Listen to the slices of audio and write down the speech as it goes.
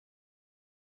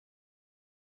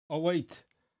Oh, wait.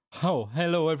 Oh,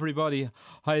 hello, everybody.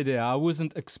 Hi there. I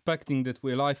wasn't expecting that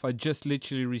we're live. I just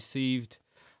literally received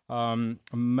a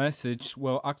message.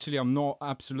 Well, actually, I'm not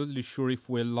absolutely sure if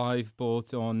we're live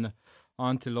both on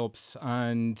Antelope's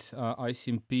and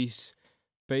ICMP's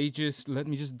pages. Let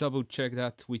me just double check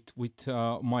that with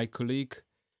my colleague.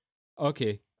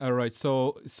 Okay. All right.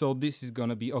 So this is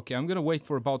gonna be okay. I'm gonna wait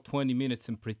for about 20 minutes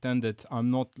and pretend that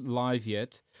I'm not live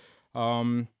yet,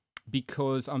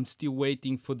 because I'm still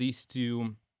waiting for this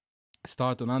to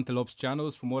start on Antelope's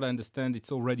channels. From what I understand,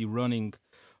 it's already running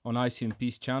on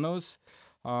ICMP's channels,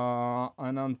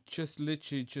 and I'm just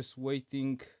literally just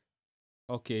waiting.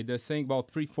 Okay, they're saying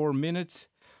about 3-4 minutes.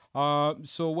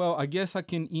 So well, I guess I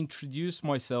can introduce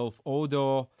myself,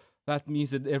 although that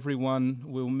means that everyone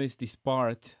will miss this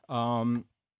part. And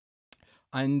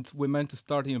we're meant to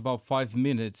start in about 5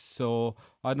 minutes, so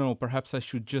I don't know, perhaps I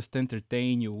should just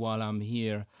entertain you while I'm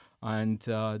here and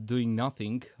doing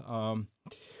nothing.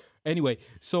 Anyway,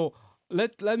 so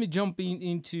let me jump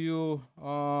into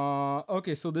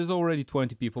okay, so there's already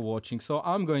 20 people watching, so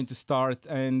I'm going to start,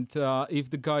 and if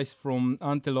the guys from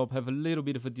Antelope have a little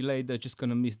bit of a delay, they're just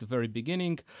gonna miss the very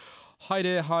beginning. Hi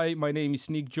there, hi, my name is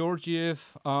Nik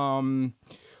Georgiev,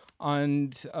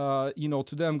 and you know,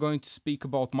 today I'm going to speak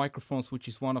about microphones, which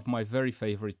is one of my very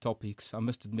favorite topics. I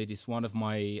must admit, it's one of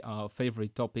my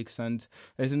favorite topics, and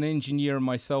as an engineer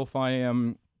myself, I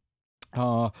am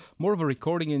more of a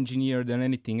recording engineer than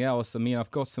anything else. I mean,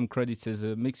 I've got some credits as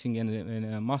a mixing and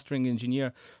a mastering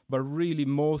engineer, but really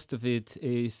most of it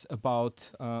is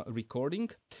about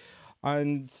recording.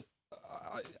 And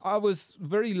I was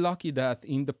very lucky that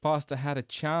in the past I had a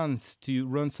chance to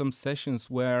run some sessions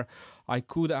where I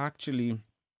could actually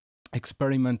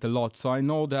experiment a lot. So I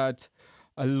know that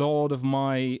a lot of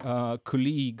my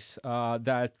colleagues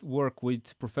that work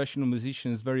with professional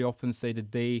musicians very often say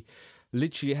that they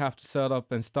literally have to set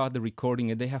up and start the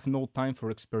recording and they have no time for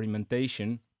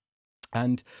experimentation.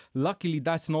 And luckily,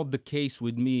 that's not the case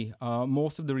with me.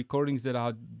 Most of the recordings that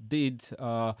I did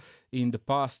in the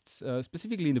past,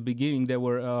 specifically in the beginning, they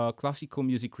were classical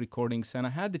music recordings. And I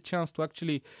had the chance to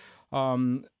actually,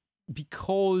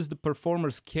 because the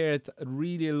performers cared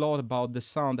really a lot about the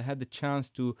sound, I had the chance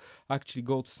to actually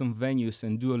go to some venues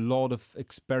and do a lot of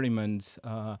experiments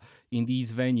in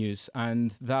these venues,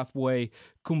 and that way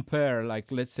compare, like,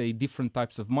 let's say, different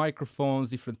types of microphones,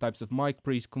 different types of mic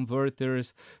pre's,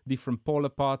 converters, different polar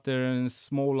patterns,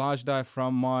 small large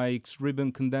diaphragm mics,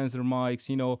 ribbon condenser mics,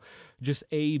 you know, just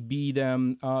A/B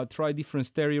them, try different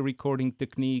stereo recording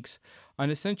techniques,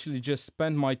 and essentially just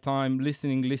spend my time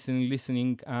listening,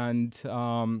 and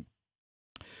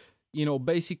you know,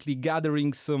 basically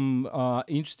gathering some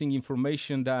interesting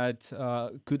information that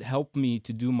could help me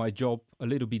to do my job a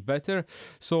little bit better.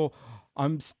 So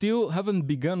I'm still haven't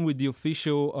begun with the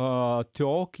official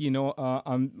talk, you know.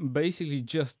 I'm basically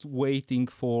just waiting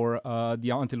for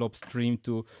the Antelope stream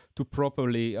to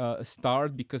properly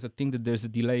start, because I think that there's a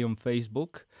delay on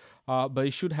Facebook, but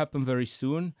it should happen very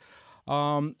soon.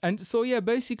 And so, yeah,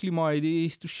 basically my idea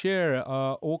is to share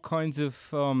all kinds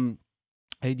of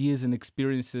ideas and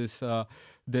experiences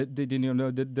that you know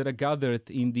that are gathered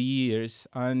in the years,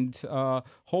 and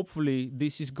hopefully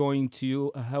this is going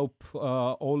to help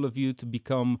all of you to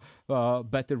become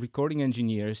better recording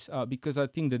engineers, because I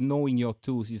think that knowing your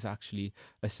tools is actually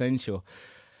essential.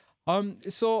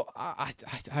 So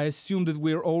I assume that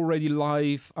we're already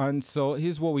live, and so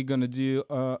here's what we're gonna do.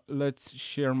 Let's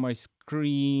share my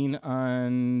screen,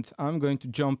 and I'm going to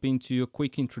jump into a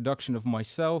quick introduction of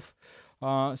myself.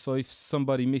 So if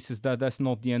somebody misses that, that's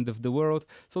not the end of the world.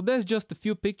 So there's just a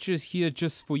few pictures here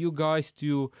just for you guys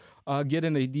to get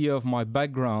an idea of my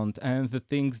background and the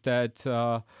things that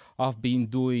I've been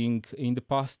doing in the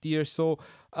past year. So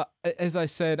as I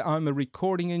said, I'm a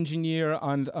recording engineer,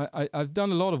 and I've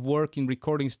done a lot of work in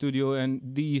recording studio, and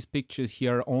these pictures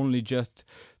here are only just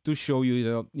to show you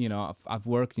that, you know, I've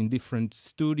worked in different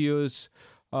studios,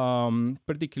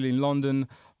 particularly in London,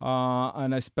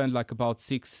 and I spent like about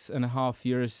 6.5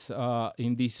 years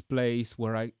in this place,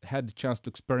 where I had the chance to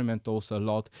experiment also a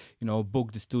lot, you know,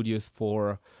 book the studios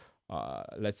for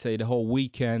let's say the whole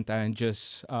weekend, and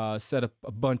just set up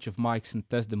a bunch of mics and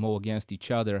test them all against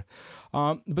each other.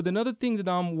 But another thing that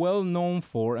I'm well known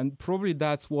for, and probably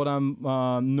that's what I'm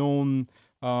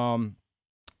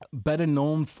better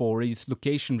known for, is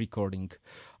location recording.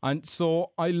 And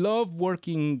so I love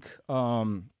working,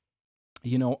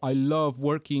 you know, I love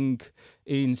working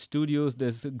in studios.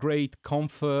 There's great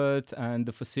comfort, and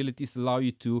the facilities allow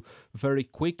you to very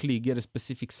quickly get a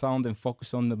specific sound and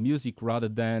focus on the music rather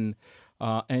than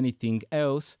anything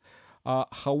else.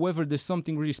 However, there's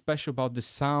something really special about the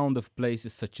sound of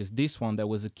places such as this one. There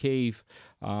was a cave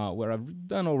where I've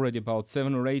done already about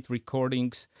 7 or 8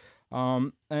 recordings.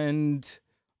 And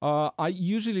I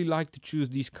usually like to choose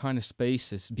these kind of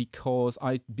spaces because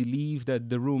I believe that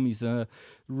the room is a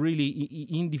really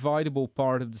indivisible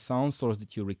part of the sound source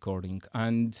that you're recording.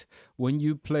 And when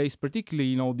you place, particularly,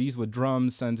 you know, these were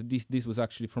drums, and this was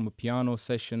actually from a piano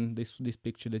session. This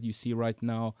picture that you see right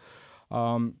now.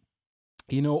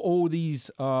 You know, all these,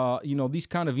 you know, these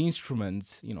kind of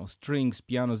instruments, you know, strings,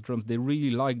 pianos, drums, they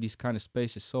really like these kind of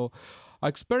spaces. So I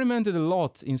experimented a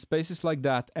lot in spaces like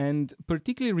that, and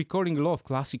particularly recording a lot of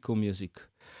classical music.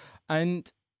 And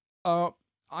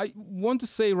I want to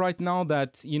say right now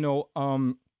that, you know,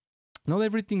 not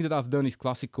everything that I've done is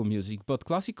classical music, but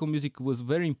classical music was a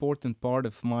very important part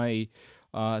of my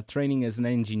training as an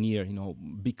engineer, you know,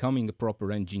 becoming a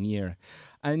proper engineer.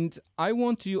 And I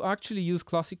want to actually use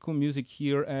classical music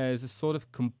here as a sort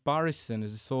of comparison,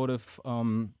 as a sort of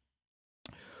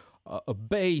a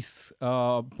base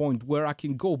point where I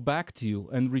can go back to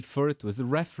and refer to as a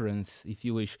reference, if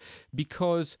you wish.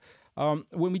 Because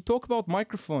when we talk about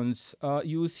microphones,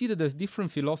 you will see that there's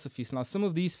different philosophies. Now, some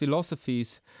of these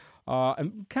philosophies,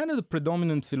 and kind of the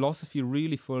predominant philosophy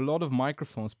really for a lot of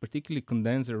microphones, particularly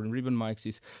condenser and ribbon mics,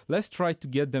 is let's try to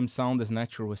get them sound as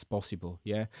natural as possible.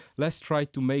 Yeah, let's try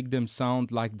to make them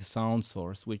sound like the sound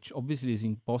source, which obviously is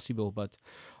impossible, but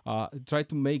try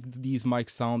to make these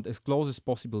mics sound as close as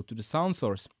possible to the sound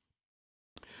source.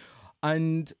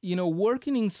 And, you know,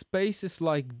 working in spaces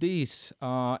like this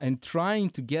and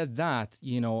trying to get that,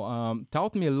 you know,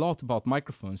 taught me a lot about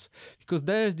microphones, because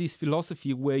there's this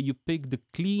philosophy where you pick the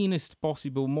cleanest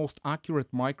possible, most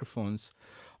accurate microphones.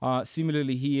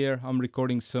 Similarly here, I'm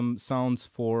recording some sounds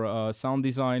for sound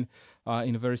design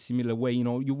in a very similar way. You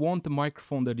know, you want a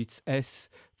microphone that it's as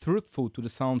truthful to the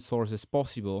sound source as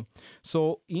possible.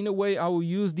 So in a way, I will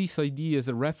use this idea as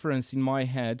a reference in my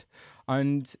head.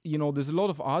 And, you know, there's a lot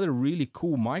of other really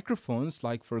cool microphones,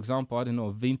 like, for example, I don't know,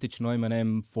 a vintage Neumann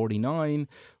M49,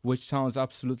 which sounds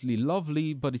absolutely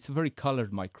lovely, but it's a very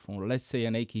colored microphone. Let's say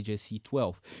an AKG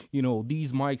C12. You know,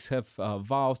 these mics have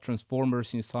valves,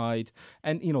 transformers inside,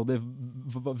 and, you know, they're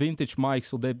vintage mics,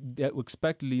 so they're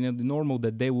expected, you know, the normal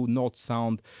that they will not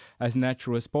sound as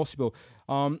natural as possible.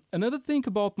 Another thing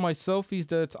about myself is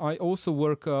that I also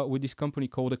work with this company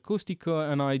called Acoustica,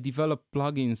 and I develop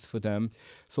plugins for them.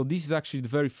 So this is actually the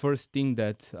very first thing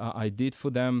that I did for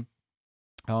them.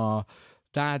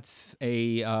 That's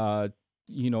a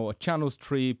you know, a channel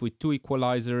strip with 2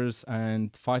 equalizers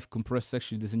and 5 compressors.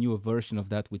 Actually, there's a newer version of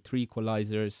that with 3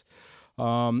 equalizers.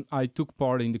 I took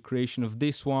part in the creation of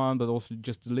this one, but also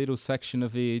just a little section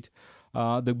of it.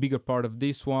 The bigger part of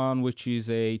this one, which is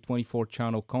a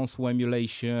 24-channel console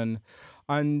emulation.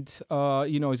 And,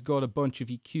 you know, it's got a bunch of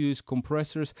EQs,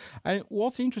 compressors. And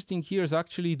what's interesting here is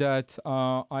actually that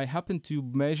I happen to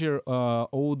measure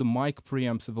all the mic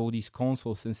preamps of all these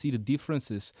consoles and see the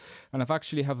differences. And I've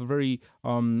actually have a very,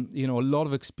 you know, a lot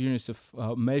of experience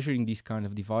of measuring these kind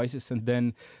of devices and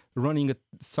then running a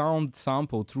sound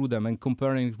sample through them and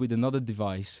comparing it with another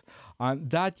device. And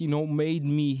that, you know, made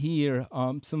me hear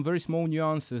some very small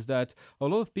nuances that a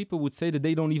lot of people would say that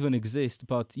they don't even exist.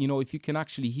 But, you know, if you can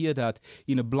actually hear that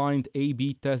in a blind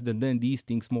A/B test, then these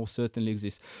things most certainly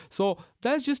exist. So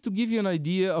that's just to give you an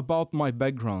idea about my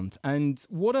background and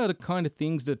what are the kind of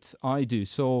things that I do.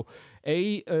 So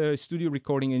A, studio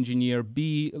recording engineer,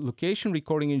 B, location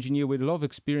recording engineer with a lot of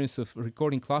experience of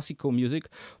recording classical music,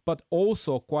 but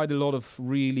also quite a lot of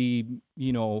really,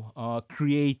 you know,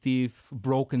 creative,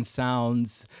 broken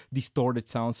sounds, distorted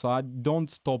sounds. So I don't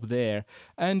stop there.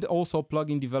 And also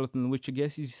plugin development, which I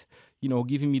guess is, you know,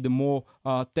 giving me the more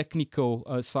technical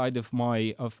side of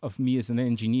me as an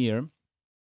engineer.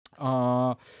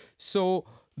 So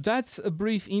that's a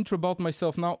brief intro about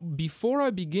myself. Now, before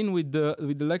I begin with the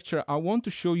lecture, I want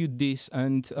to show you this,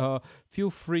 and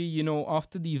feel free, you know,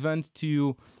 after the event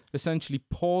to essentially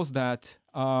pause that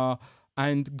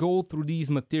and go through these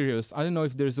materials. I don't know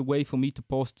if there's a way for me to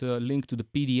post a link to the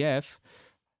PDF,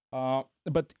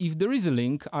 but if there is a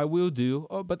link, I will do.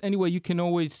 But anyway, you can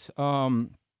always, you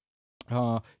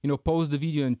know, pause the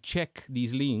video and check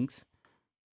these links.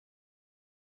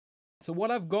 So what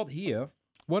I've got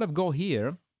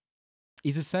here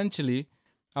is essentially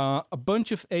a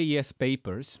bunch of AES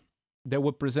papers that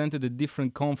were presented at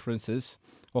different conferences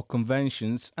or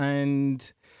conventions,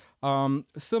 and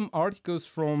some articles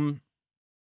from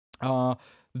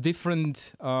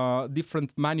different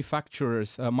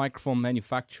manufacturers, microphone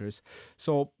manufacturers.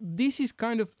 So this is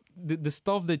kind of the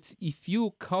stuff that if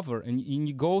you cover and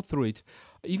you go through it,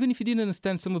 even if you didn't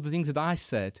understand some of the things that I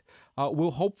said,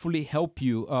 will hopefully help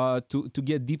you to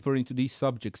get deeper into these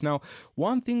subjects. Now,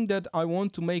 one thing that I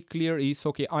want to make clear is,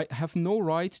 okay, I have no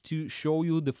right to show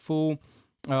you the full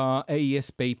AES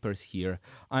papers here.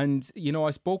 And, you know, I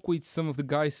spoke with some of the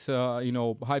guys, you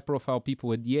know, high profile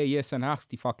people at the AES and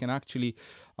asked if I can actually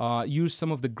use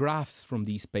some of the graphs from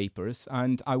these papers.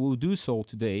 And I will do so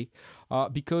today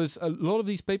because a lot of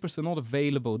these papers are not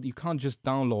available. You can't just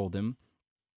download them.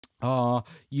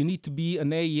 You need to be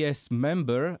an AES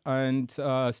member, and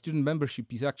student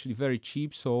membership is actually very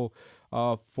cheap. So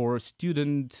for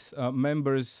student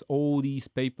members, all these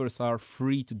papers are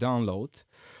free to download.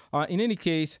 In any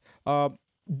case,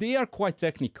 they are quite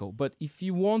technical, but if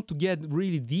you want to get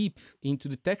really deep into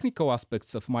the technical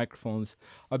aspects of microphones,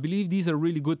 I believe these are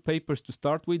really good papers to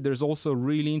start with. There's also a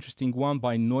really interesting one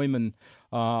by Neumann,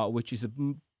 which is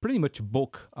pretty much a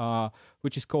book,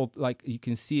 which is called, like you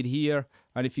can see it here.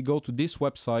 And if you go to this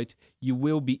website, you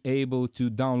will be able to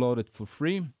download it for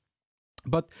free.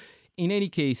 But in any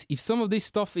case, if some of this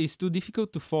stuff is too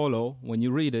difficult to follow when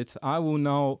you read it, I will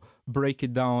now break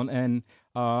it down and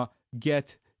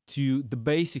get to the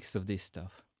basics of this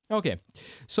stuff. Okay,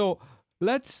 so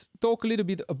let's talk a little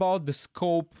bit about the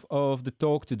scope of the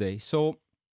talk today. So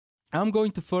I'm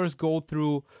going to first go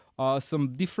through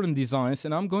some different designs,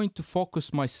 and I'm going to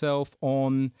focus myself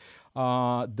on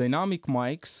dynamic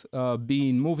mics,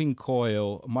 being moving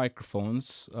coil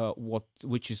microphones,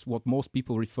 which is what most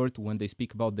people refer to when they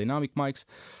speak about dynamic mics,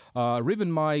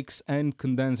 ribbon mics, and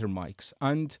condenser mics.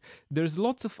 And there's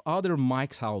lots of other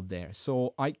mics out there,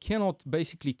 so I cannot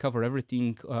basically cover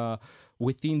everything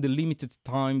within the limited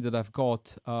time that I've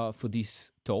got for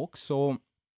this talk. So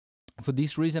for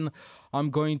this reason, I'm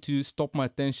going to stop my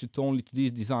attention only to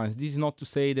these designs. This is not to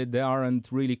say that there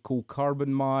aren't really cool carbon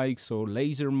mics or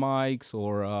laser mics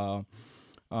or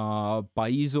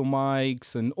piezo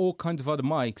mics and all kinds of other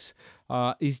mics.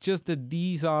 It's just that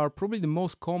these are probably the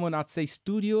most common, I'd say,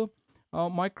 studio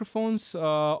microphones.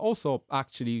 Also,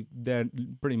 actually, they're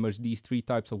pretty much these three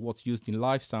types of what's used in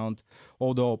live sound.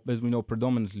 Although, as we know,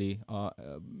 predominantly,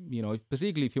 you know,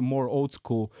 particularly if you're more old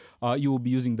school, you will be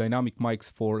using dynamic mics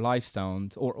for live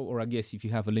sound, or I guess if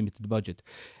you have a limited budget.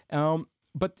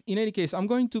 But in any case, I'm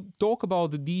going to talk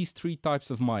about these three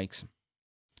types of mics.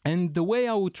 And the way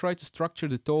I would try to structure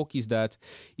the talk is that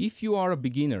if you are a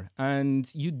beginner and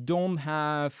you don't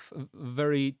have a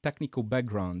very technical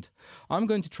background, I'm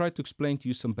going to try to explain to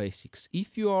you some basics.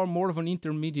 If you are more of an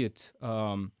intermediate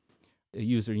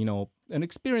user, you know, an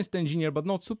experienced engineer, but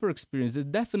not super experienced,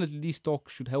 then definitely this talk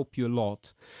should help you a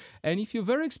lot. And if you're a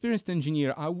very experienced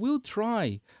engineer, I will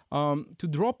try to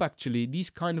drop actually these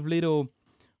kind of little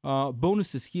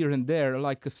bonuses here and there,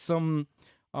 like some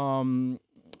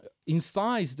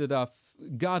insights that I've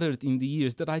gathered in the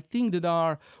years that I think that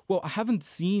are, well, I haven't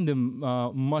seen them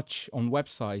much on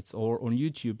websites or on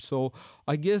YouTube, so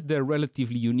I guess they're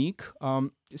relatively unique.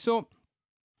 So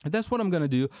that's what I'm going to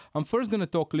do. I'm first going to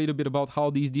talk a little bit about how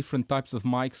these different types of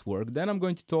mics work. Then I'm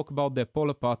going to talk about their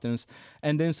polar patterns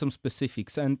and then some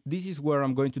specifics. And this is where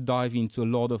I'm going to dive into a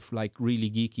lot of like really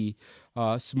geeky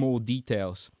small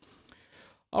details.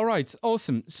 All right,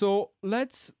 awesome. So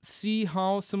let's see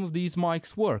how some of these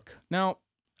mics work. Now,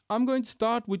 I'm going to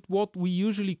start with what we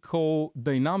usually call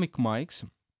dynamic mics,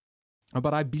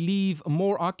 but I believe a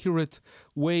more accurate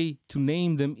way to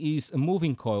name them is a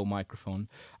moving coil microphone.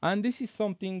 And this is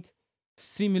something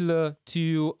similar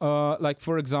to, like,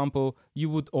 for example, you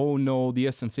would all know the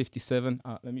SM57.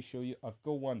 Let me show you. I've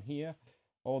got one here,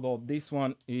 although this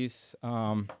one is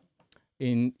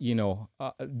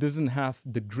doesn't have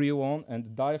the grill on and the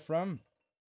diaphragm.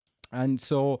 And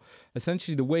so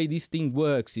essentially the way this thing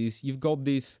works is you've got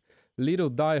this little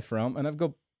diaphragm, and I've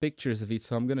got pictures of it,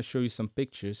 so I'm going to show you some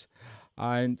pictures.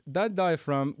 And that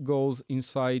diaphragm goes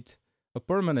inside a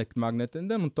permanent magnet,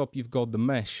 and then on top you've got the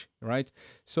mesh, right?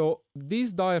 So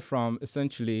this diaphragm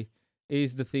essentially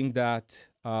is the thing that,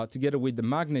 together with the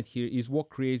magnet here, is what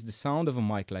creates the sound of a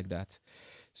mic like that.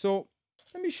 So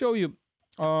let me show you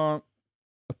a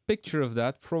picture of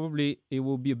that. Probably it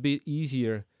will be a bit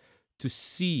easier to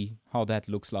see how that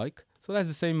looks like. So that's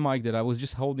the same mic that I was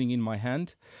just holding in my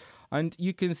hand. And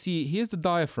you can see here's the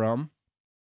diaphragm,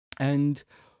 and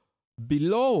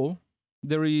below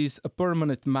there is a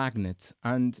permanent magnet,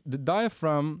 and the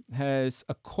diaphragm has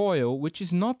a coil which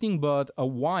is nothing but a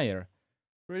wire.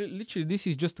 Literally, this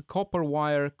is just a copper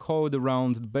wire coiled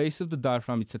around the base of the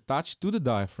diaphragm. It's attached to the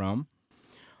diaphragm,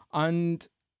 and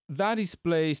that is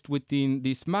placed within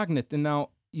this magnet. And now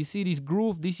you see this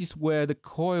groove, this is where the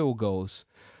coil goes.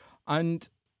 And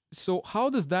so how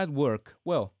does that work?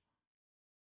 Well,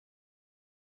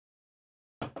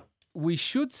 we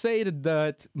should say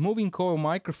that moving coil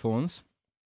microphones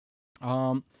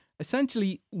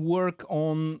essentially work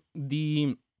on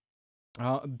the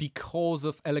because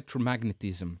of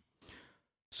electromagnetism.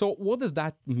 So what does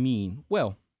that mean?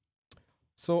 Well,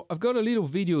 so I've got a little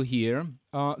video here.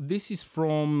 This is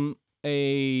from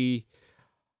a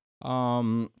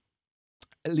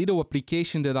little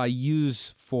application that I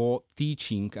use for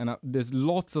teaching, and there's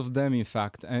lots of them, in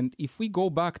fact. And if we go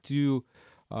back to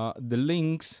the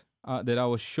links that I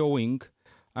was showing,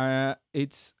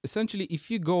 it's essentially, if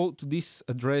you go to this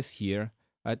address here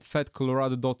at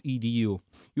fedcolorado.edu,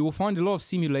 you will find a lot of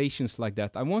simulations like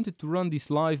that. I wanted to run this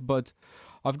live, but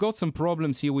I've got some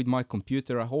problems here with my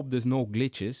computer. I hope there's no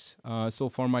glitches. So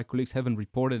far, my colleagues haven't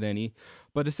reported any.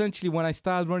 But essentially, when I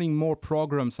start running more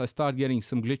programs, I start getting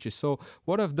some glitches. So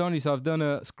what I've done is I've done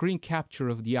a screen capture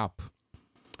of the app.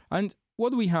 And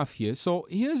what do we have here? So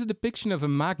here's a depiction of a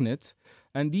magnet,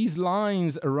 and these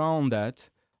lines around that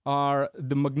are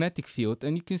the magnetic field.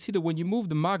 And you can see that when you move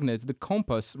the magnet, the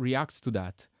compass reacts to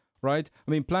that. Right? I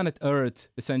mean, planet Earth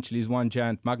essentially is one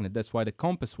giant magnet. That's why the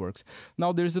compass works.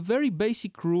 Now, there's a very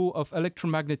basic rule of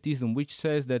electromagnetism, which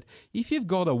says that if you've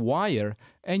got a wire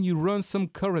and you run some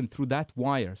current through that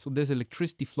wire, so there's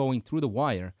electricity flowing through the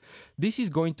wire, this is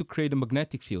going to create a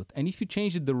magnetic field. And if you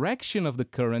change the direction of the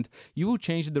current, you will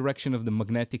change the direction of the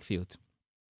magnetic field.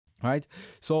 Right?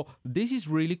 So this is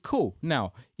really cool.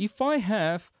 Now, if I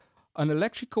have an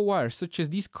electrical wire, such as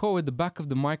this coil at the back of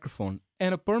the microphone,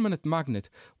 and a permanent magnet,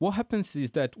 what happens is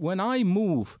that when I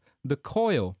move the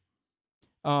coil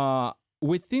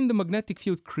within the magnetic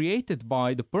field created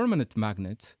by the permanent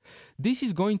magnet, this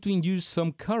is going to induce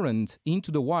some current into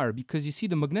the wire, because you see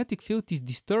the magnetic field is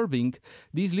disturbing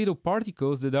these little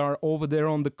particles that are over there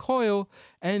on the coil,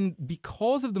 and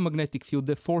because of the magnetic field,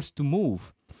 they're forced to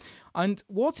move. And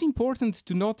what's important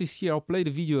to notice here, I'll play the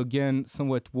video again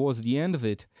somewhere towards the end of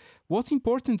it. What's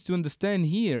important to understand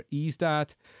here is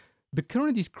that the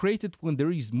current is created when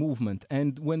there is movement,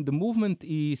 and when the movement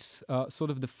is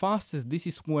sort of the fastest, this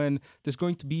is when there's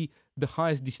going to be the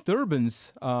highest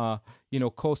disturbance,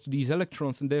 caused to these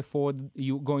electrons, and therefore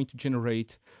you're going to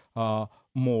generate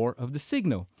more of the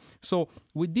signal. So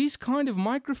with these kind of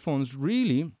microphones,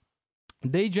 really,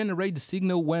 they generate the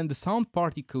signal when the sound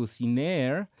particles in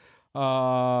air,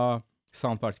 the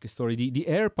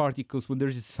air particles, when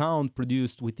there's a sound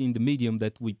produced within the medium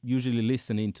that we usually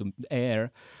listen into,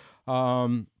 air,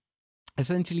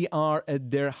 essentially are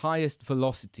at their highest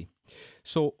velocity.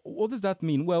 So what does that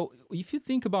mean? Well, if you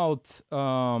think about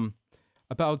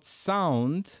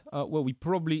sound, well, we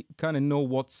probably kind of know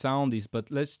what sound is,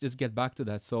 but let's just get back to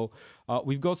that. So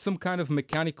we've got some kind of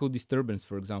mechanical disturbance,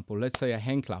 for example, let's say a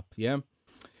hand clap, yeah?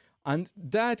 And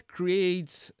that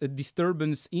creates a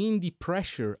disturbance in the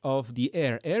pressure of the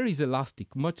air. Air is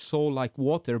elastic, much so like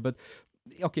water, but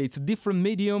okay, it's a different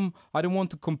medium. I don't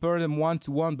want to compare them one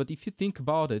to one, but if you think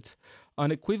about it,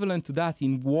 an equivalent to that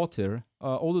in water,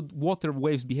 all the water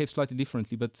waves behave slightly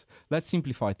differently, but let's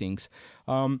simplify things.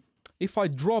 If I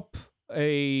drop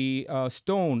a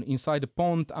stone inside a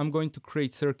pond, I'm going to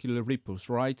create circular ripples,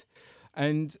 right?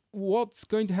 And what's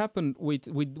going to happen with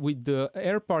the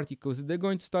air particles, they're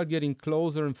going to start getting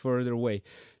closer and further away.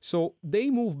 So they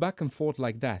move back and forth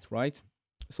like that, right?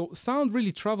 So sound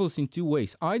really travels in two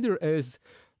ways, either as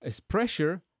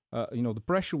pressure, the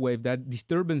pressure wave, that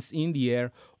disturbance in the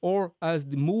air, or as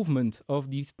the movement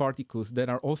of these particles that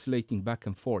are oscillating back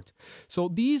and forth. So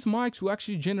these mics will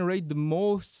actually generate the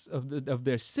most of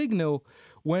their signal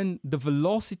when the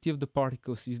velocity of the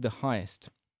particles is the highest.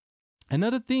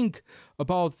 Another thing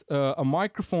about a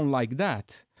microphone like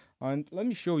that, and let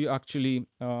me show you actually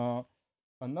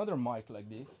another mic like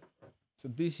this. So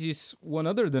this is one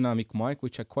other dynamic mic,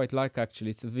 which I quite like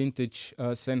actually. It's a vintage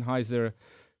Sennheiser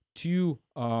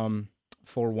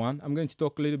 241. I'm going to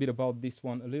talk a little bit about this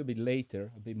one a little bit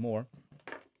later, a bit more.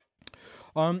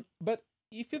 But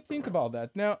if you think about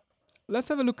that, now let's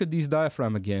have a look at this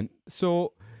diaphragm again.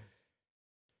 So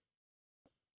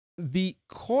the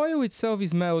coil itself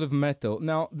is made of metal.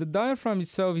 Now, the diaphragm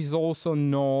itself is also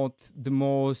not the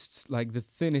most, like, the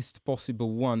thinnest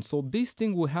possible one. So this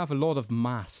thing will have a lot of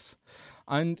mass.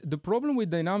 And the problem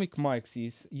with dynamic mics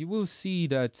is you will see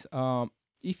that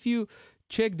if you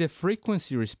check the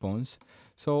frequency response,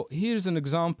 so here's an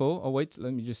example. Oh, wait,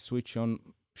 let me just switch on,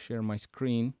 share my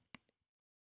screen.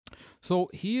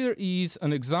 So here is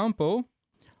an example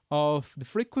of the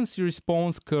frequency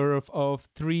response curve of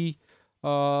three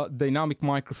dynamic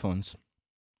microphones.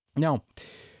 Now,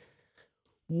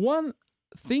 one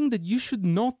thing that you should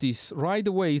notice right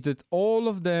away is that all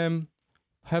of them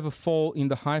have a fall in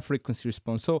the high frequency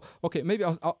response. So, okay, maybe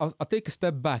I'll take a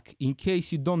step back in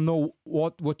case you don't know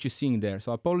what you're seeing there.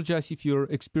 So I apologize if you're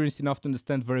experienced enough to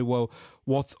understand very well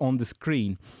what's on the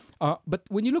screen. But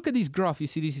when you look at this graph, you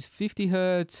see this is 50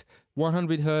 hertz,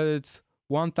 100 hertz,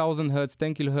 1000 hertz,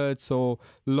 10 kilohertz, so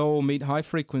low, mid, high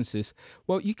frequencies.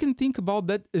 Well, you can think about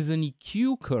that as an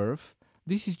EQ curve.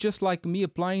 This is just like me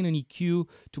applying an EQ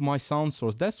to my sound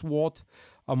source. That's what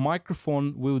a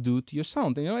microphone will do to your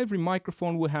sound. And, you know, every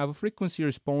microphone will have a frequency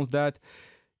response that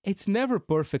it's never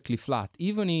perfectly flat.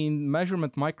 Even in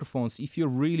measurement microphones, if you're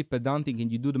really pedantic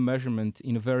and you do the measurement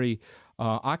in a very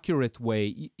accurate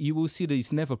way, you will see that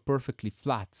it's never perfectly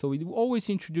flat. So it will always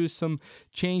introduce some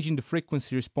change in the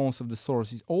frequency response of the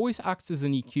source. It always acts as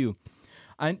an EQ.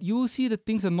 And you will see that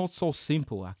things are not so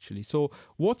simple, actually. So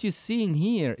what you're seeing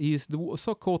here is the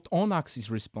so-called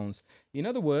on-axis response. In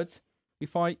other words,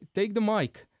 if I take the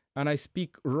mic and I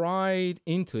speak right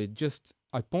into it, just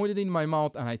I point it in my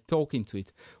mouth and I talk into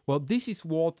it. Well, this is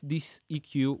what this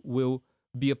EQ will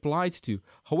be applied to.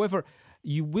 However,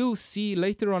 you will see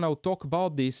later on, I'll talk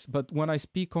about this, but when I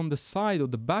speak on the side or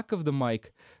the back of the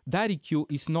mic, that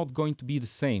EQ is not going to be the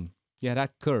same. Yeah,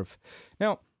 that curve.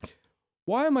 Now,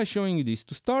 why am I showing you this?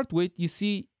 To start with, you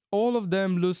see all of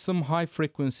them lose some high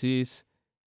frequencies,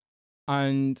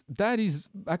 and that is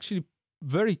actually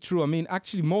very true. I mean,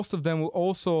 actually, most of them will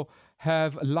also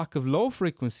have a lack of low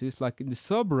frequencies, like in the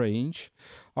sub-range.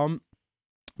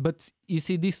 But you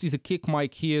see, this is a kick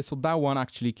mic here, so that one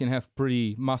actually can have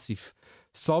pretty massive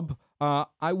sub.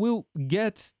 I will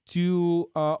get to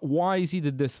why is it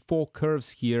that there's 4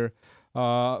 curves here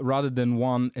rather than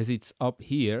one as it's up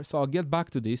here. So I'll get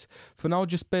back to this. For now,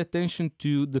 just pay attention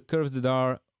to the curves that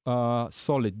are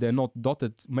solid. They're not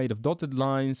dotted, made of dotted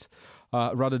lines,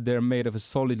 rather they're made of a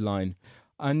solid line.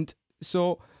 And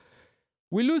so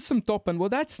we lose some top end. Well,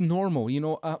 that's normal. You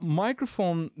know, a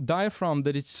microphone diaphragm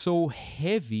that is so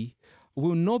heavy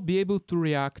will not be able to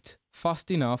react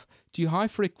fast enough to high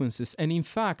frequencies. And in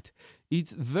fact,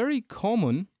 it's very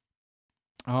common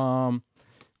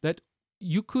that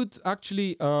you could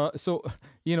actually, so,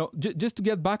 you know, just to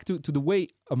get back to the way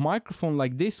a microphone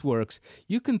like this works,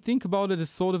 you can think about it as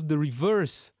sort of the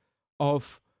reverse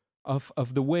of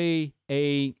the way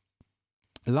a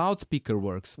loudspeaker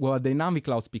works. Well, a dynamic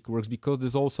loudspeaker works, because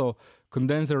there's also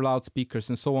condenser loudspeakers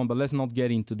and so on, but let's not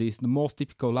get into this. The most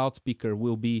typical loudspeaker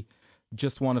will be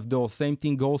just one of those. Same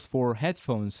thing goes for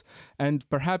headphones. And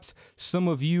perhaps some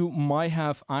of you might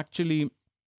have actually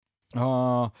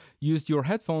used your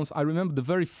headphones. I remember the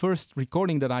very first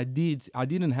recording that I did, I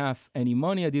didn't have any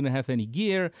money, I didn't have any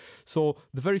gear. So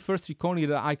the very first recording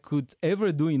that I could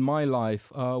ever do in my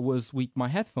life was with my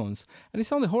headphones. And it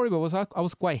sounded horrible, I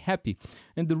was quite happy.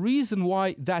 And the reason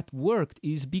why that worked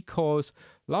is because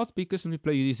loudspeakers, let me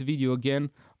play you this video again,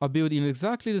 are built in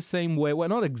exactly the same way. Well,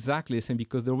 not exactly the same,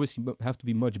 because they obviously have to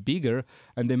be much bigger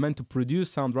and they're meant to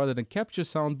produce sound rather than capture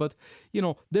sound, but you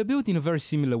know, they're built in a very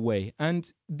similar way. And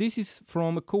this is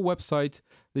from a cool website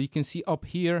that you can see up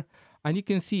here. And you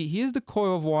can see here's the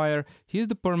coil of wire, here's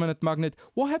the permanent magnet.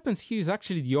 What happens here is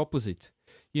actually the opposite.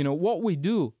 You know, what we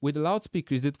do with the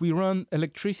loudspeaker is that we run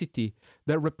electricity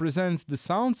that represents the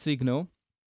sound signal,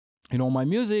 you know, my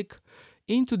music,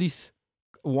 into this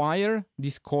wire,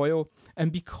 this coil.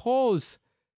 And because,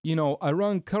 you know, I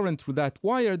run current through that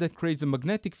wire, that creates a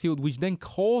magnetic field, which then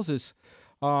causes,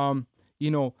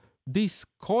 you know, this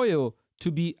coil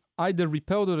to be either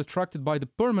repelled or attracted by the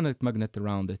permanent magnet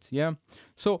around it. Yeah.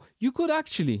 So you could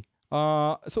actually,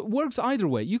 so it works either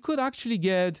way. You could actually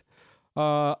get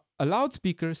a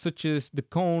loudspeaker such as the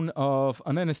cone of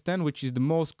an NS10, which is the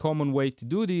most common way to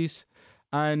do this,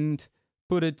 and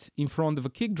put it in front of a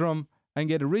kick drum and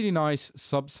get a really nice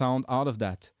sub sound out of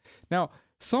that. Now,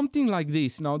 something like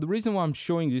this. Now, the reason why I'm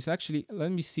showing this, actually,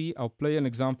 let me see. I'll play an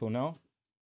example now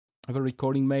of a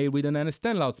recording made with an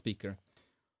NS10 loudspeaker.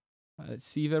 Let's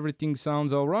see if everything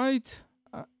sounds all right.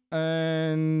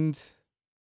 And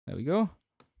there we go.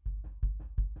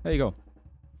 There you go.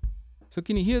 So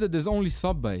can you hear that there's only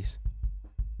sub bass?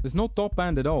 There's no top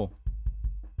end at all.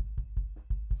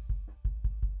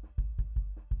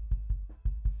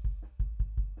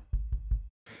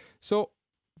 So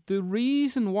the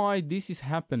reason why this is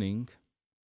happening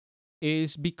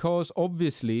is because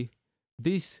obviously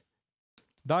this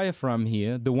diaphragm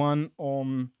here, the one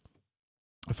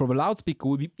from a loudspeaker,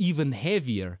 will be even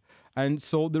heavier. And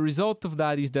so the result of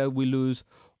that is that we lose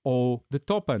all the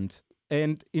top end.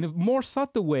 And in a more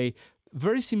subtle way,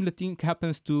 very similar thing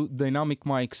happens to dynamic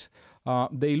mics.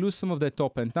 They lose some of their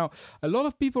top end. Now, a lot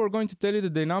of people are going to tell you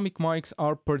that dynamic mics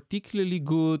are particularly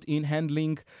good in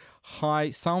handling high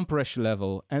sound pressure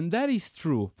level. And that is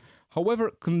true.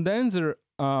 However, condenser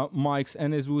mics,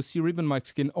 and as we'll see, ribbon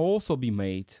mics can also be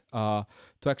made to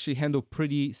actually handle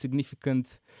pretty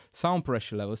significant sound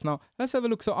pressure levels. Now, let's have a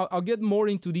look. So I'll get more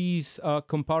into these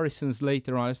comparisons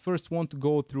later on. I first want to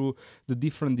go through the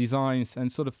different designs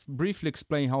and sort of briefly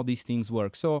explain how these things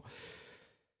work. So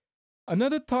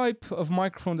another type of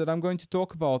microphone that I'm going to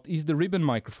talk about is the ribbon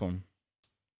microphone.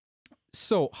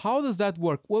 So how does that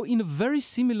work? Well, in a very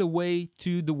similar way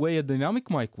to the way a dynamic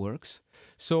mic works.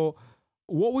 So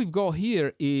what we've got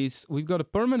here is we've got a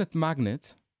permanent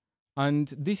magnet, and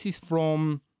this is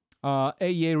from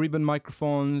AEA ribbon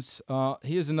microphones.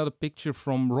 Here's another picture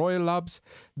from Royal Labs.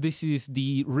 This is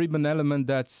the ribbon element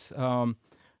that's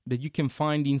that you can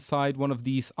find inside one of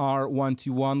these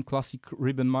R121 classic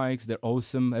ribbon mics. They're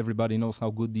awesome. Everybody knows how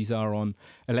good these are on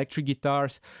electric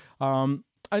guitars. And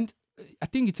I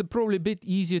think it's probably a bit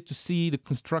easier to see the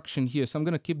construction here, so I'm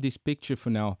going to keep this picture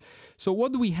for now. So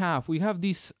what do we have? We have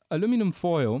this aluminum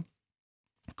foil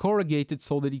corrugated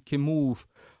so that it can move.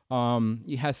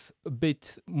 It has a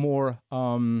bit more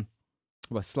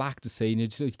well, slack to say,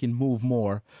 so it can move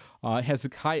more. It has a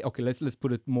high, okay, let's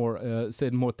put it more, say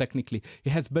it more technically.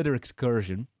 It has better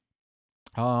excursion.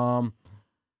 And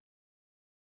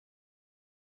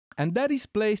that is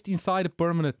placed inside a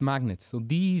permanent magnet. So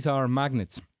these are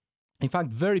magnets. In fact,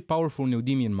 very powerful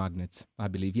neodymium magnets, I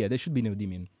believe. Yeah, they should be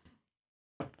neodymium.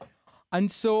 And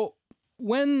so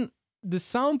when the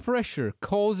sound pressure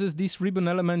causes this ribbon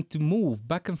element to move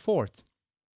back and forth,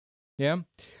 yeah,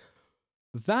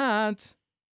 that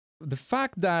the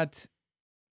fact that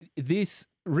this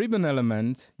ribbon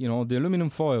element, you know, the aluminum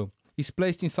foil, is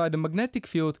placed inside the magnetic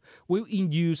field will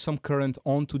induce some current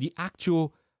onto the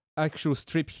actual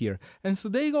strip here. And so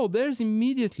there you go. There's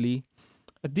immediately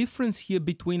a difference here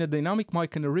between a dynamic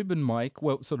mic and a ribbon mic,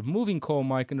 well, sort of moving coil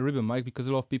mic and a ribbon mic, because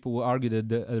a lot of people will argue that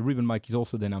the ribbon mic is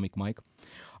also a dynamic mic.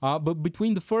 But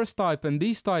between the first type and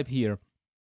this type here,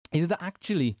 is that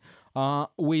actually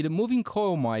with a moving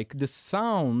coil mic, the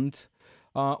sound,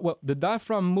 well, the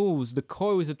diaphragm moves, the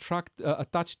coil is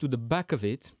attached to the back of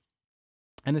it,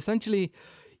 and essentially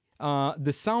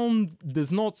the sound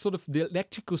does not the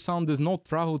electrical sound does not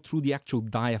travel through the actual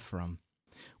diaphragm.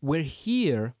 Where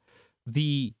here,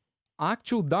 the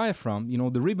actual diaphragm, you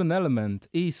know, the ribbon element,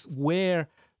 is where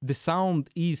the sound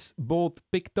is both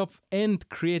picked up and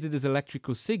created as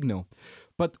electrical signal.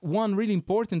 But one really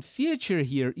important feature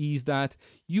here is that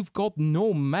you've got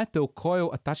no metal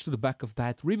coil attached to the back of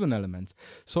that ribbon element.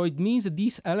 So it means that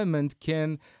this element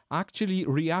can actually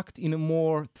react in a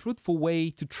more truthful way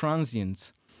to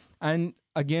transients. And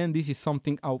again, this is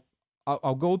something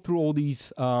I'll go through all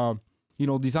these you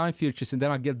know, design features, and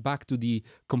then I'll get back to the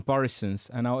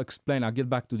comparisons, and I'll get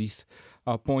back to this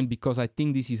point, because I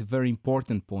think this is a very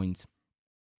important point.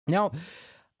 Now,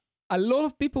 a lot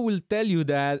of people will tell you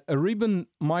that a ribbon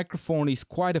microphone is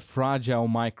quite a fragile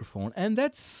microphone, and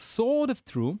that's sort of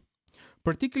true,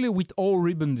 particularly with all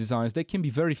ribbon designs. They can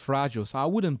be very fragile, so I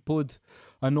wouldn't put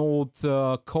an old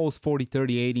Coles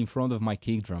 4038 in front of my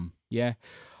kick drum, yeah?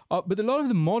 But a lot of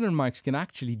the modern mics can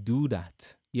actually do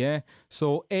that. Yeah,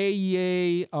 so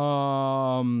AEA,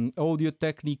 Audio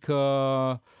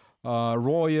Technica,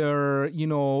 Royer, you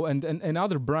know, and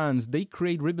other brands, they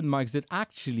create ribbon mics that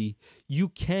actually you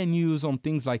can use on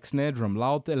things like snare drum,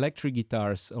 loud electric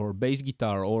guitars, or bass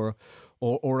guitar, or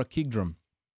a kick drum.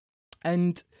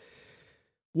 And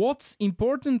what's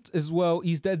important as well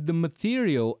is that the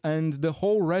material and the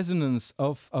whole resonance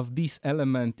of this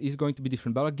element is going to be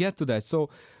different, but I'll get to that. So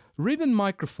ribbon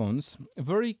microphones,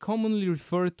 very commonly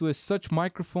referred to as such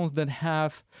microphones that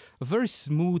have a very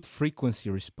smooth frequency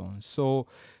response. So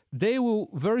they will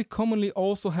very commonly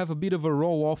also have a bit of a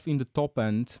roll off in the top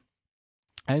end,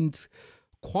 and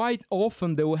quite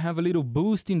often they will have a little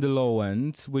boost in the low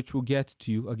end, which we'll get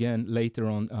to again later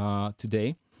on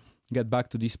today. Get back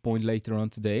to this point later on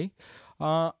today.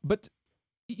 But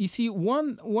you see,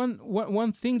 one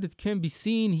thing that can be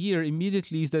seen here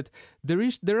immediately is that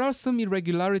there are some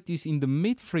irregularities in the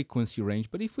mid-frequency range.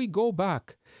 But if we go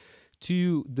back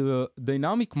to the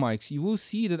dynamic mics, you will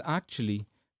see that actually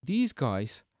these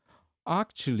guys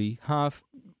actually have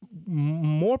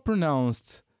more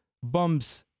pronounced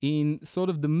bumps in sort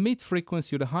of the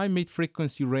mid-frequency or the high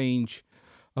mid-frequency range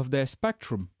of their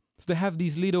spectrum. So they have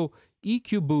these little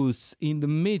EQ boosts in the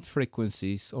mid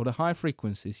frequencies or the high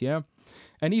frequencies, yeah?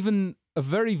 And even a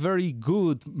very, very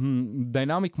good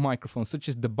dynamic microphone, such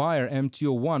as the Bayer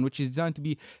M201, which is designed to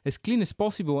be as clean as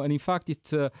possible. And in fact,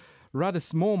 it's a rather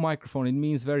small microphone. It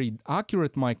means very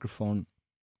accurate microphone.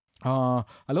 A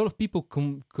lot of people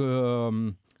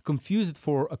confuse it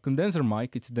for a condenser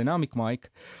mic, it's a dynamic mic,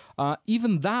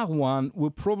 even that one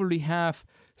will probably have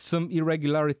some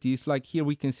irregularities. Like here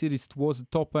we can see this towards the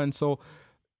top end. So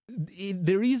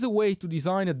there is a way to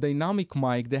design a dynamic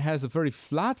mic that has a very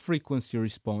flat frequency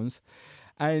response,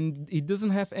 and it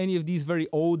doesn't have any of these very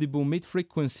audible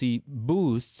mid-frequency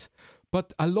boosts,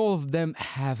 but a lot of them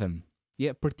have them.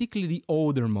 Yeah, particularly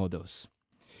older models.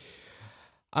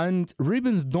 And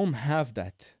ribbons don't have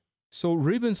that. So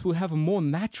ribbons will have a more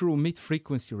natural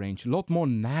mid-frequency range, a lot more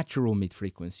natural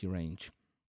mid-frequency range.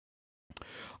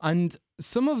 And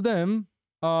some of them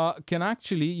can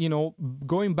actually, you know,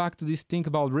 going back to this thing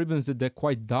about ribbons that they're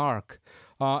quite dark.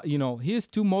 You know, here's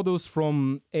two models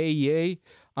from AEA,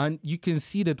 and you can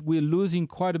see that we're losing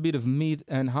quite a bit of mid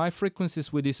and high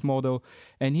frequencies with this model.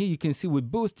 And here you can see we're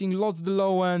boosting lots the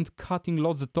low end, cutting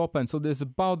lots the top end. So there's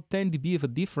about 10 dB of a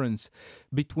difference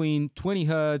between 20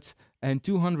 Hertz and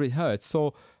 200 Hertz.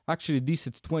 So actually this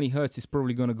at 20 Hertz is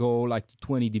probably going to go like to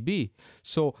 20 dB.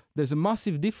 So there's a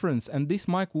massive difference, and this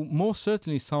mic will most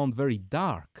certainly sound very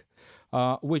dark,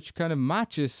 which kind of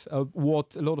matches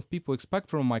what a lot of people expect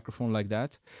from a microphone like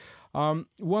that.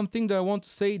 One thing that I want to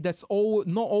say, that's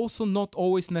also not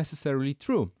always necessarily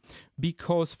true,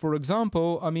 because for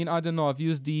example, I mean, I don't know, I've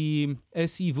used the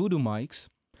SE Voodoo mics.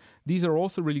 These are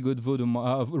also really good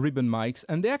ribbon mics,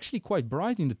 and they're actually quite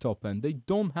bright in the top end. They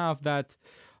don't have that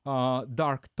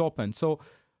dark top end. So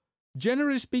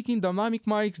generally speaking, dynamic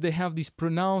mics, they have this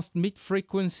pronounced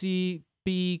mid-frequency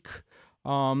peak.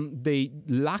 They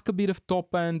lack a bit of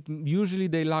top end. Usually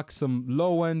they lack some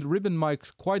low end. Ribbon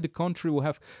mics, quite the contrary, will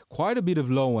have quite a bit of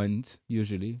low end,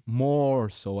 usually. More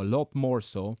so, a lot more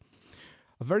so.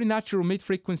 A very natural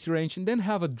mid-frequency range, and then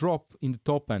have a drop in the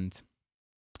top end.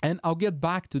 And I'll get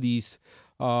back to these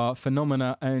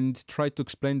phenomena and try to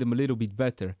explain them a little bit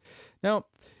better. Now,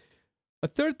 a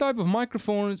third type of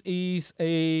microphone is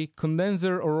a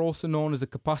condenser, or also known as a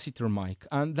capacitor mic.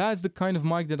 And that's the kind of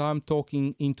mic that I'm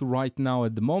talking into right now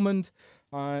at the moment.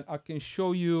 And I can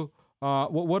show you,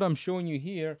 what I'm showing you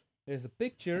here is a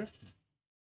picture.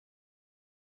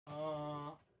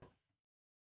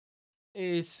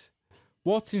 Is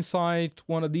what's inside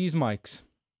one of these mics.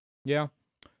 Yeah.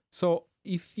 So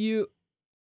if you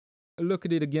look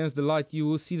at it against the light, you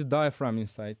will see the diaphragm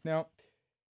inside. Now,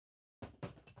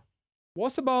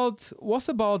 what's about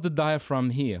the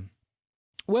diaphragm here?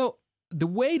 Well, the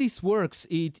way this works,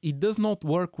 it does not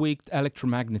work with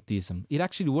electromagnetism. It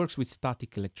actually works with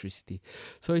static electricity.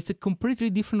 So it's a completely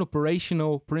different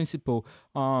operational principle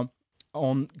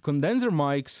on condenser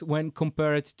mics when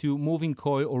compared to moving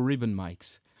coil or ribbon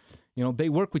mics. You know, they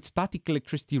work with static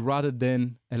electricity rather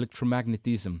than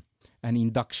electromagnetism and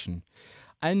induction.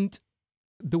 And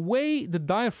the way the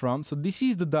diaphragm, so this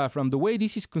is the diaphragm, the way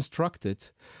this is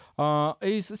constructed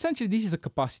is essentially, this is a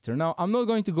capacitor. Now, I'm not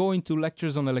going to go into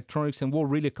lectures on electronics and what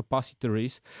really a capacitor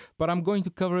is, but I'm going to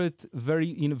cover it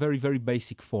in a very, very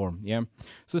basic form. Yeah.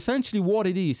 So essentially what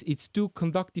it is, it's two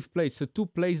conductive plates, so two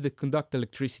plates that conduct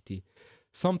electricity.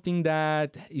 Something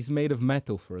that is made of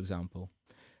metal, for example.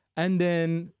 And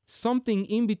then something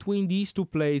in between these two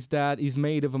plates that is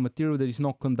made of a material that is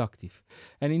not conductive.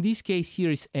 And in this case here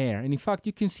is air. And in fact,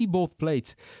 you can see both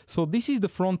plates. So this is the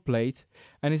front plate,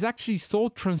 and it's actually so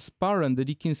transparent that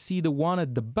you can see the one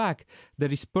at the back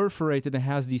that is perforated and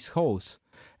has these holes.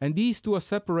 And these two are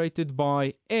separated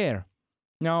by air.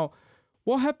 Now,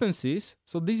 what happens is,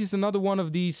 so this is another one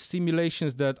of these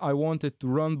simulations that I wanted to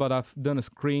run, but I've done a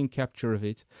screen capture of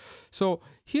it. So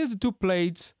here's the two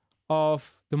plates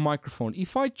of the microphone.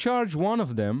 If I charge one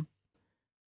of them,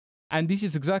 and this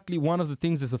is exactly one of the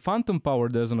things that the phantom power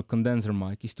does on a condenser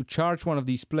mic, is to charge one of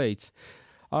these plates.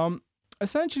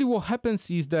 Essentially what happens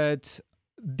is that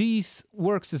this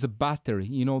works as a battery.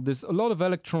 You know, there's a lot of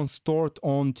electrons stored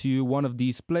onto one of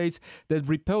these plates that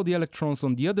repel the electrons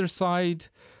on the other side,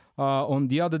 on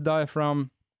the other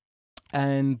diaphragm,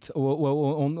 and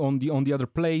on the other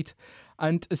plate.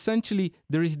 And essentially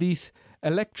there is this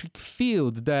electric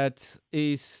field that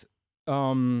is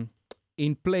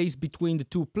in place between the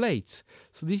two plates.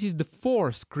 So this is the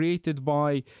force created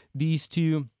by these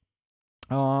two,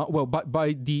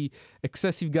 by the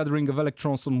excessive gathering of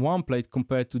electrons on one plate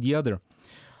compared to the other.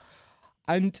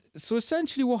 And so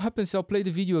essentially what happens, I'll play the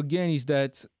video again, is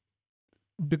that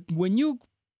when you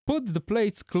put the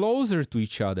plates closer to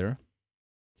each other,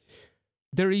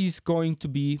 there is going to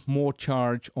be more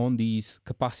charge on these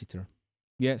capacitor.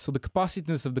 Yeah, so the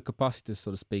capacitance of the capacitor,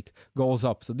 so to speak, goes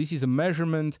up. So this is a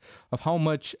measurement of how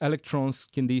much electrons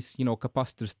can these,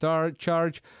 capacitors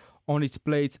charge on its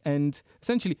plates. And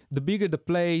essentially, the bigger the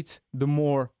plate, the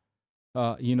more,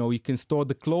 you can store.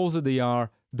 The closer they are,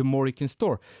 the more it can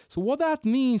store. So what that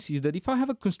means is that if I have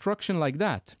a construction like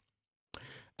that,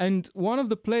 and one of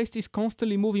the plates is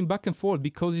constantly moving back and forth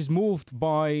because it's moved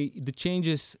by the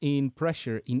changes in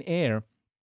pressure in air,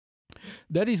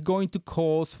 that is going to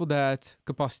cause for that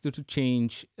capacitor to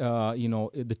change,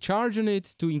 the charge on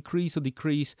it to increase or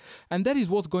decrease, and that is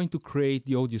what's going to create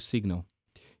the audio signal.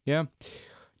 Yeah.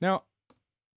 Now,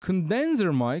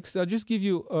 condenser mics, I'll just give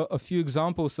you a few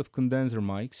examples of condenser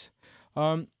mics.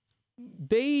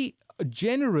 They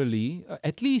generally,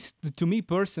 at least to me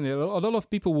personally, a lot of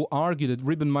people will argue that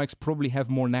ribbon mics probably have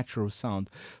more natural sound.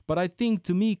 But I think,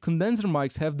 to me, condenser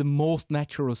mics have the most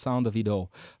natural sound of it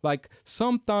all. Like,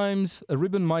 sometimes a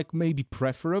ribbon mic may be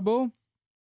preferable,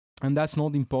 and that's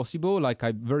not impossible. Like,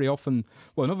 I very often,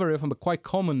 well, not very often, but quite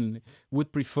commonly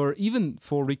would prefer, even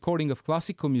for recording of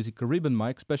classical music, a ribbon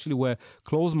mic, especially where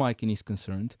close miking is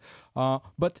concerned.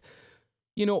 But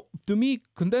to me,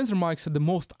 condenser mics are the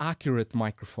most accurate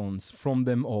microphones from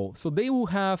them all. So they will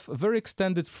have a very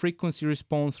extended frequency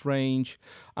response range,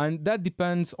 and that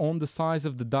depends on the size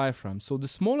of the diaphragm. So the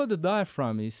smaller the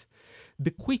diaphragm is,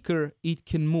 the quicker it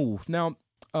can move. Now,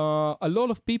 a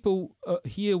lot of people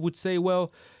here would say,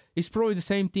 well, it's probably the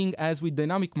same thing as with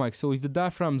dynamic mics. So if the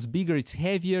diaphragm's bigger, it's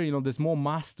heavier, there's more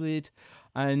mass to it.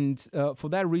 And for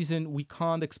that reason, we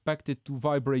can't expect it to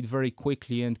vibrate very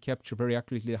quickly and capture very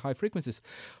accurately high frequencies.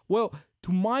 Well,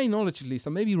 to my knowledge at least, I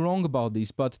may be wrong about this,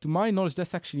 but to my knowledge,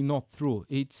 that's actually not true.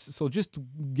 So just to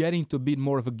get into a bit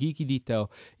more of a geeky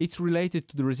detail, it's related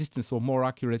to the resistance, or more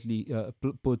accurately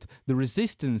put, the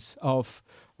resistance of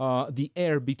the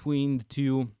air between the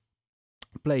two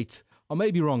plates. I may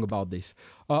be wrong about this,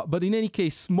 but in any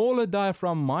case, smaller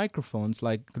diaphragm microphones,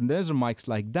 like condenser mics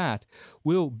like that,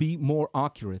 will be more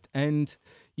accurate. And,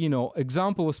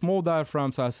 example of small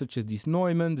diaphragms are such as this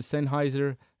Neumann, the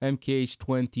Sennheiser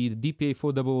MKH20, the DPA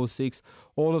 4006.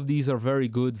 All of these are very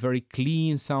good, very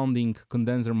clean sounding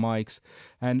condenser mics.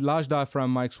 And large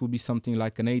diaphragm mics will be something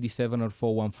like an 87 or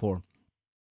 414.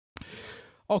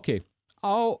 Okay,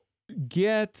 I'll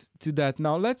get to that.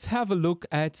 Now let's have a look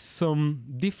at some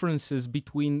differences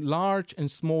between large and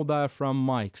small diaphragm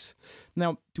mics.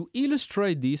 Now, to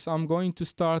illustrate this, I'm going to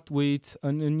start with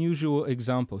an unusual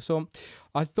example. So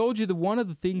I told you that one of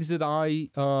the things that I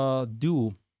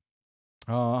do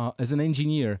as an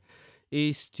engineer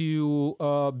is to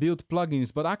build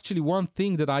plugins, but actually one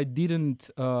thing that I didn't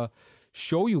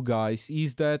show you guys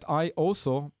is that I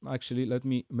also, actually, let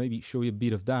me maybe show you a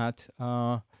bit of that.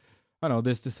 I know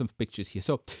there's some pictures here.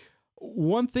 So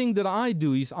one thing that I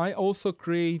do is I also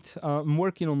create, I'm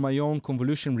working on my own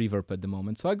convolution reverb at the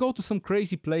moment. So I go to some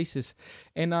crazy places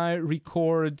and I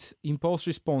record impulse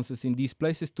responses in these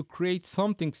places to create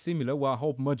something similar, well, I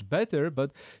hope much better,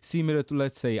 but similar to,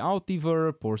 let's say,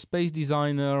 Altiverb or Space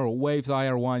Designer or Waves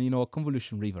IR1, a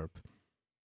convolution reverb.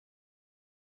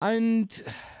 And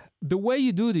the way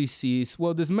you do this is,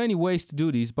 well, there's many ways to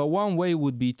do this, but one way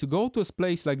would be to go to a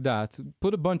place like that,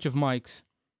 put a bunch of mics,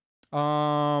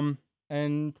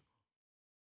 and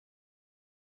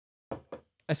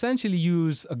essentially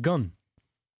use a gun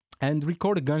and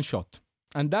record a gunshot.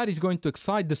 And that is going to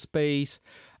excite the space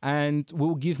and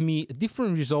will give me a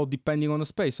different result depending on the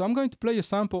space. So I'm going to play a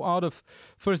sample out of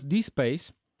first this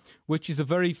space, which is a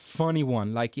very funny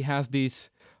one. Like, it has this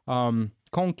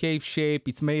concave shape,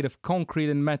 it's made of concrete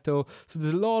and metal, so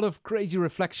there's a lot of crazy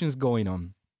reflections going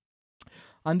on.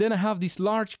 And then I have this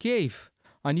large cave,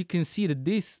 and you can see that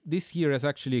this here is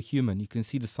actually a human. You can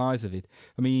see the size of it.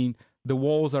 I mean, the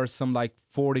walls are some like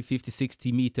 40, 50,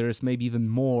 60 meters, maybe even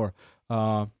more.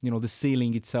 The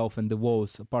ceiling itself and the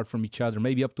walls apart from each other,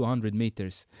 maybe up to 100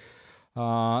 meters.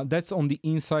 That's on the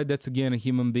inside. That's again a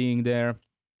human being there.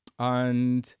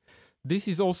 And this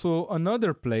is also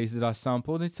another place that I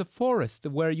sampled. It's a forest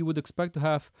where you would expect to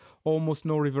have almost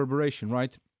no reverberation,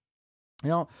 right?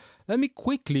 Now, let me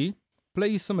quickly play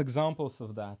you some examples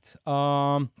of that.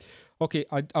 Okay,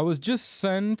 I was just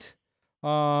sent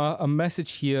a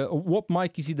message here. What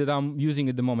mic is it that I'm using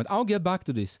at the moment? I'll get back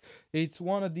to this. It's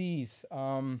one of these.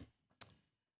 I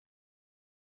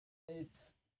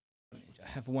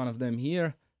have one of them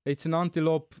here. It's an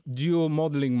Antelope Duo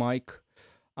modeling mic.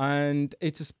 And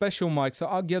it's a special mic, so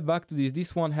I'll get back to this.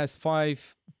 This one has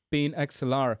 5-pin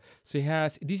XLR, so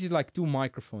this is like 2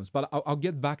 microphones, but I'll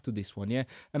get back to this one, yeah?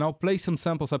 And I'll play some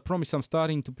samples. I promise I'm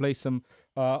starting to play some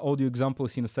audio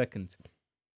examples in a second.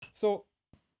 So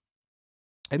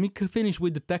let me finish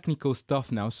with the technical stuff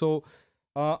now. So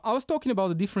I was talking about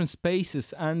the different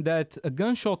spaces and that a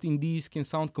gunshot in these can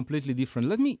sound completely different.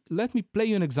 Let me play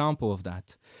you an example of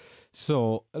that.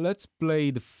 So let's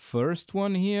play the first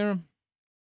one here.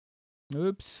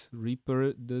 Oops,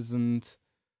 Reaper doesn't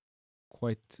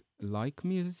quite like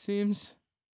me, as it seems.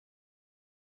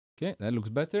 Okay, that looks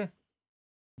better.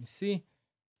 Let me see.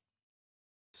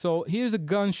 So here's a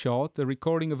gunshot, a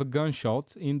recording of a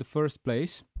gunshot in the first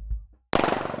place.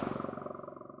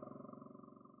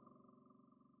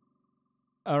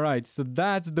 All right, so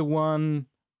that's the one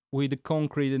with the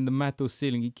concrete and the metal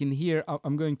ceiling. You can hear,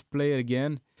 I'm going to play it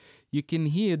again. You can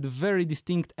hear the very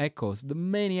distinct echoes, the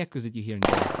many echoes that you hear in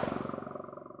there.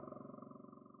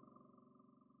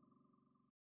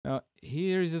 Now,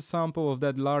 here's a sample of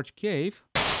that large cave.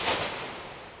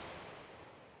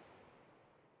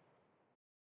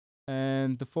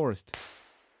 And the forest.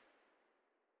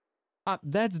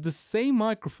 That's the same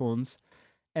microphones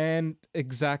and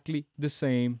exactly the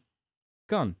same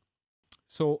gun.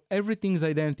 So everything's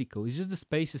identical. It's just the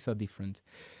spaces are different.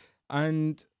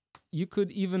 And you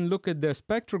could even look at the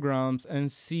spectrograms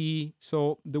and see,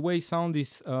 so the way sound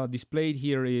is displayed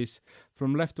here is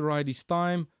from left to right is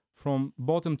time, from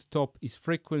bottom to top is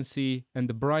frequency, and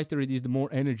the brighter it is, the more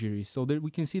energy it is. So there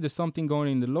we can see there's something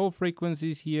going in the low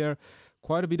frequencies here,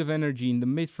 quite a bit of energy in the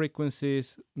mid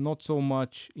frequencies, not so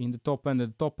much in the top end. At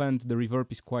the top end, the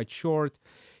reverb is quite short.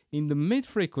 In the mid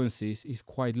frequencies, is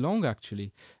quite long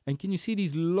actually. And can you see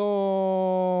these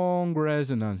long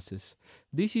resonances?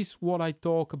 This is what I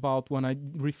talk about when I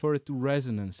refer to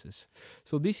resonances.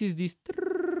 So this is this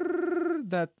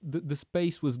that the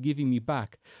space was giving me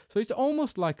back. So it's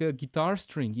almost like a guitar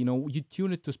string, you know, you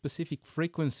tune it to a specific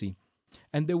frequency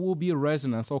and there will be a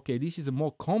resonance. Okay, this is a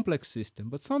more complex system,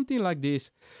 but something like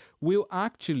this will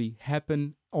actually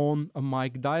happen on a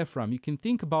mic diaphragm. You can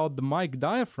think about the mic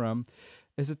diaphragm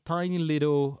as a tiny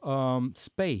little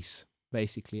space,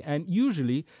 basically. And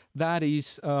usually that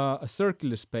is a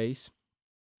circular space,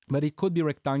 but it could be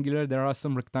rectangular. There are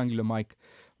some rectangular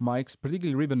mics,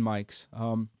 particularly ribbon mics.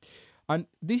 And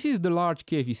this is the large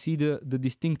cave. You see the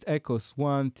distinct echoes.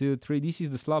 1, 2, 3. This is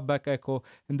the slapback echo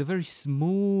and the very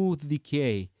smooth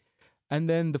decay. And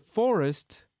then the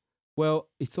forest, well,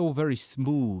 it's all very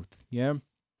smooth, yeah?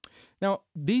 Now,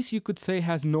 this you could say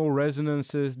has no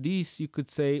resonances. This you could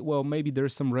say, well, maybe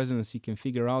there's some resonance you can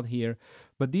figure out here.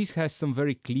 But this has some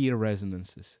very clear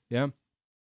resonances, yeah?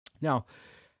 Now,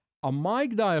 a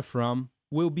mic diaphragm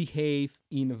will behave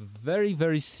in a very,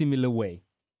 very similar way.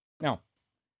 Now,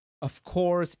 of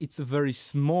course, it's a very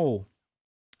small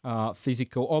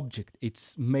physical object.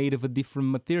 It's made of a different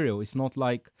material. It's not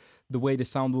like the way the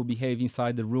sound will behave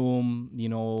inside the room, you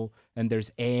know, and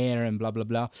there's air and blah, blah,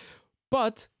 blah.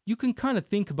 But you can kind of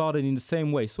think about it in the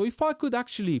same way. So if I could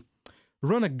actually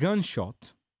run a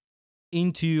gunshot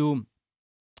into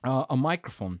a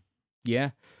microphone,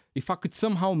 yeah, if I could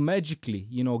somehow magically,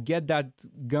 you know, get that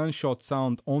gunshot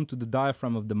sound onto the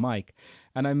diaphragm of the mic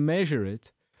and I measure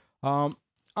it,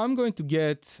 I'm going to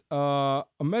get a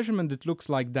measurement that looks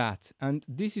like that. And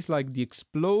this is like the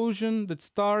explosion that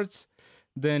starts.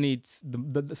 Then it's,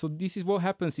 so this is what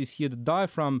happens is here the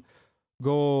diaphragm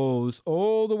goes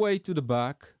all the way to the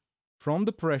back from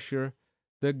the pressure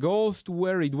that goes to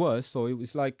where it was. So it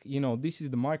was like, you know, this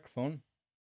is the microphone.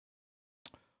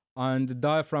 And the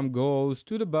diaphragm goes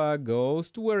to the back, goes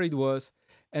to where it was.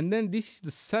 And then this is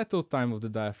the settle time of the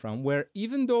diaphragm, where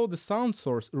even though the sound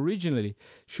source originally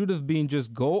should have been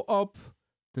just go up,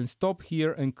 then stop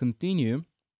here and continue.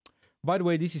 By the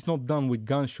way, this is not done with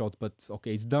gunshot, but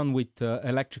okay, it's done with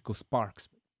electrical sparks,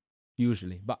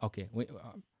 usually. But okay,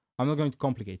 I'm not going to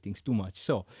complicate things too much.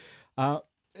 So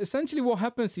essentially what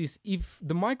happens is if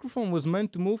the microphone was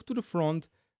meant to move to the front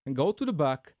and go to the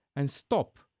back and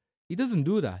stop, it doesn't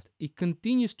do that. It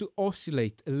continues to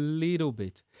oscillate a little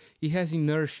bit. It has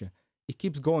inertia. It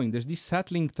keeps going. There's this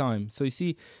settling time. So you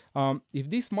see, if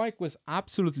this mic was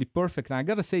absolutely perfect, and I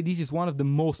gotta say this is one of the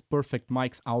most perfect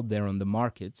mics out there on the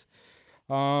market.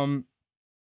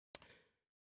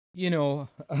 You know,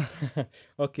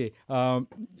 okay,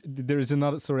 there is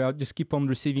another, sorry, I'll just keep on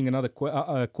receiving another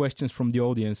questions from the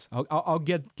audience. I'll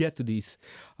get to these.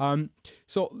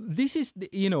 So this is,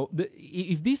 you know,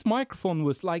 if this microphone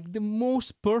was like the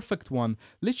most perfect one,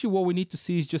 literally what we need to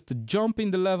see is just a jump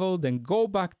in the level, then go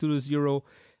back to the zero,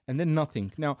 and then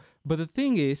nothing. Now, but the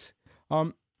thing is,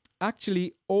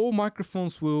 actually all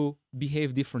microphones will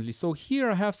behave differently. So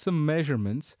here I have some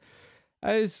measurements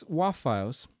as WAV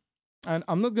files. And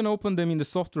I'm not going to open them in the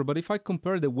software, but if I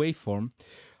compare the waveform,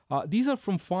 these are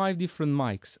from 5 different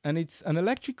mics, and it's an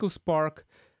electrical spark,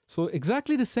 so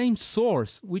exactly the same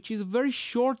source, which is a very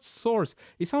short source.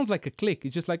 It sounds like a click.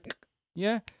 It's just like,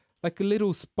 yeah, like a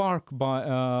little spark by,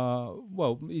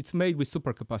 well, it's made with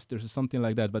supercapacitors or something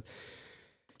like that. But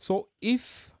so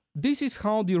if this is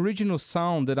how the original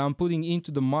sound that I'm putting into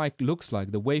the mic looks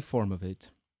like, the waveform of it,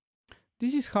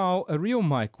 this is how a real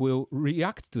mic will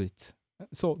react to it.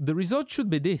 So the result should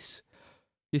be this.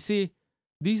 You see,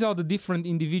 these are the different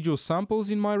individual samples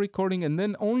in my recording, and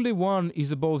then only one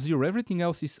is above 0. Everything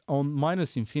else is on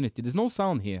minus infinity. There's no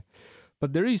sound here,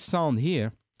 but there is sound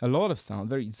here, a lot of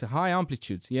sound. It's a high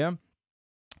amplitude, yeah?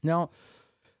 Now,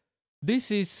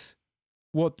 this is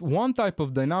what one type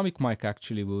of dynamic mic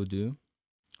actually will do.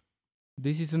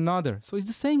 This is another. So it's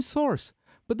the same source,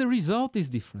 but the result is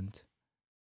different.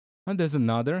 And there's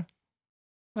another,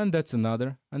 and that's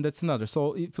another, and that's another.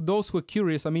 So for those who are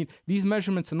curious, I mean, these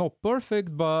measurements are not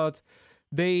perfect, but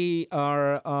they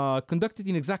are conducted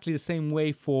in exactly the same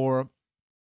way for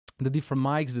the different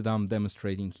mics that I'm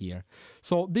demonstrating here.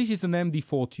 So this is an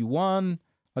MD41,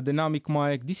 a dynamic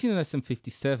mic. This is an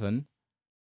SM57,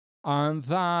 and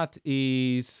that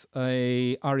is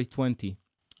a RE20.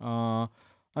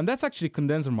 And that's actually a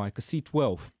condenser mic, a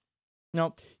C12.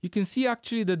 Now, you can see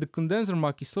actually that the condenser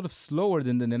mic is sort of slower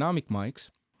than the dynamic mics,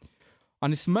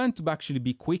 and it's meant to actually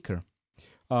be quicker.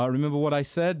 Remember what I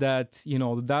said, that, you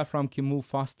know, the diaphragm can move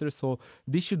faster, so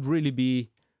this should really be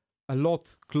a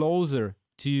lot closer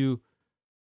to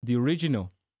the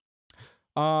original.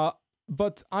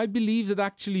 But I believe that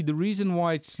actually the reason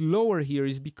why it's lower here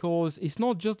is because it's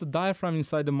not just the diaphragm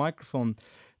inside the microphone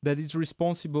that is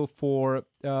responsible for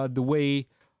the way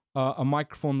a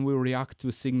microphone will react to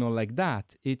a signal like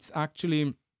that. It's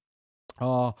actually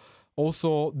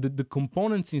also the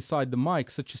components inside the mic,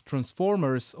 such as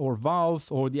transformers or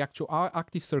valves or the actual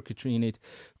active circuitry in it,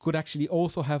 could actually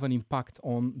also have an impact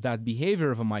on that behavior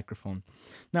of a microphone.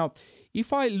 Now,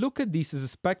 if I look at this as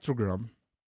a spectrogram,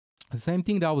 the same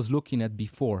thing that I was looking at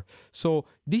before. So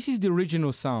this is the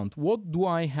original sound. What do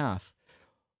I have?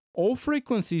 All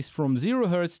frequencies from 0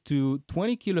 Hz to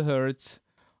 20 kHz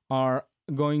are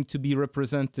going to be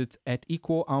represented at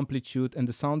equal amplitude, and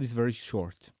the sound is very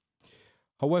short.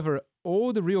 However,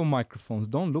 all the real microphones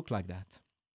don't look like that.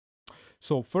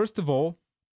 So first of all,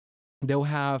 they'll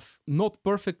have not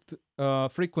perfect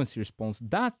frequency response.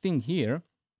 That thing here,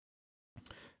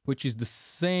 which is the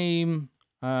same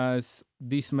as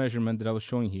this measurement that I was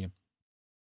showing here,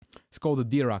 it's called a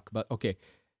Dirac, but okay,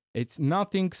 it's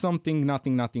nothing, something,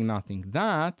 nothing, nothing, nothing.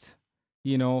 That,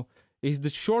 you know, is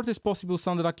the shortest possible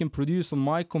sound that I can produce on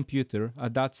my computer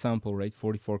at that sample rate,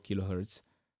 44 kilohertz,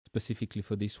 specifically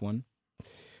for this one.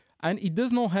 And it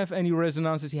does not have any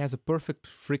resonances. It has a perfect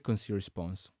frequency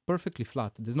response, perfectly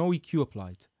flat. There's no EQ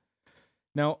applied.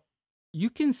 Now, you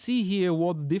can see here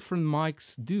what different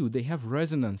mics do. They have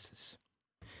resonances.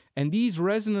 And these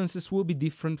resonances will be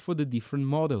different for the different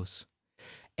models.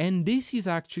 And this is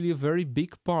actually a very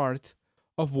big part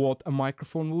of what a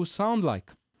microphone will sound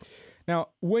like. Now,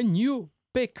 when you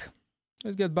pick,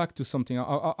 let's get back to something.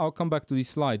 I'll come back to this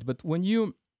slide. But when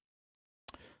you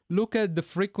look at the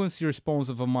frequency response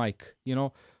of a mic, you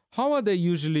know, how are they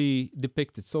usually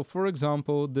depicted? So, for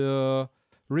example, the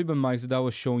ribbon mics that I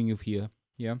was showing you here,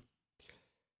 yeah,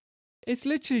 it's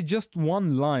literally just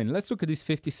one line. Let's look at this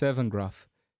 57 graph.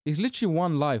 It's literally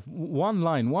one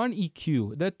line, one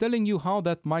EQ. They're telling you how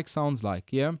that mic sounds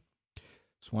like, yeah?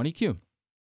 It's one EQ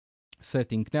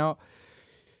setting. Now,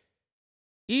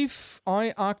 if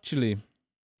I actually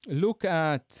look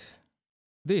at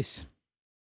this,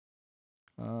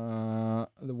 the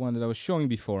one that I was showing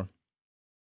before,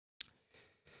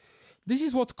 this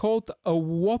is what's called a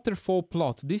waterfall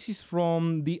plot. This is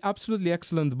from the absolutely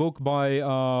excellent book by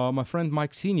my friend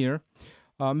Mike Sr.,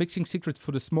 Mixing Secrets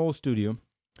for the Small Studio.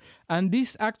 And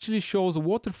this actually shows a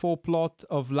waterfall plot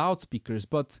of loudspeakers.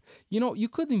 But, you know, you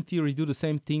could in theory do the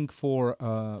same thing for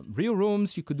real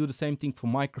rooms. You could do the same thing for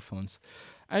microphones.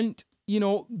 And, you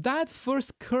know, that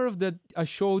first curve that I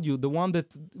showed you, the one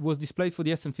that was displayed for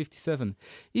the SM57,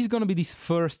 is going to be this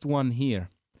first one here,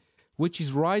 which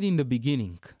is right in the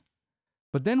beginning.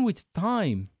 But then with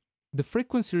time, the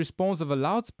frequency response of a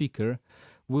loudspeaker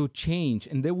will change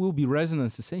and there will be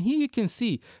resonances. And here you can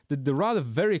see that the rather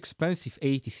very expensive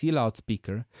ATC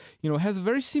loudspeaker, you know, has a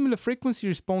very similar frequency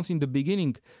response in the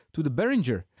beginning to the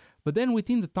Behringer. But then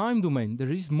within the time domain,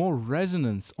 there is more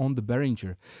resonance on the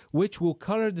Behringer, which will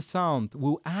color the sound,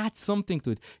 will add something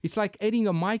to it. It's like adding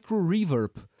a micro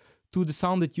reverb to the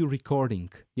sound that you're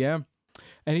recording, yeah?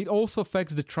 And it also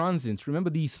affects the transients. Remember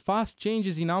these fast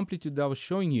changes in amplitude that I was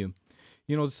showing you?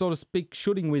 You know, so to speak,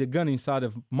 shooting with a gun inside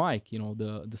of mic, you know,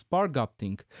 the spark gap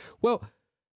thing. Well,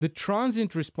 the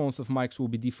transient response of mics will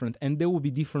be different and there will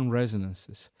be different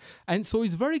resonances. And so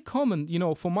it's very common, you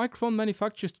know, for microphone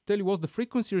manufacturers to tell you what's the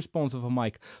frequency response of a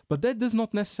mic, but that does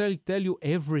not necessarily tell you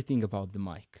everything about the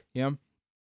mic, yeah?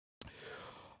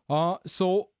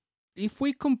 So if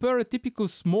we compare a typical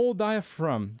small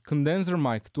diaphragm condenser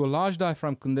mic to a large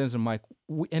diaphragm condenser mic,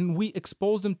 and we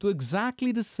expose them to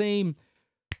exactly the same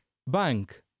bang,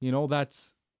 you know,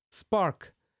 that's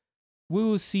spark, we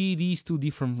will see these two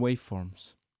different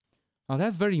waveforms. Now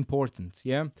that's very important,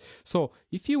 yeah? So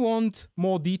if you want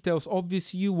more details,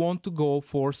 obviously you want to go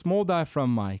for small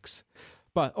diaphragm mics.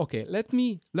 But okay, let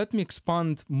me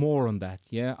expand more on that,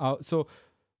 yeah? So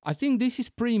I think this is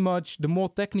pretty much the more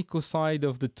technical side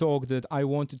of the talk that I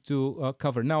wanted to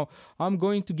cover. Now, I'm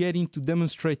going to get into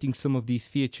demonstrating some of these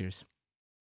features.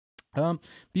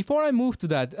 Before I move to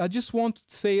that, I just want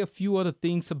to say a few other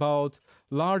things about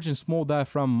large and small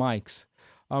diaphragm mics.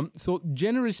 So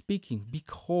generally speaking,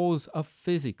 because of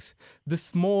physics, the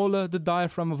smaller the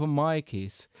diaphragm of a mic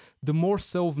is, the more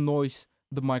self-noise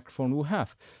the microphone will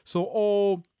have. So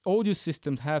all audio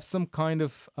systems have some kind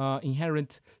of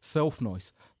inherent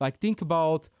self-noise. Like think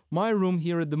about my room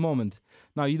here at the moment.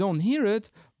 Now you don't hear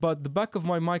it, but the back of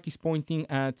my mic is pointing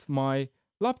at my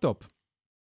laptop.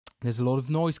 There's a lot of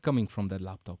noise coming from that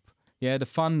laptop. Yeah, the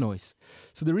fun noise.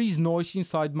 So there is noise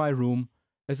inside my room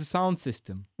as a sound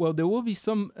system. Well, there will be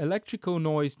some electrical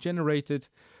noise generated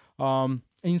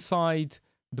inside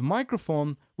the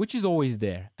microphone, which is always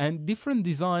there. And different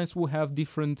designs will have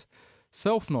different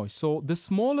self-noise. So the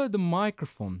smaller the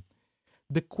microphone,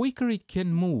 the quicker it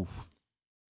can move.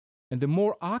 And the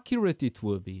more accurate it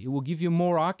will be. It will give you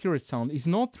more accurate sound. It's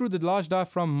not true that large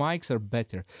diaphragm mics are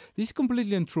better. This is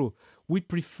completely untrue. We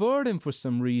prefer them for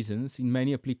some reasons in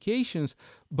many applications,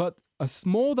 but a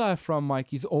small diaphragm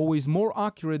mic is always more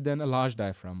accurate than a large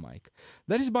diaphragm mic.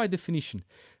 That is by definition.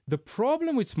 The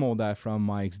problem with small diaphragm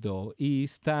mics, though,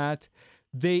 is that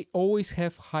they always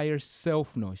have higher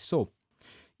self-noise. So,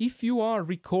 if you are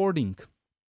recording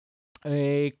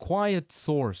a quiet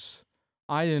source,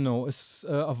 I don't know,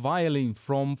 a violin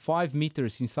from 5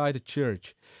 meters inside a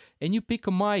church, and you pick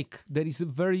a mic that is a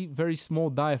very, very small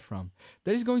diaphragm,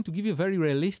 that is going to give you a very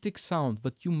realistic sound,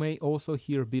 but you may also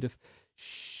hear a bit of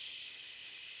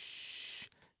shh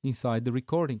inside the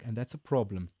recording, and that's a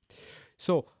problem.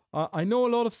 So I know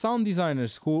a lot of sound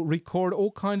designers who record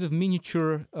all kinds of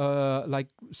miniature like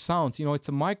sounds. You know, it's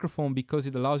a microphone because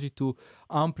it allows you to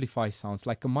amplify sounds,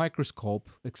 like a microscope,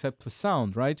 except for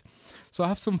sound, right? So I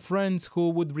have some friends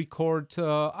who would record,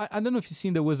 I don't know if you've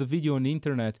seen, there was a video on the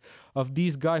internet of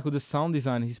this guy who's a sound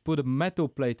designer. He's put a metal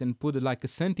plate and put like a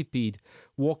centipede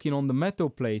walking on the metal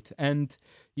plate. And,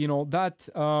 you know, that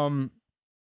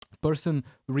person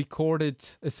recorded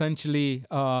essentially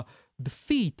the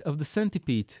feet of the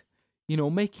centipede, you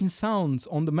know, making sounds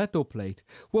on the metal plate.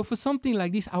 Well, for something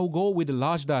like this, I'll go with a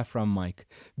large diaphragm mic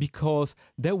because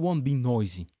that won't be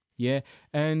noisy. Yeah,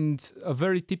 and a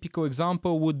very typical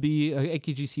example would be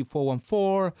AKG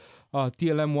C414,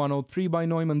 TLM 103 by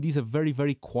Neumann. These are very,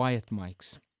 very quiet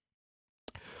mics.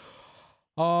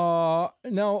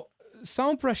 Now,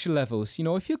 sound pressure levels, you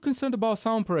know, if you're concerned about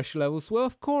sound pressure levels, well,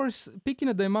 of course, picking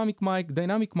a dynamic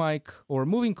mic or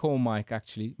moving cone mic,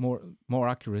 actually, more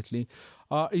accurately,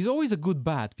 is always a good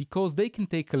bet because they can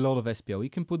take a lot of SPL.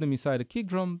 You can put them inside a kick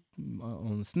drum,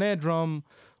 on a snare drum,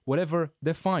 whatever,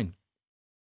 they're fine.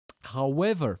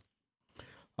 However,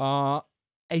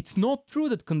 it's not true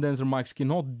that condenser mics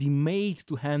cannot be made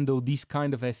to handle this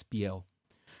kind of SPL.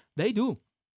 They do.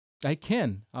 They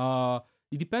can.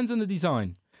 It depends on the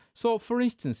design. So, for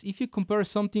instance, if you compare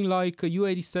something like a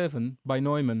U87 by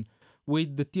Neumann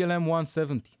with the TLM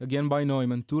 170, again by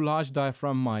Neumann, two large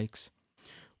diaphragm mics,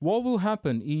 what will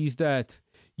happen is that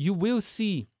you will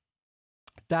see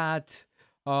that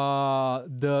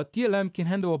the TLM can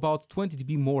handle about 20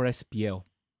 dB more SPL.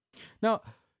 Now,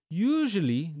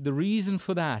 usually the reason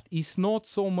for that is not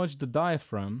so much the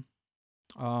diaphragm,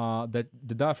 that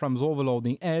the diaphragm is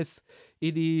overloading, as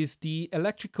it is the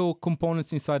electrical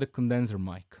components inside a condenser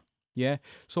mic. Yeah,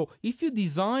 so if you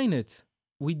design it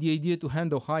with the idea to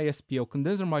handle high SPL,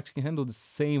 condenser mics can handle the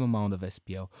same amount of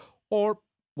SPL, or,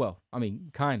 well, I mean,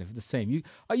 kind of the same.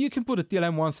 You can put a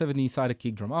TLM 170 inside a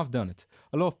kick drum. I've done it.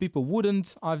 A lot of people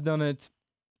wouldn't. I've done it.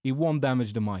 It won't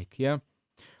damage the mic. Yeah.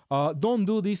 Don't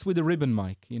do this with a ribbon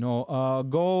mic, you know.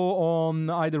 Go on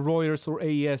either Royers or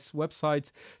AES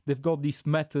websites. They've got these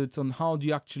methods on how do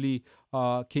you actually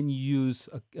can use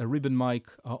a ribbon mic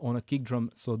on a kick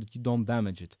drum so that you don't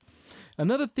damage it.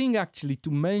 Another thing actually to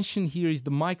mention here is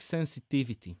the mic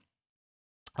sensitivity.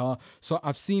 So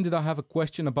I've seen that I have a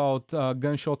question about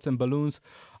gunshots and balloons.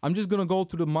 I'm just gonna go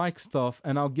through the mic stuff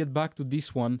and I'll get back to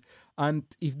this one. And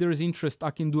if there is interest,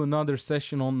 I can do another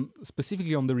session on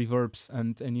specifically on the reverbs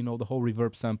and you know, the whole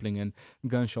reverb sampling and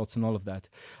gunshots and all of that.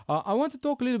 I want to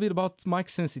talk a little bit about mic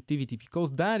sensitivity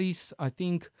because that is, I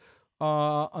think,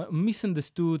 a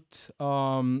misunderstood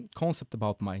concept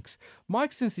about mics.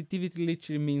 Mic sensitivity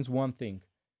literally means one thing.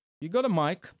 You got a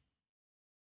mic,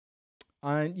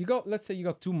 and you got, let's say you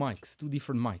got two mics, two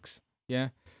different mics, yeah,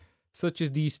 such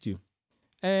as these two,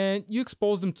 and you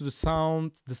expose them to the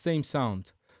sound, the same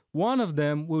sound. One of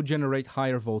them will generate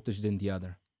higher voltage than the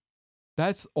other.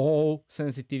 That's all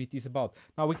sensitivity is about.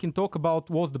 Now we can talk about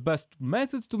what's the best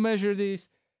methods to measure this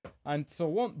and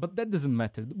so on, but that doesn't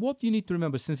matter. What you need to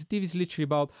remember, sensitivity is literally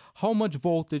about how much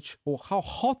voltage or how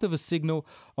hot of a signal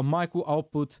a mic will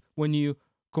output when you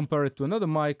compare it to another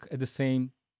mic at the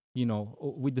same, you know,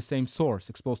 with the same source,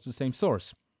 exposed to the same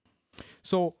source.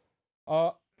 So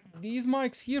these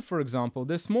mics here, for example,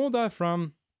 they're small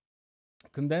diaphragm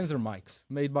condenser mics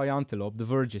made by Antelope, the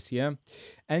Verges, yeah?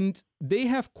 And they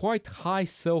have quite high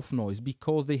self-noise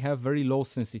because they have very low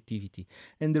sensitivity.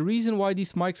 And the reason why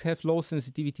these mics have low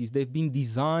sensitivity is they've been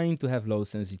designed to have low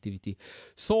sensitivity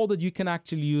so that you can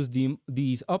actually use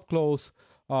these up close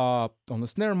on a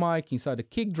snare mic, inside a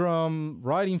kick drum,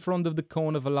 right in front of the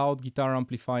cone of a loud guitar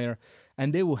amplifier,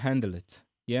 and they will handle it,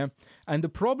 yeah? And the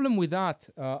problem with that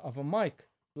of a mic,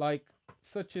 like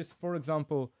such as, for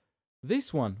example,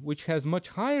 this one, which has much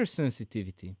higher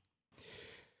sensitivity,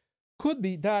 could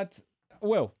be that,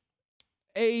 well,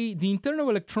 the internal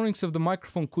electronics of the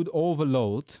microphone could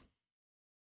overload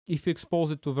if you expose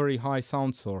it to a very high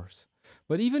sound source.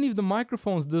 But even if the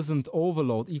microphone doesn't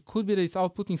overload, it could be that it's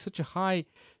outputting such a high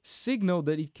signal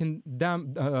that it can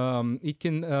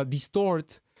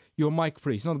distort your mic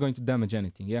pre. It's not going to damage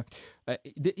anything, yeah?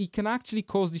 It can actually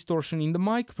cause distortion in the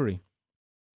mic pre.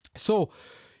 So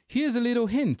here's a little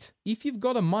hint. If you've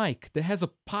got a mic that has a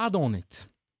pad on it,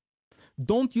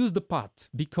 don't use the pad,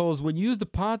 because when you use the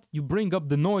pad, you bring up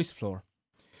the noise floor.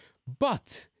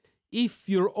 But if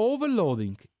you're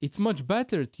overloading, it's much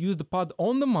better to use the pad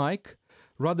on the mic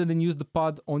rather than use the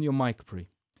pad on your mic pre,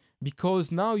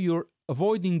 because now you're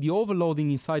avoiding the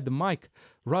overloading inside the mic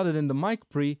rather than the mic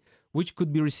pre, which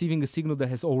could be receiving a signal that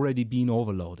has already been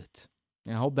overloaded.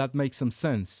 I hope that makes some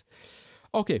sense.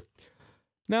 Okay.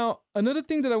 Now, another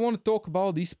thing that I want to talk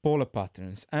about is polar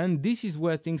patterns, and this is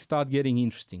where things start getting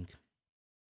interesting.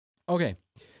 Okay,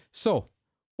 so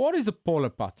what is a polar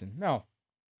pattern? Now,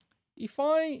 if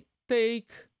I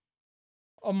take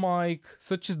a mic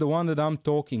such as the one that I'm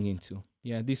talking into,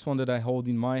 yeah, this one that I hold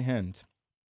in my hand,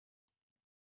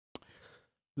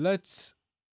 let's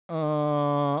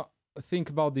think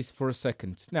about this for a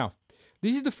second. Now,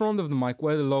 this is the front of the mic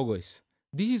where the logo is.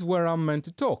 This is where I'm meant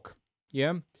to talk,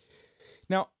 yeah?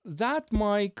 Now, that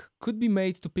mic could be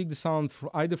made to pick the sound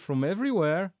either from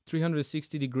everywhere,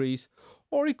 360 degrees,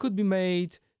 or it could be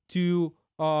made to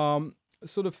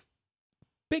sort of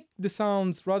pick the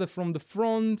sounds rather from the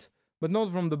front, but not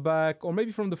from the back, or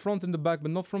maybe from the front and the back,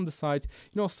 but not from the sides,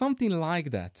 you know, something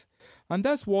like that. And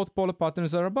that's what polar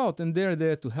patterns are about, and they're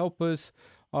there to help us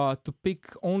to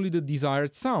pick only the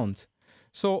desired sound.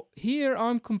 So here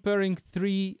I'm comparing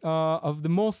three of the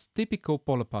most typical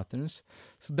polar patterns.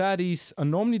 So that is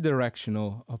an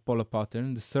omnidirectional polar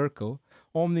pattern, the circle.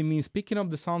 Omni means picking up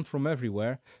the sound from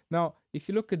everywhere. Now, if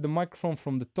you look at the microphone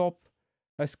from the top,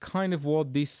 that's kind of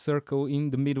what this circle in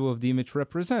the middle of the image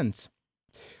represents.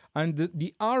 And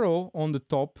the arrow on the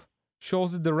top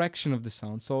shows the direction of the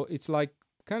sound. So it's like,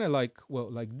 kind of like,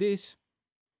 well, like this.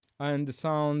 And the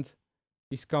sound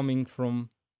is coming from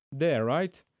there,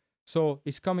 right? So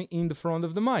it's coming in the front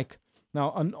of the mic.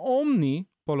 Now, an omni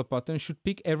polar pattern should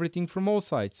pick everything from all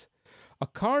sides. A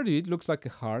cardioid, looks like a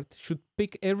heart, should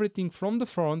pick everything from the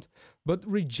front, but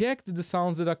reject the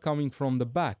sounds that are coming from the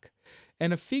back.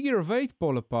 And a figure of 8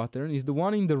 polar pattern is the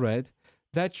one in the red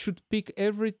that should pick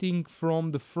everything from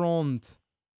the front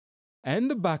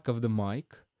and the back of the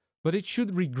mic, but it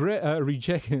should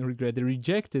reject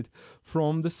it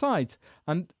from the sides.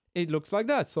 And it looks like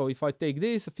that. So if I take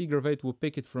this, a figure of 8 will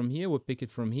pick it from here, will pick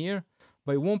it from here,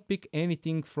 but it won't pick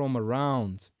anything from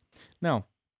around. Now,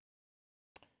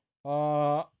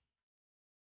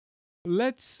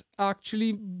 let's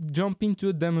actually jump into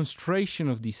a demonstration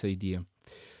of this idea.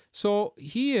 So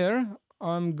here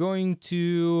I'm going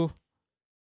to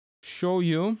show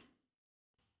you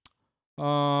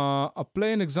I'll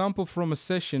play an example from a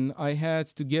session I had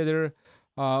together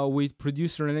with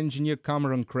producer and engineer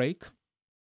Cameron Craig.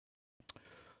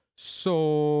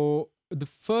 So the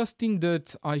first thing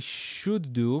that I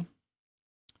should do,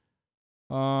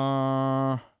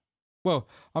 well,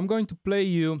 I'm going to play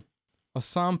you a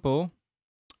sample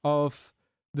of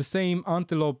the same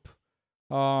Antelope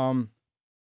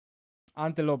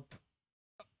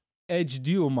Edge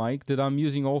Duo mic that I'm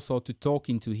using also to talk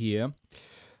into here,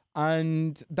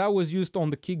 and that was used on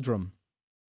the kick drum.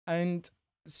 And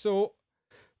so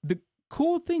the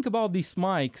cool thing about these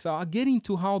mics, I'll get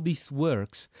into how this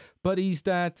works, but is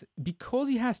that because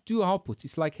it has two outputs,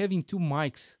 it's like having two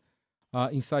mics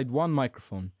inside one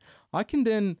microphone. I can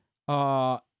then,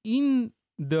 in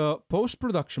the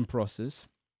post-production process,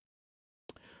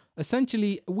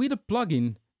 essentially with a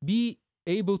plugin, be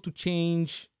able to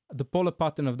change the polar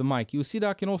pattern of the mic. You see that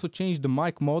I can also change the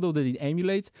mic model that it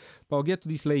emulates, but I'll get to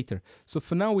this later. So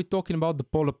for now, we're talking about the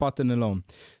polar pattern alone.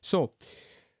 So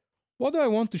what do I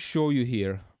want to show you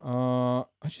here? I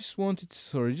just wanted,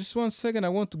 sorry, just one second. I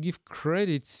want to give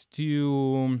credits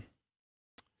to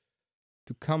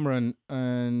Cameron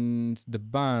and the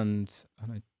band.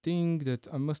 And I think that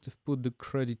I must have put the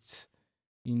credits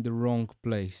in the wrong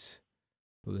place.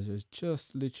 So there's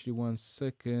just literally 1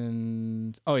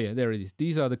 second. Oh yeah, there it is.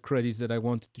 These are the credits that I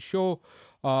wanted to show.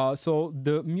 So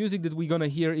the music that we're gonna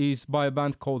hear is by a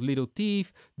band called Little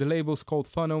Thief. The label's called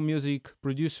Funnel Music.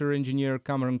 Producer, engineer,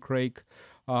 Cameron Craig.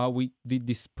 We did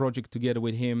this project together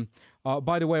with him.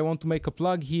 By the way, I want to make a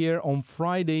plug here. On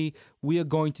Friday, we are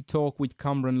going to talk with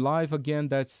Cameron live again.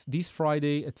 That's this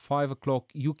Friday at 5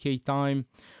 o'clock UK time.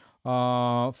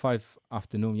 5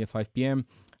 afternoon, yeah, 5 p.m.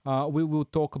 We will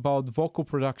talk about vocal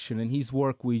production and his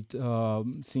work with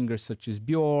singers such as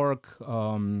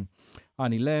Björk,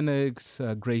 Annie Lennox,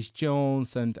 Grace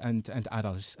Jones, and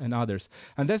others.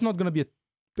 And that's not going to be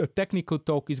a technical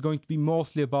talk. It's going to be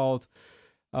mostly about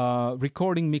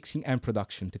recording, mixing, and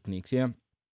production techniques. Yeah.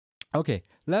 Okay,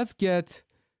 let's get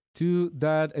to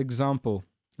that example.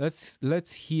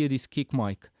 Let's hear this kick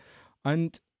mic.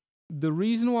 And the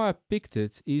reason why I picked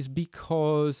it is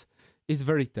because it's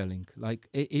very telling. Like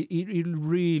it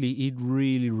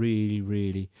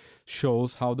really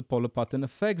shows how the polar pattern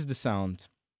affects the sound.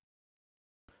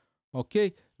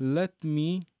 Okay, let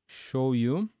me show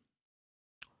you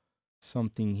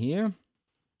something here,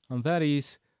 and that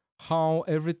is how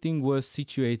everything was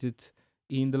situated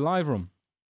in the live room.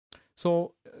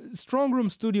 So Strong Room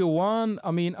Studio One,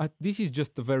 I mean, this is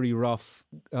just a very rough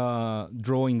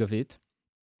drawing of it,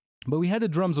 but we had the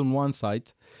drums on one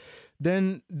side.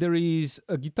 Then there is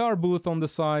a guitar booth on the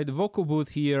side, a vocal booth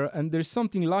here, and there's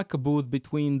something like a booth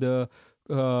between the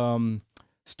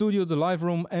studio, the live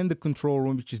room, and the control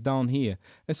room, which is down here.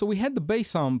 And so we had the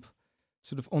bass amp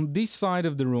sort of on this side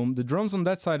of the room, the drums on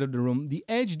that side of the room. The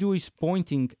Edge Duo is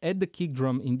pointing at the kick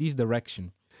drum in this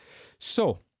direction.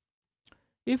 So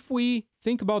if we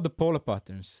think about the polar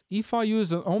patterns, if I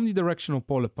use an omnidirectional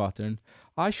polar pattern,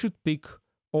 I should pick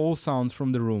all sounds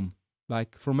from the room,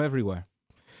 like from everywhere.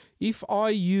 If I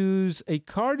use a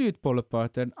cardioid polar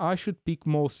pattern, I should pick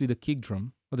mostly the kick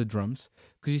drum or the drums,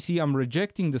 because you see I'm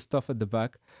rejecting the stuff at the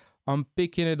back. I'm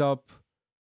picking it up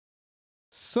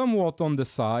somewhat on the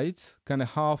sides, kind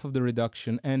of half of the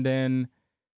reduction, and then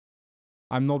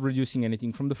I'm not reducing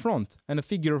anything from the front. And a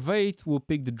figure of 8 will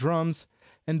pick the drums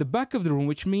and the back of the room,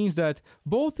 which means that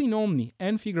both in Omni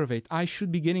and figure of 8, I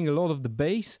should be getting a lot of the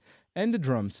bass and the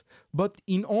drums. But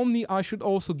in Omni, I should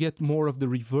also get more of the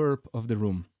reverb of the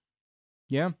room.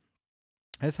 Yeah,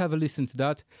 let's have a listen to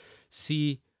that.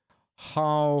 See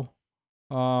how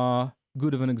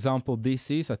good of an example this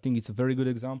is. I think it's a very good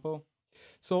example.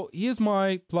 So here's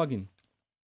my plugin.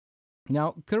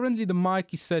 Now, currently the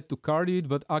mic is set to cardioid,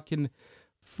 but I can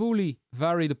fully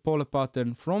vary the polar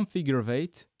pattern from figure of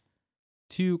 8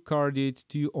 to cardioid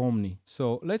to Omni.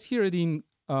 So let's hear it in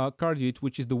cardioid,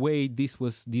 which is the way this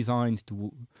was designed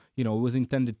to, it was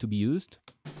intended to be used.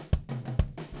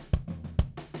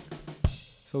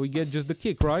 So we get just the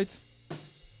kick, right?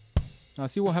 Now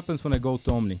see what happens when I go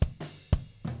to Omni.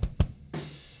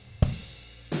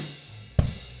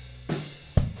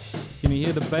 Can you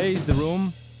hear the bass, the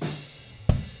room?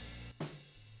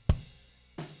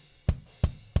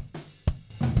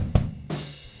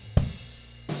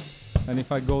 And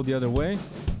if I go the other way,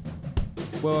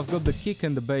 well, I've got the kick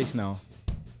and the bass now.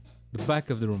 The back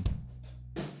of the room.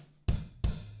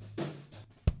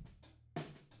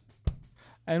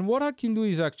 And what I can do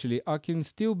is actually, I can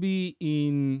still be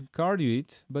in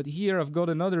cardioid, but here I've got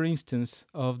another instance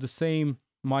of the same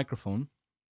microphone.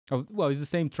 Well, it's the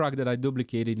same track that I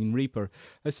duplicated in Reaper.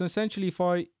 And so essentially, if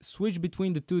I switch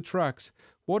between the two tracks,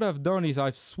 what I've done is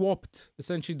I've swapped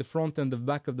essentially the front and the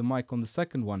back of the mic on the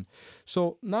second one.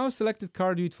 So now I've selected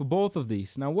cardioid for both of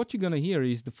these. Now what you're going to hear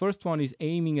is the first one is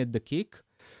aiming at the kick,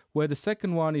 where the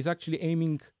second one is actually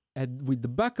aiming with the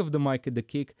back of the mic at the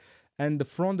kick, and the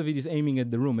front of it is aiming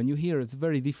at the room. And you hear it's a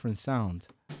very different sound.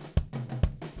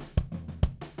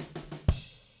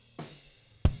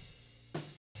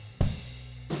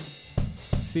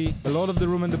 See, a lot of the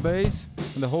room and the bass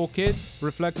and the whole kit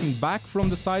reflecting back from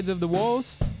the sides of the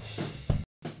walls.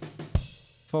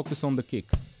 Focus on the kick.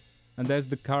 And that's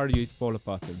the cardioid polar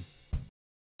pattern.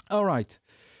 All right.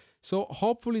 So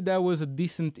hopefully that was a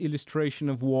decent illustration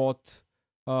of what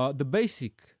the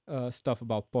basic stuff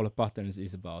about polar patterns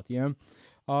is about, yeah.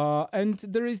 And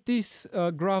there is this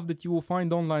graph that you will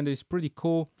find online that is pretty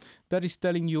cool, that is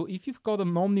telling you if you've got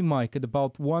an omni mic at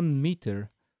about 1 meter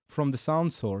from the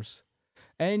sound source,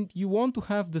 and you want to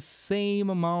have the same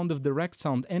amount of direct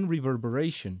sound and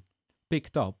reverberation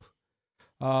picked up,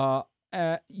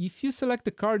 if you select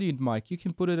the cardioid mic, you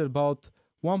can put it at about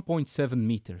 1.7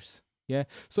 meters. Yeah.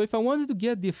 So if I wanted to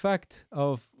get the effect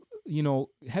of, you know,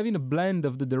 having a blend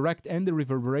of the direct and the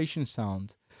reverberation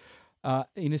sound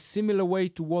in a similar way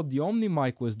to what the Omni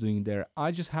mic was doing there,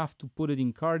 I just have to put it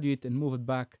in cardioid and move it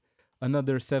back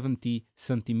another 70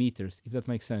 centimeters, if that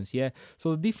makes sense. Yeah.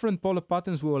 So different polar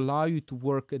patterns will allow you to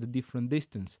work at a different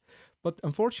distance. But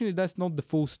unfortunately, that's not the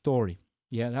full story.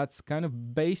 Yeah, that's kind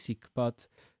of basic, but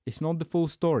it's not the full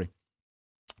story.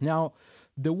 Now,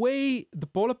 the way the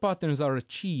polar patterns are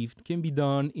achieved can be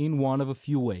done in one of a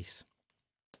few ways.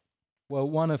 Well,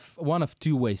 one of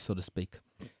two ways, so to speak.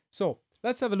 So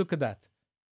let's have a look at that.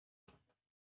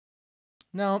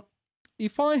 Now,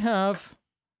 if I have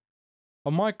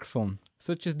a microphone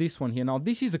such as this one here, now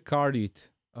this is a cardioid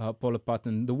polar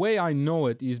pattern. The way I know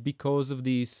it is because of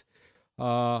these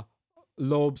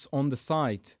lobes on the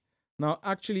side. Now,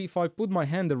 actually, if I put my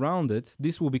hand around it,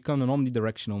 this will become an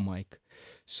omnidirectional mic.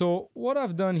 So what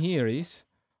I've done here is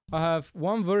I have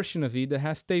one version of it that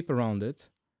has tape around it,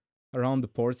 around the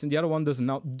ports, and the other one doesn't.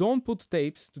 Now, don't put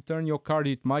tapes to turn your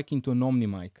cardioid mic into an omni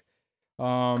mic.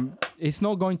 It's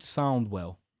not going to sound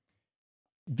well.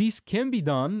 This can be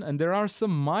done, and there are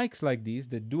some mics like these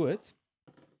that do it.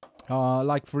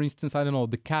 Like, for instance, I don't know,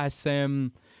 the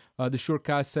KSM, the Shure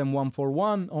KSM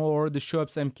 141 or the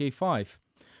Schoeps MK5.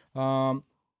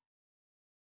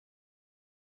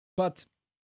 But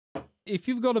if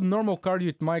you've got a normal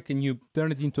cardioid mic and you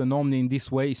turn it into an omni in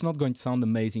this way, it's not going to sound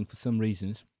amazing for some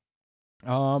reasons.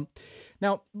 Now,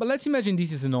 but let's imagine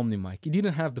this is an omni mic. It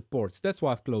didn't have the ports. That's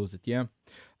why I've closed it, yeah?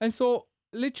 And so,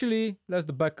 literally, that's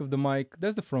the back of the mic.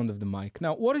 That's the front of the mic.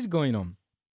 Now, what is going on?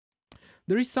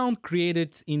 There is sound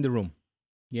created in the room,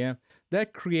 yeah?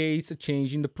 That creates a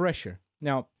change in the pressure.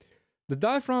 Now, the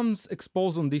diaphragm's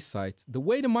exposed on this side. The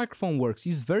way the microphone works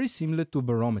is very similar to a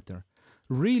barometer.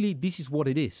 Really, this is what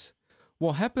it is.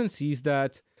 What happens is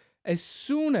that as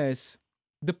soon as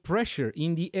the pressure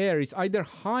in the air is either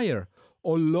higher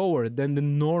or lower than the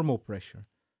normal pressure.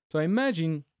 So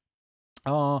imagine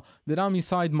that I'm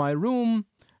inside my room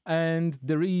and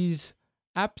there is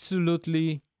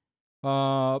absolutely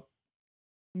nothing,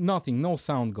 no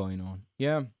sound going on.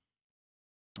 Yeah.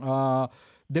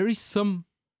 There is some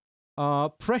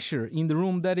pressure in the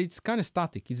room that it's kind of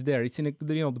static. It's there. It's in,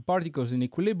 you know, the particles in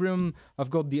equilibrium. I've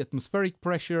got the atmospheric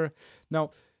pressure. Now,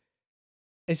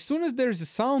 as soon as there's a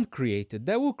sound created,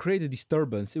 that will create a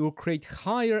disturbance. It will create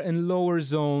higher and lower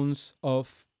zones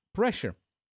of pressure.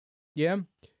 Yeah.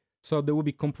 So there will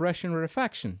be compression or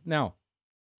rarefaction. Now,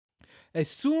 as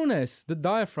soon as the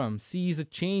diaphragm sees a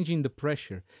change in the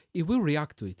pressure, it will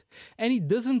react to it, and it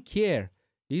doesn't care.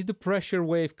 Is the pressure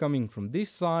wave coming from this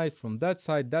side, from that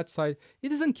side, that side? It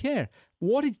doesn't care.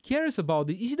 What it cares about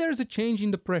is there's a change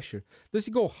in the pressure. Does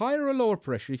it go higher or lower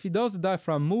pressure? If it does, the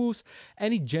diaphragm moves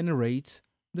and it generates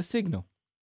the signal.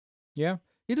 Yeah?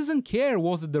 It doesn't care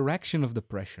what's the direction of the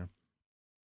pressure.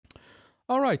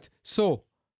 All right. So,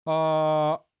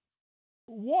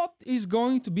 what is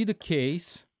going to be the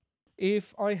case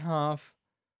if I have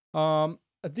a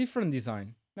different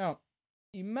design? Now,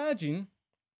 imagine...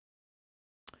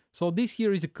 So this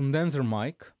here is a condenser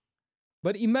mic,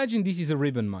 but imagine this is a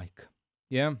ribbon mic,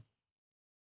 yeah?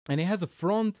 And it has a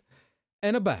front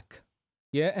and a back,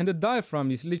 yeah? And the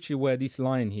diaphragm is literally where this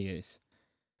line here is.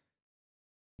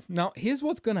 Now, here's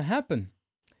what's gonna happen.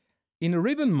 In a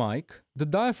ribbon mic, the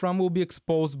diaphragm will be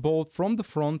exposed both from the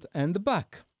front and the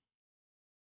back.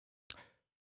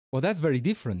 Well, that's very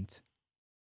different.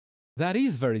 That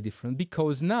is very different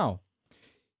because now,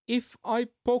 if I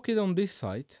poke it on this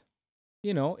side,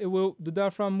 you know, the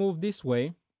diaphragm move this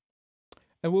way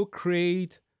and will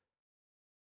create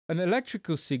an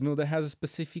electrical signal that has a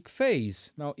specific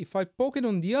phase. Now, if I poke it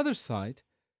on the other side,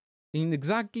 in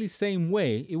exactly the same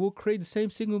way, it will create the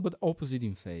same signal but opposite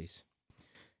in phase.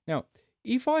 Now,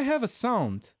 if I have a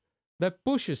sound that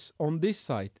pushes on this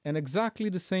side and exactly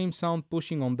the same sound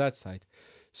pushing on that side,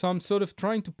 so I'm sort of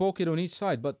trying to poke it on each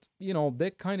side, but, you know,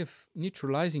 they're kind of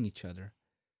neutralizing each other.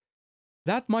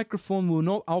 That microphone will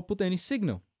not output any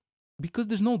signal because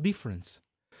there's no difference.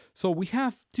 So we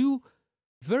have two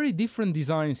very different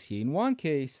designs here. In one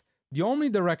case, the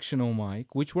omnidirectional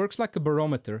mic, which works like a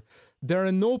barometer, there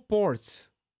are no ports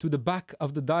to the back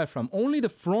of the diaphragm. Only the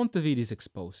front of it is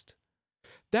exposed.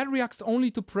 That reacts only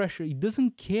to pressure. It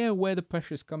doesn't care where the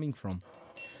pressure is coming from.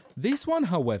 This one,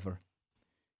 however,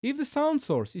 if the sound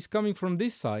source is coming from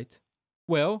this side,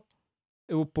 well,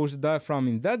 it will push the diaphragm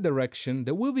in that direction.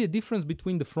 There will be a difference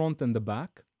between the front and the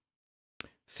back.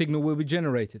 Signal will be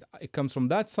generated. It comes from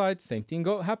that side, same thing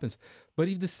happens. But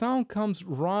if the sound comes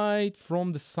right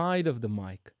from the side of the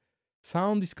mic,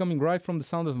 sound is coming right from the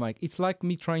sound of the mic, it's like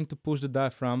me trying to push the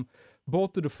diaphragm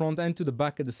both to the front and to the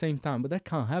back at the same time, but that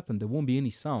can't happen. There won't be any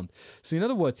sound. So in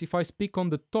other words, if I speak on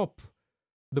the top,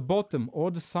 the bottom,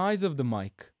 or the sides of the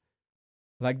mic,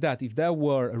 like that, if that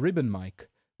were a ribbon mic,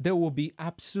 there will be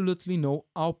absolutely no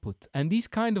output. And these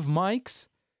kind of mics,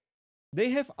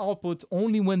 they have output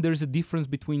only when there's a difference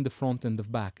between the front and the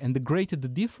back. And the greater the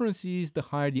difference is, the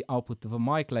higher the output of a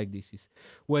mic like this is.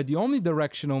 Where the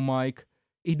omnidirectional mic,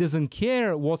 it doesn't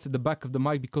care what's at the back of the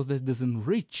mic, because that doesn't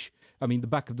reach, I mean the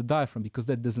back of the diaphragm, because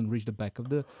that doesn't reach the back of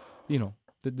the, you know,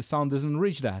 the sound doesn't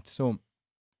reach that. So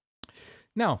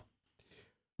now,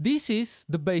 this is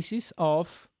the basis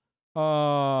of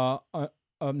what's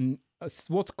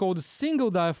called a single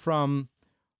diaphragm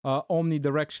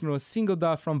omnidirectional, single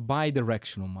diaphragm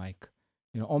bidirectional mic.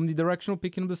 You know, omnidirectional,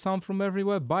 picking up the sound from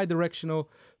everywhere, bidirectional,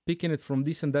 picking it from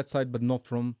this and that side, but not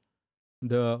from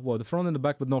the, well, the front and the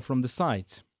back, but not from the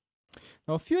sides.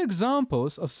 Now, a few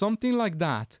examples of something like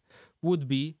that would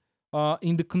be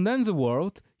in the condenser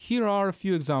world. Here are a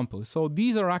few examples. So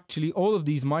these are actually, all of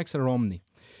these mics are omni.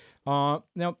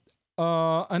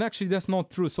 And actually that's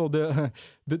not true. So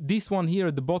this one here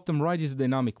at the bottom right is a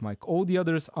dynamic mic. All the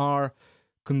others are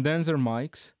condenser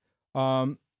mics.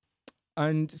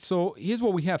 And so here's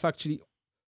what we have actually.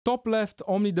 Top left,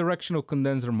 omnidirectional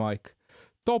condenser mic.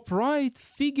 Top right,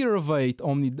 figure of 8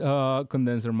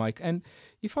 condenser mic. And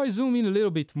if I zoom in a little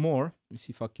bit more, let me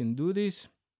see if I can do this.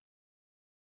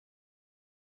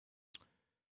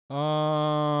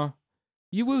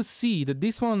 You will see that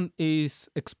this one is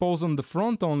exposed on the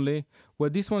front only, where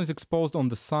this one is exposed on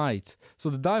the sides. So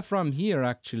the diaphragm here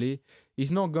actually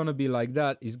is not going to be like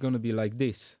that, it's going to be like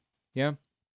this. Yeah.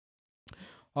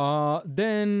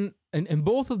 Then, and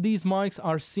both of these mics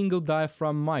are single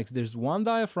diaphragm mics. There's one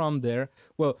diaphragm there.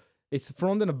 Well, it's the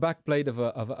front and a back plate of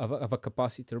a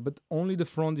capacitor, but only the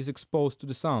front is exposed to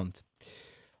the sound.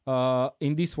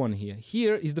 In this one here.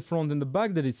 Here is the front and the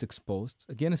back that it's exposed.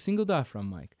 Again, a single diaphragm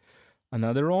mic.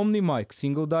 Another omni mic,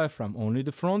 single diaphragm, only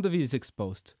the front of it is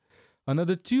exposed.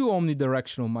 Another 2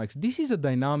 omnidirectional mics. This is a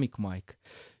dynamic mic.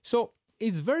 So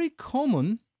it's very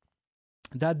common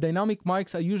that dynamic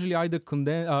mics are usually either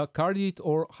cardioid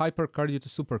or hypercardioid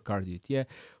or supercardioid. Yeah,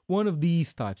 one of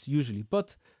these types usually.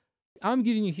 But I'm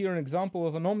giving you here an example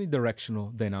of an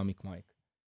omnidirectional dynamic mic.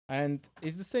 And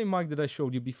it's the same mic that I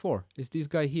showed you before. It's this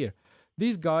guy here.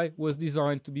 This guy was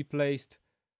designed to be placed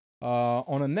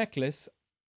on a necklace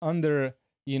under,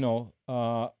 you know,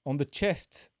 on the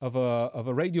chest of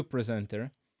a radio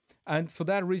presenter. And for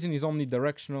that reason, it's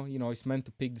omnidirectional. You know, it's meant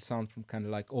to pick the sound from kind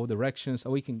of like all directions. So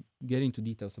we can get into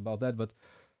details about that. But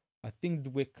I think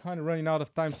that we're kind of running out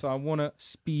of time. So I want to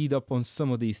speed up on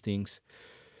some of these things.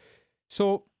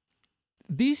 So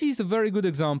this is a very good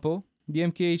example. The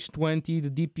MKH20,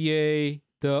 the DPA,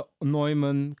 the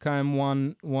Neumann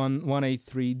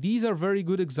KM183. These are very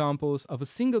good examples of a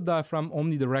single diaphragm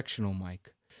omnidirectional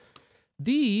mic.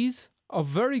 These are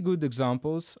very good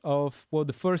examples of, well,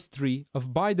 the first 3 of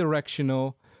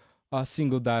bidirectional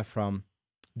single diaphragm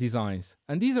designs.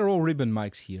 And these are all ribbon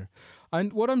mics here.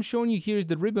 And what I'm showing you here is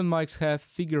that ribbon mics have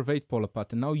figure of 8 polar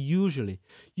pattern. Now, usually,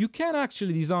 you can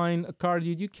actually design a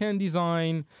cardioid, you can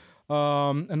design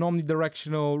an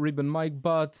omnidirectional ribbon mic,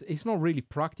 but it's not really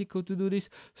practical to do this.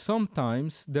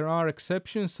 Sometimes there are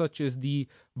exceptions, such as the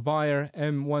Bayer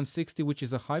M160, which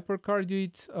is a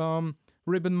hypercardioid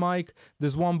ribbon mic.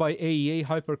 There's one by AEA,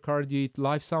 hypercardioid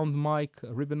live sound mic,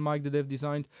 a ribbon mic that they've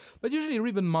designed. But usually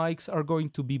ribbon mics are going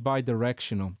to be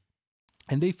bidirectional.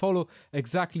 And they follow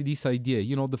exactly this idea.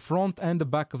 You know, the front and the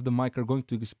back of the mic are going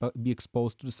to be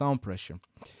exposed to the sound pressure.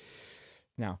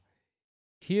 Now,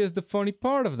 here's the funny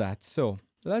part of that. So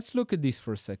let's look at this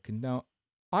for a second. Now,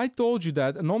 I told you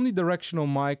that an omnidirectional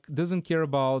mic doesn't care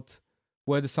about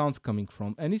where the sound's coming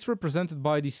from, and it's represented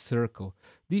by this circle.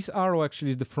 This arrow actually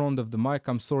is the front of the mic.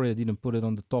 I'm sorry I didn't put it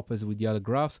on the top as with the other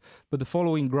graphs, but the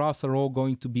following graphs are all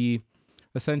going to be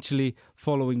essentially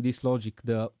following this logic.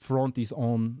 The front is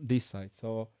on this side.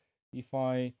 So if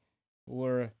I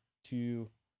were to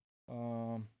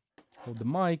hold the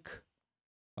mic,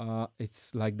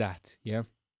 it's like that, yeah?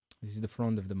 This is the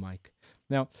front of the mic.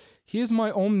 Now, here's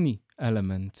my omni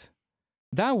element.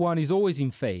 That one is always in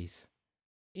phase.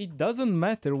 It doesn't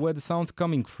matter where the sound's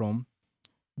coming from,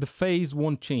 the phase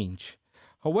won't change.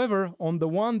 However, on the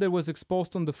one that was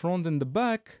exposed on the front and the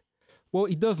back, Well,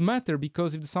 it does matter,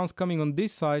 because if the sound's coming on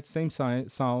this side, same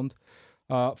sound,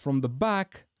 from the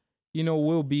back, you know,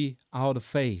 will be out of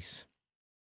phase,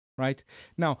 right?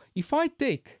 Now, if I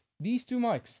take these two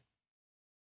mics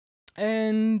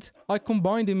and I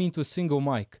combine them into a single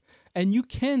mic, and you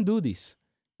can do this,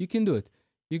 you can do it.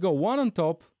 You go one on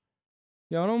top,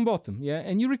 one on bottom,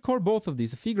 and you record both of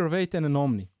these, a figure of 8 and an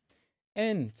omni.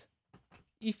 And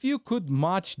if you could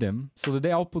match them so that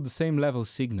they output the same level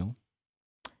signal,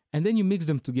 and then you mix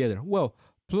them together, well,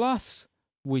 plus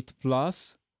with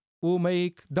plus will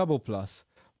make double plus.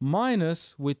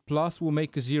 Minus with plus will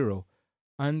make a 0.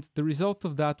 And the result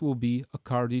of that will be a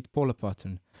cardioid polar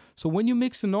pattern. So when you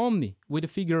mix an omni with a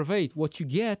figure of 8, what you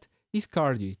get is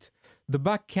cardioid. The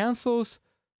back cancels,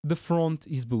 the front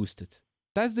is boosted.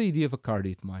 That's the idea of a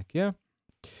cardioid mic, yeah?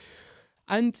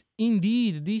 And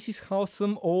indeed, this is how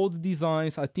some old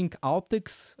designs, I think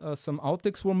some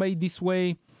Outtakes were made this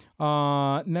way.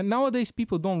 Nowadays,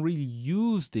 people don't really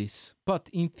use this, but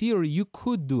in theory, you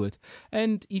could do it.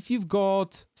 And if you've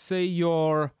got, say,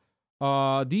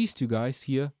 these two guys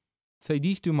here, say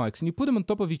these two mics, and you put them on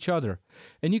top of each other,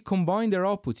 and you combine their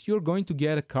outputs, you're going to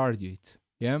get a cardioid,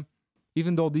 yeah?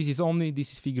 Even though this is omni,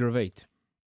 this is figure of 8.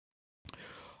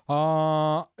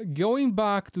 Going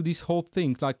back to this whole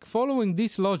thing, like following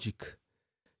this logic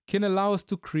can allow us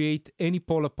to create any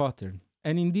polar pattern.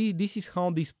 And indeed, this is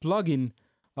how this plugin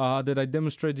that I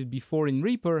demonstrated before in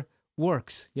Reaper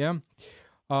works, yeah?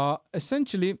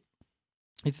 Essentially,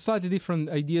 it's a slightly different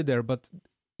idea there, but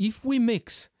if we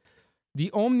mix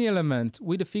the omni element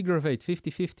with a figure of 8,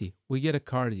 50-50, we get a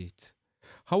cardioid.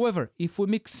 However, if we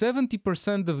mix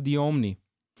 70% of the omni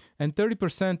and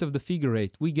 30% of the figure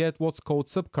 8, we get what's called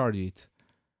subcardioid.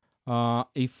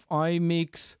 If I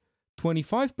mix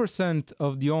 25%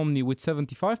 of the omni with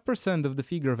 75% of the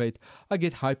figure of 8, I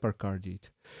get hypercardioid.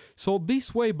 So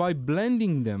this way, by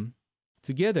blending them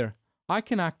together, I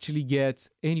can actually get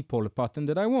any polar pattern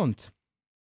that I want.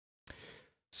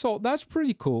 So that's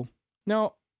pretty cool.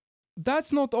 Now,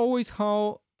 that's not always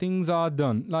how things are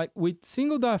done. Like with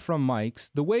single diaphragm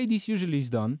mics, the way this usually is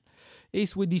done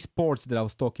is with these ports that I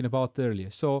was talking about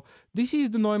earlier. So this is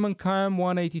the Neumann CAM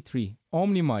 183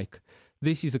 Omni mic.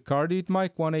 This is a cardioid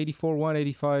mic, 184,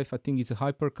 185. I think it's a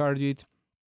hypercardioid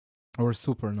or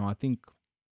super. No, I think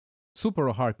super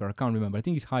or hyper. I can't remember. I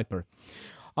think it's hyper.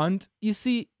 And you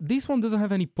see, this one doesn't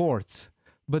have any ports.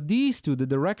 But these two, the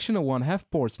directional one, have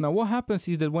ports. Now, what happens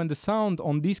is that when the sound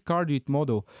on this cardioid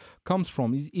model comes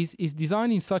from, is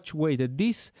designed in such a way that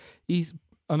this is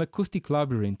an acoustic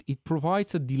labyrinth. It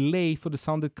provides a delay for the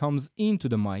sound that comes into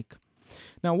the mic.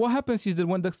 Now, what happens is that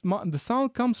when the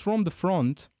sound comes from the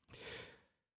front,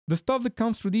 the stuff that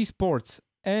comes through these ports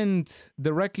and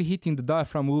directly hitting the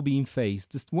diaphragm will be in phase.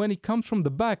 Just when it comes from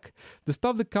the back, the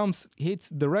stuff that hits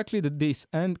directly this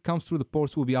and comes through the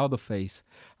ports will be out of phase.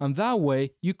 And that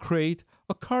way you create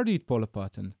a cardioid polar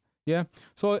pattern. Yeah.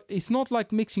 So it's not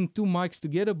like mixing two mics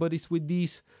together, but it's with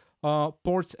these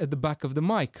ports at the back of the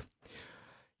mic.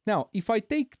 Now, if I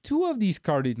take two of these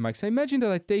cardioid mics, I imagine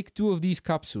that I take two of these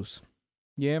capsules.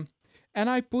 Yeah. And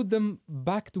I put them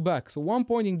back to back. So one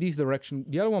pointing this direction,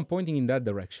 the other one pointing in that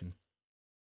direction.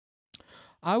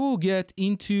 I will get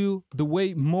into the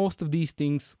way most of these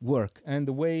things work and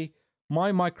the way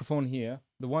my microphone here,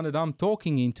 the one that I'm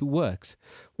talking into, works.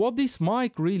 What this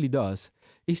mic really does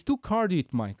is two cardioid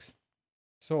mics.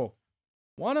 So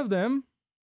one of them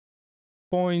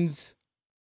points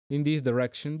in this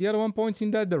direction, the other one points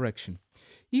in that direction.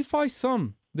 If I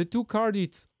sum the two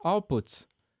cardioid outputs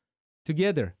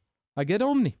together, I get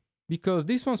omni, because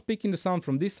this one's picking the sound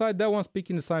from this side, that one's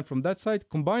picking the sound from that side.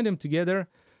 Combine them together,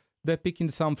 they're picking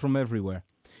the sound from everywhere.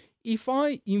 If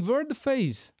I invert the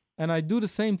phase and I do the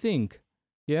same thing,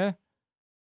 yeah,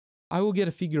 I will get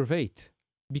a figure of 8,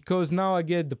 because now I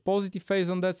get the positive phase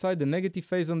on that side, the negative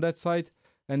phase on that side,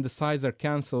 and the sides are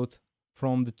cancelled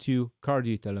from the two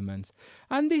cardioid elements.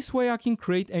 And this way I can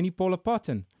create any polar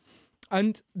pattern.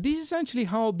 And this is essentially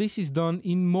how this is done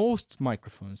in most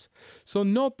microphones. So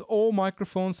not all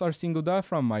microphones are single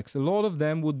diaphragm mics. A lot of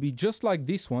them would be just like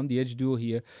this one, the Edge Duo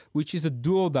here, which is a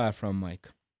dual diaphragm mic.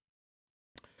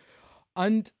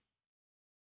 And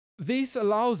this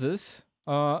allows us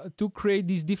to create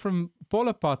these different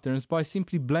polar patterns by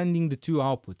simply blending the two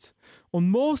outputs. On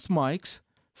most mics,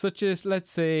 such as,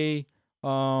 let's say,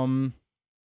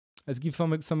 let's give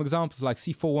some examples like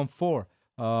C414,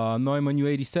 Neumann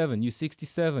U87,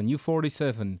 U67,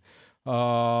 U47,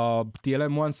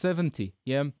 TLM 170,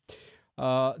 yeah.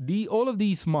 All of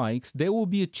these mics, they will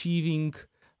be achieving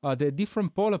the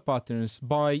different polar patterns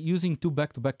by using two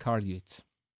back-to-back cardioids.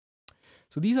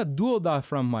 So these are dual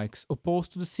diaphragm mics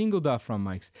opposed to the single diaphragm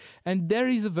mics. And there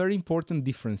is a very important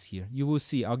difference here. You will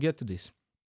see, I'll get to this.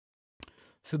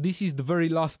 So this is the very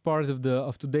last part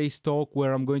of today's talk,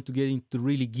 where I'm going to get into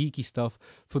really geeky stuff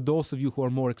for those of you who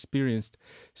are more experienced.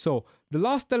 So the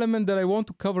last element that I want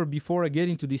to cover before I get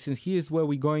into this, and here's where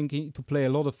we're going to play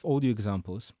a lot of audio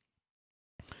examples,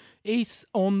 is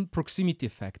on proximity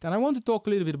effect. And I want to talk a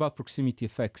little bit about proximity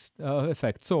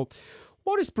effect. So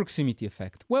what is proximity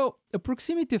effect? Well, a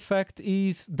proximity effect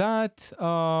is that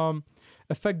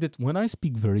effect that when I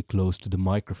speak very close to the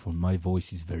microphone, my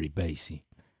voice is very bassy.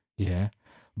 Yeah.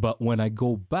 But when I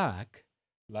go back,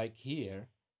 like here,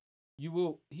 you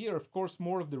will hear, of course,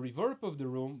 more of the reverb of the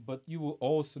room, but you will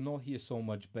also not hear so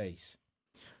much bass.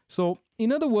 So,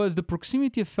 in other words, the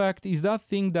proximity effect is that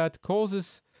thing that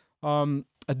causes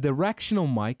a directional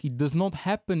mic. It does not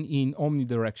happen in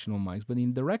omnidirectional mics, but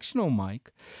in directional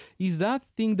mic is that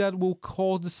thing that will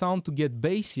cause the sound to get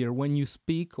bassier when you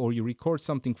speak or you record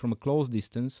something from a close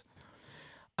distance.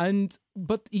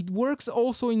 But it works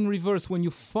also in reverse. When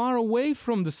you're far away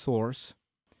from the source,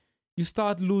 you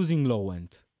start losing low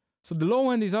end. So the low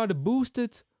end is either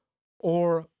boosted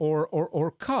or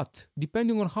cut,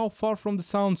 depending on how far from the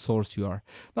sound source you are.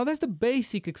 Now that's the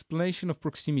basic explanation of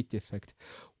proximity effect.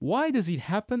 Why does it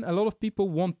happen? A lot of people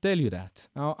won't tell you that.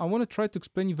 Now I want to try to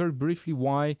explain you very briefly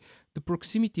why the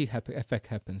proximity effect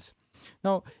happens.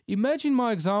 Now, imagine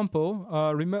my example.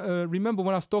 Remember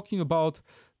when I was talking about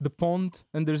the pond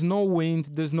and there's no wind,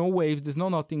 there's no waves, there's no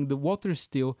nothing, the water is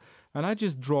still, and I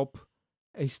just drop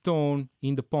a stone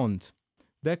in the pond.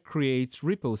 That creates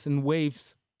ripples and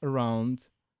waves around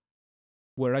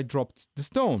where I dropped the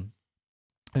stone.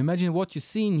 Imagine what you're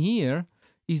seeing here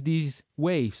is these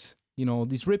waves, you know,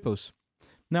 these ripples.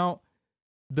 Now,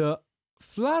 the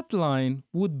flat line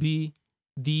would be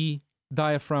the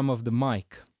diaphragm of the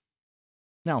mic.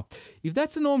 Now, if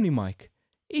that's an omni mic,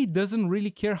 it doesn't really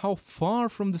care how far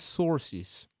from the source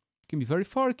is. It can be very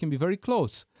far, it can be very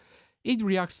close. It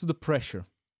reacts to the pressure.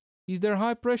 Is there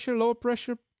high pressure, low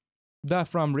pressure?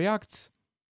 Diaphragm reacts.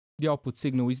 The output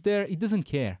signal is there. It doesn't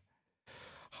care.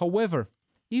 However,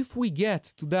 if we get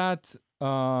to that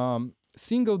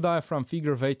single diaphragm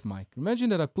figure of 8 mic,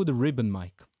 imagine that I put a ribbon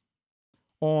mic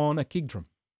on a kick drum.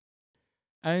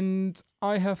 And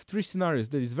I have 3 scenarios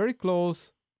that is very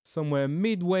close, somewhere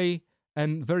midway,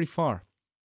 and very far.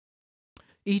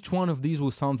 Each one of these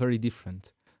will sound very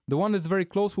different. The one that's very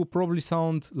close will probably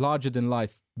sound larger than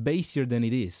life, bassier than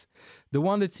it is. The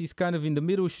one that is kind of in the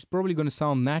middle is probably going to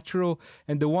sound natural,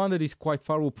 and the one that is quite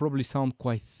far will probably sound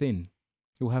quite thin.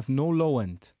 It will have no low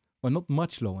end, or not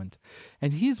much low end.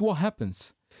 And here's what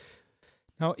happens.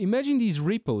 Now imagine these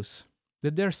ripples,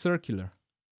 that they're circular.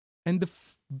 And the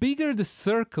bigger the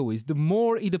circle is, the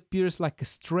more it appears like a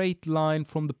straight line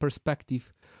from the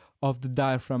perspective of the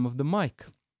diaphragm of the mic.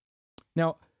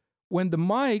 Now, when the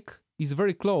mic is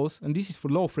very close, and this is for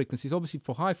low frequencies, obviously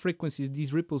for high frequencies,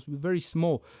 these ripples will be very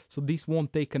small, so this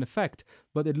won't take an effect.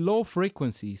 But at low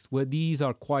frequencies, where these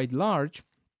are quite large,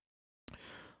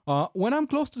 when I'm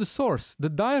close to the source, the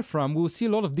diaphragm will see a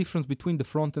lot of difference between the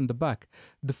front and the back.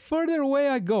 The further away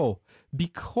I go,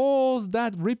 because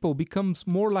that ripple becomes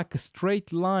more like a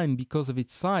straight line because of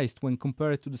its size when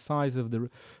compared to the size of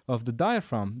the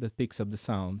diaphragm that picks up the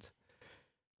sound,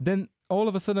 then all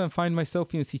of a sudden I find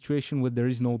myself in a situation where there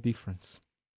is no difference.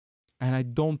 And I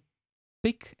don't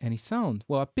pick any sound.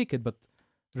 Well, I pick it, but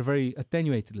at a very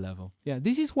attenuated level. Yeah,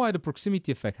 this is why the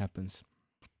proximity effect happens.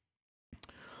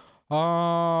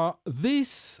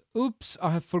 Oops, I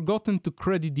have forgotten to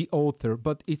credit the author,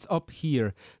 but it's up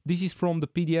here. This is from the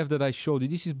PDF that I showed you.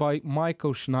 This is by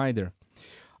Michael Schneider.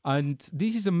 And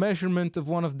this is a measurement of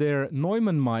one of their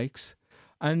Neumann mics,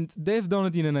 and they've done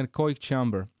it in an anechoic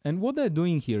chamber. And what they're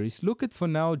doing here is look at for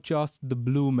now just the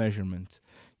blue measurement.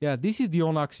 Yeah, this is the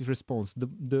on-axis response,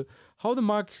 how the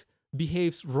mic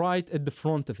behaves right at the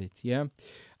front of it, yeah?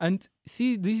 And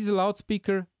see, this is a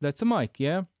loudspeaker, that's a mic,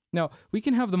 yeah? Now, we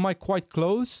can have the mic quite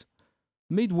close,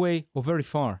 midway, or very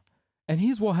far. And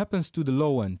here's what happens to the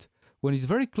low end. When it's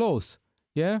very close,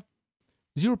 yeah,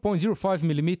 0.05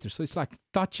 millimeters, so it's like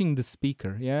touching the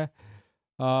speaker, yeah?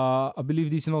 I believe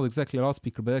this is not exactly a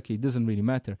loudspeaker, but okay, it doesn't really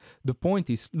matter. The point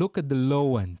is, look at the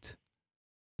low end.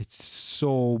 It's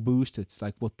so boosted. It's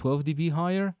like, what, 12 dB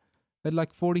higher at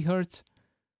like 40 hertz?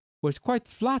 Where it's quite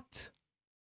flat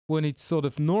when it's sort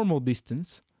of normal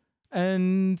distance.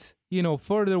 And, you know,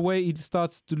 further away, it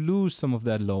starts to lose some of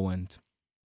that low end.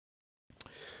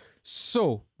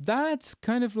 So that's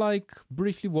kind of like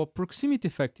briefly what proximity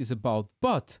effect is about,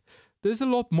 but there's a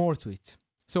lot more to it.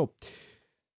 So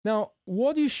Now,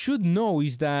 what you should know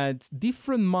is that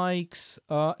different mics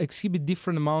exhibit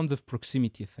different amounts of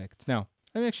proximity effects. Now,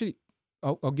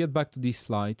 I'll get back to this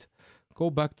slide. Go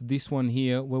back to this one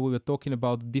here where we were talking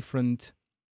about different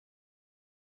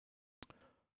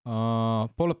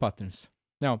polar patterns.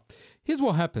 Now, here's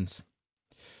what happens.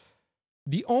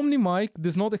 The Omni mic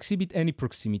does not exhibit any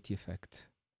proximity effect.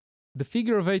 The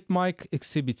figure of 8 mic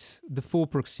exhibits the full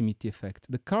proximity effect.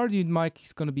 The cardioid mic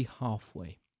is going to be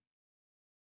halfway.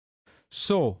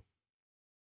 So,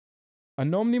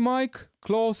 an Omni mic,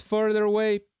 close, further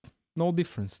away, no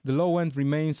difference. The low end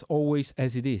remains always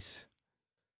as it is.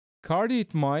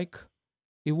 Cardioid mic,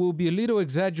 it will be a little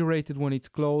exaggerated when it's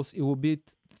close. It will be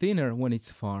thinner when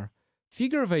it's far.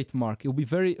 Figure of 8 mic, it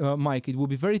will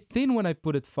be very thin when I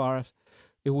put it far.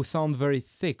 It will sound very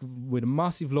thick with a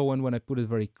massive low end when I put it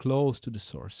very close to the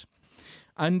source.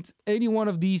 And any one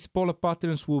of these polar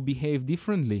patterns will behave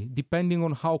differently depending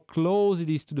on how close it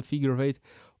is to the figure of 8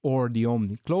 or the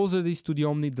Omni. Closer it is to the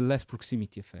Omni, the less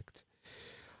proximity effect.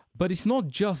 But it's not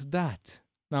just that.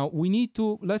 Now,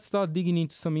 let's start digging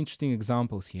into some interesting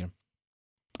examples here.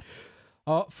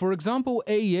 For example,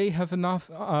 AEA have a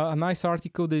nice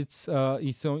article that's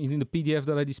in the PDF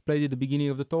that I displayed at the beginning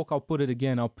of the talk. I'll put it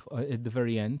again up at the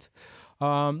very end,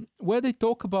 where they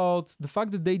talk about the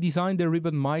fact that they designed their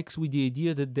ribbon mics with the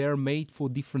idea that they're made for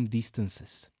different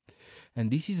distances.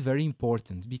 And this is very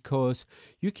important because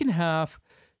you can have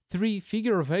 3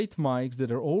 figure of 8 mics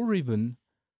that are all ribbon,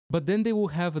 but then they will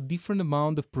have a different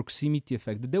amount of proximity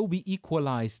effect. They will be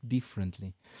equalized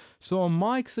differently. So a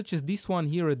mic such as this one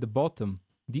here at the bottom,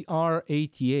 the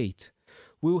R88,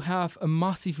 will have a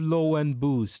massive low-end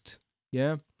boost,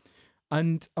 yeah?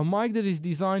 And a mic that is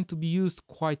designed to be used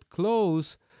quite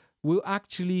close will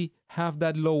actually have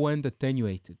that low end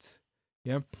attenuated,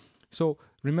 yeah? So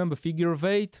remember, figure of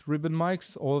 8, ribbon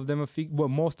mics, all of them are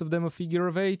most of them are figure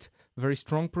of 8, very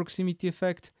strong proximity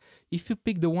effect. If you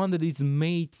pick the one that is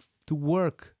made to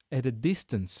work at a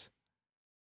distance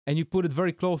and you put it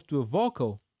very close to a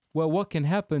vocal, well, what can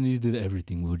happen is that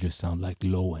everything will just sound like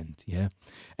low end, yeah?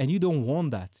 And you don't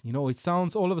want that, you know, it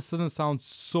sounds, all of a sudden sounds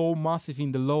so massive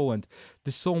in the low end.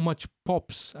 There's so much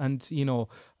pops and, you know,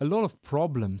 a lot of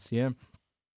problems, yeah?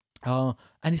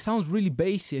 And it sounds really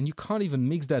bassy and you can't even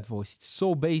mix that voice. It's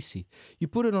so bassy. You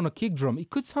put it on a kick drum,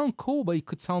 it could sound cool, but it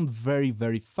could sound very,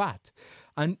 very fat.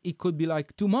 And it could be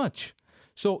like too much.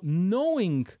 So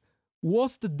knowing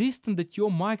what's the distance that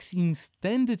your mic's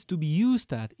intended to be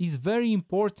used at is very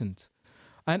important.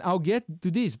 And I'll get to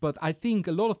this, but I think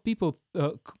a lot of people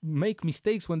make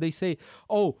mistakes when they say,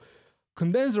 oh,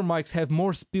 condenser mics have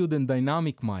more spill than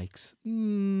dynamic mics.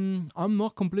 I'm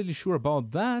not completely sure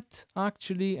about that,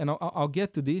 actually, and I'll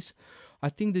get to this. I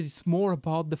think that it's more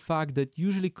about the fact that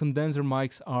usually condenser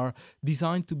mics are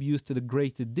designed to be used at a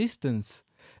greater distance,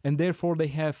 and therefore they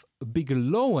have a bigger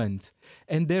low end,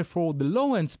 and therefore the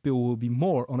low end spill will be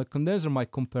more on a condenser mic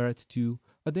compared to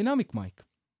a dynamic mic.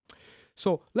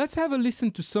 So let's have a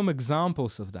listen to some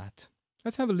examples of that.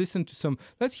 Let's have a listen to some.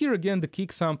 Let's hear again the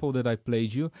kick sample that I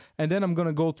played you, and then I'm going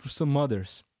to go through some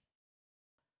others.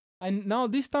 And now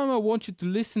this time I want you to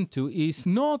listen to is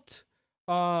not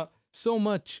so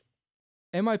much,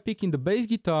 am I picking the bass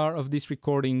guitar of this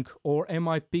recording, or am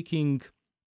I picking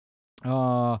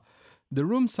the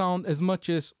room sound, as much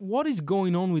as what is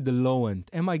going on with the low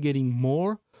end? Am I getting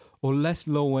more or less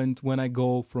low end when I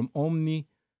go from Omni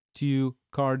to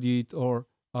cardioid or,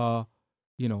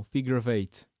 you know, figure of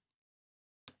 8?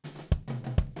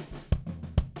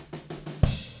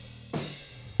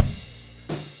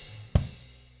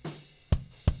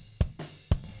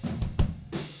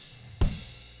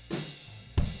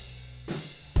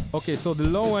 Okay, so the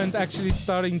low end actually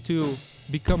starting to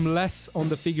become less on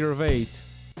the figure of 8.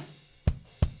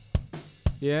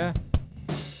 Yeah?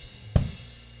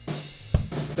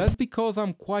 That's because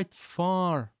I'm quite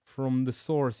far from the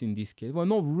source in this case. Well,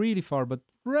 not really far, but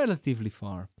relatively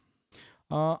far.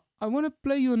 I want to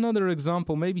play you another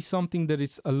example, maybe something that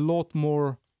is a lot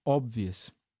more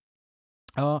obvious.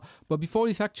 But before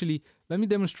this, actually, let me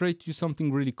demonstrate to you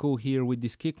something really cool here with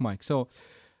this kick mic. So,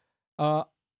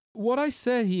 what I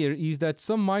said here is that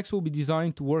some mics will be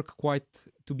designed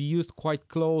to be used quite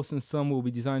close, and some will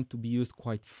be designed to be used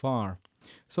quite far.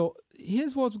 So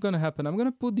here's what's going to happen. I'm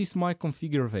going to put this mic on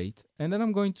figure of 8, and then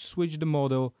I'm going to switch the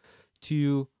model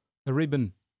to a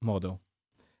ribbon model.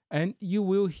 And you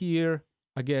will hear,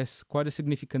 I guess, quite a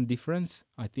significant difference,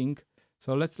 I think.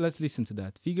 So let's listen to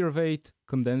that. Figure of 8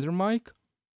 condenser mic,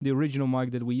 the original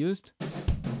mic that we used,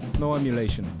 no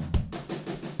emulation.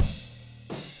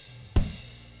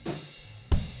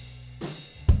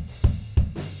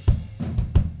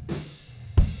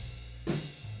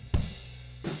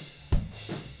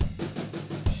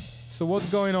 So what's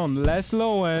going on? Less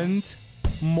low end,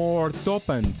 more top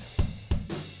end.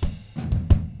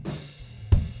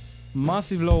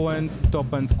 Massive low end,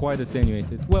 top end's quite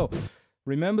attenuated. Well,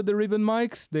 remember the ribbon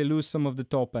mics? They lose some of the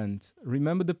top end.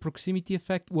 Remember the proximity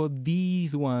effect? Well,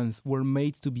 these ones were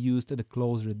made to be used at a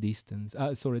closer distance.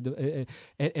 At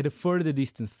a further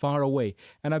distance, far away.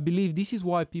 And I believe this is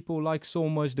why people like so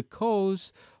much the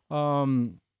Coase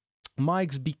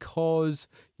mics, because,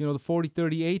 you know, the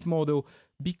 4038 model,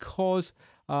 because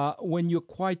when you're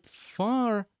quite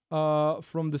far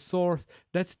from the source,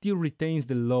 that still retains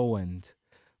the low end.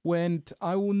 When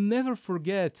I will never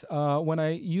forget when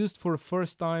I used for the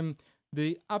first time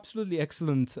the absolutely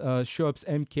excellent Schoeps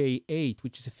MK8,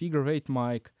 which is a figure-8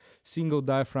 mic, single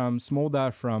diaphragm, small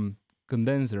diaphragm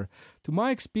condenser. To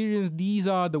my experience, these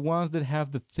are the ones that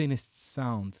have the thinnest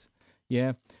sounds.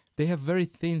 Yeah, they have very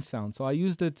thin sound. So I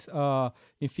used it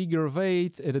in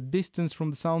figure-8 at a distance from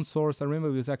the sound source. I remember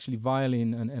it was actually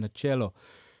violin and a cello,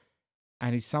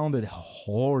 and it sounded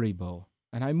horrible.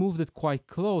 And I moved it quite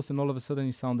close, and all of a sudden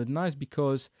it sounded nice,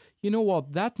 because, you know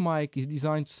what, that mic is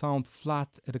designed to sound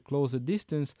flat at a closer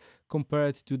distance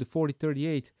compared to the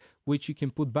 4038, which you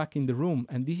can put back in the room,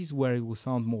 and this is where it will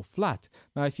sound more flat.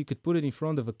 Now, if you could put it in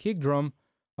front of a kick drum,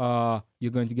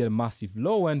 you're going to get a massive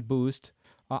low-end boost.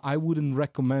 I wouldn't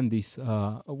recommend this.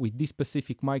 With this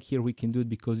specific mic here, we can do it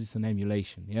because it's an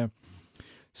emulation, yeah?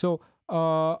 So,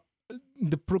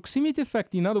 the proximity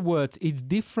effect, in other words, it's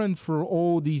different for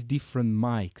all these different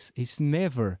mics. It's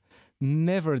never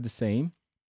the same.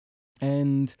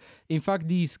 And in fact,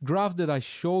 these graphs that I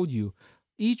showed you,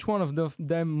 each one of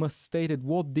them must state at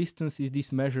what distance is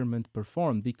this measurement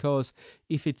performed. Because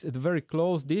if it's at a very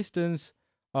close distance,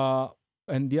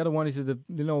 and the other one is at the,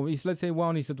 you know, let's say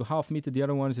one is at a half meter, the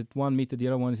other one is at 1 meter, the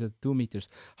other one is at 2 meters.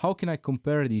 How can I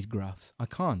compare these graphs? I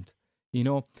can't. You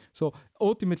know, so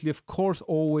ultimately, of course,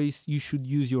 always you should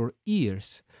use your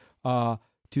ears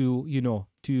to, you know,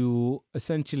 to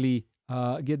essentially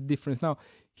get difference. Now,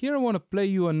 here I want to play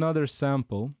you another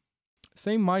sample.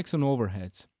 Same mics and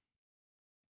overheads.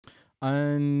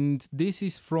 And this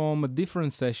is from a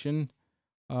different session.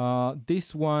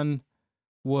 This one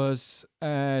was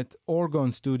at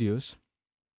Orgon Studios.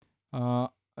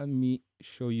 Let me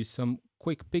show you some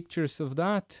quick pictures of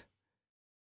that.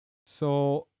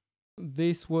 So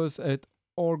this was at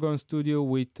Orgon Studio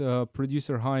with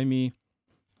producer Jaime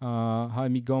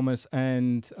Gomez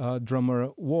and drummer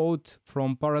Wout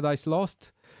from Paradise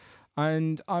Lost.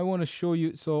 And I want to show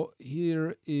you, so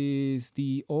here is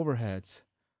the overheads.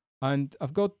 And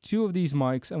I've got two of these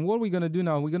mics, and what we're going to do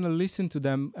now, we're going to listen to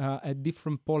them at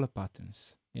different polar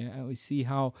patterns. Yeah, and we see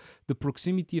how the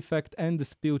proximity effect and the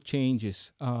spill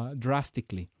changes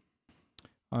drastically.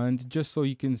 And just so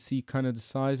you can see kind of the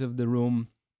size of the room,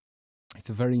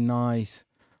 it's a very nice,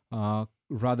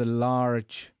 rather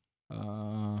large,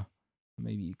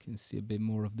 maybe you can see a bit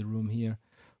more of the room here.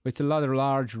 But it's a rather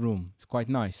large room. It's quite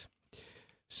nice.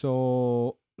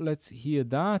 So let's hear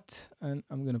that. And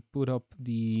I'm going to put up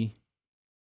the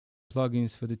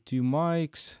plugins for the two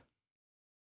mics.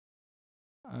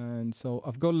 And so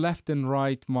I've got left and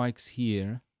right mics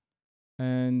here.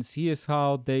 And here's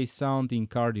how they sound in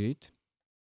Cardioid.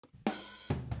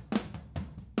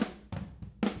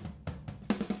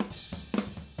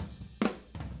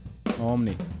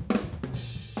 Omni.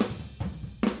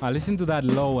 Listen to that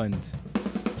low end.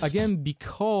 Again,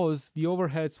 because the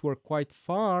overheads were quite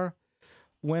far,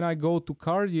 when I go to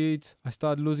Cardioid, I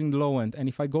start losing the low end. And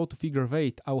if I go to Figure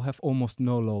 8, I will have almost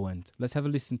no low end. Let's have a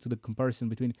listen to the comparison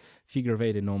between Figure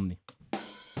 8 and Omni.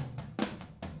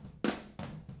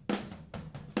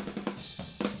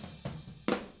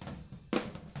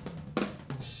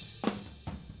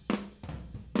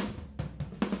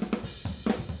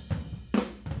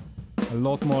 A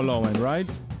lot more low end,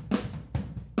 right?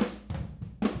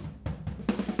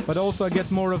 But also I get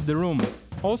more of the room.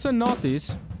 Also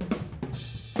notice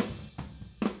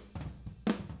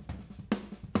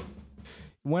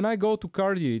when I go to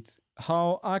Cardioid,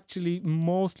 how actually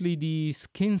mostly the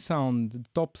skin sound, the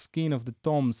top skin of the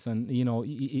toms, and you know,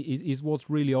 is what's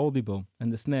really audible,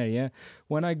 and the snare, yeah.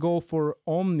 When I go for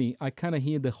Omni, I kind of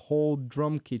hear the whole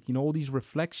drum kit, you know, all these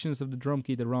reflections of the drum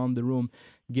kit around the room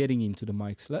getting into the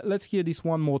mics. Let's hear this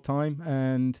one more time,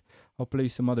 and I'll play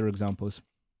some other examples.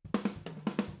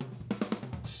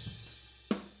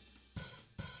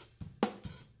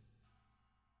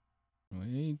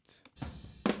 Wait.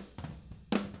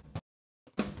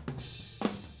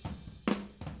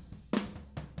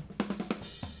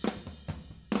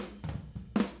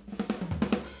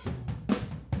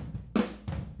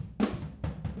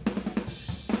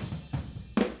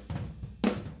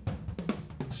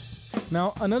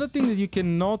 Now, another thing that you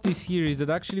can notice here is that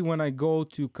actually when I go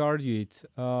to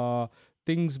Cardioid,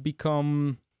 things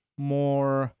become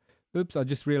more... Oops, I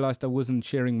just realized I wasn't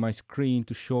sharing my screen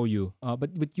to show you,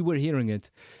 but you were hearing it.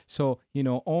 So, you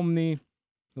know, Omni,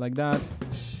 like that.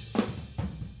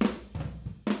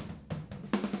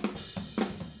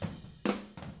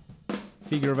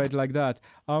 Figure of 8 like that.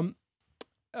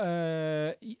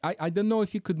 I don't know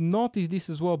if you could notice this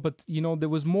as well, but you know, there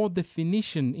was more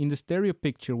definition in the stereo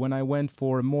picture when I went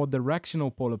for a more directional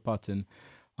polar pattern,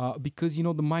 because you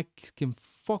know the mic can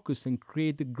focus and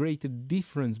create a greater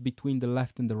difference between the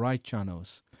left and the right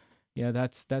channels. Yeah,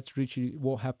 that's really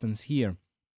what happens here.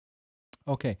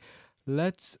 Okay,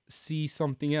 let's see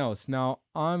something else. Now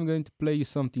I'm going to play you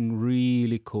something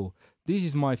really cool. This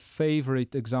is my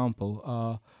favorite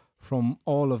example from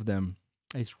all of them.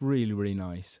 It's really, really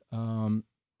nice.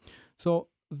 So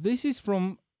this is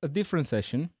from a different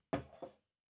session.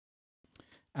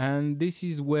 And this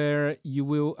is where you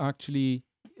will actually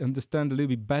understand a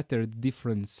little bit better the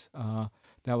difference that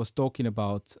I was talking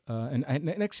about. And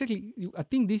actually, I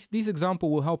think this example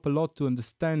will help a lot to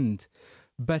understand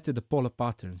better the polar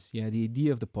patterns. Yeah, the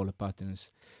idea of the polar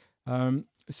patterns.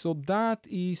 So that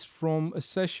is from a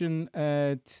session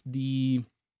at the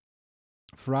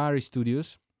Ferrari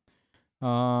Studios.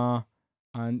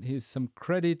 And here's some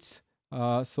credits.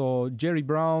 So Jerry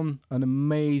Brown, an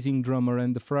amazing drummer,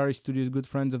 and the Ferrari Studios, good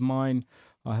friends of mine.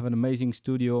 I have an amazing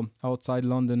studio outside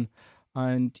London,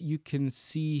 and you can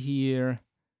see here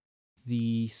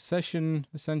the session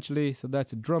essentially. So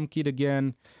that's a drum kit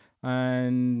again,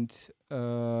 and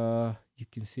you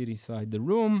can see it inside the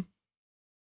room.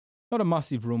 Not a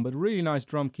massive room, but really nice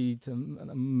drum kit, an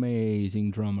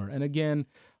amazing drummer. And again,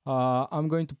 I'm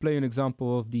going to play an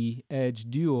example of the Edge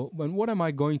Duo. And what am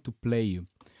I going to play you?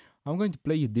 I'm going to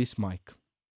play you this mic.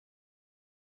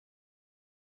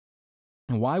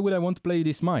 And why would I want to play you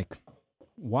this mic?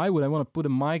 Why would I want to put a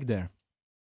mic there?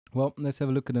 Well, let's have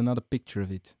a look at another picture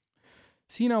of it.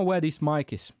 See now where this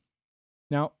mic is.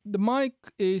 Now, the mic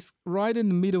is right in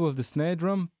the middle of the snare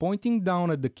drum, pointing down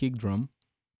at the kick drum.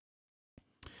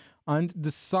 And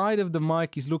the side of the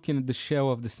mic is looking at the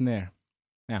shell of the snare.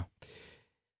 Now,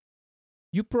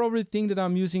 you probably think that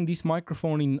I'm using this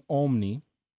microphone in Omni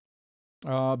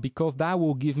because that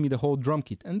will give me the whole drum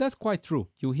kit. And that's quite true.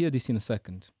 You'll hear this in a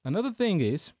second. Another thing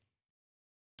is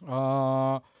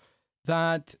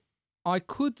that I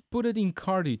could put it in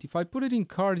Cardioid. If I put it in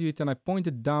Cardioid and I point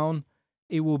it down,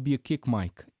 it will be a kick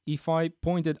mic. If I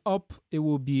point it up, it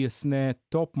will be a snare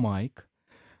top mic.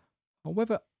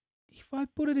 However, if I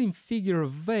put it in figure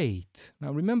of 8,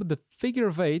 now remember the figure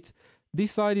of 8,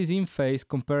 this side is in phase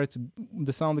compared to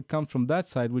the sound that comes from that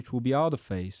side, which will be out of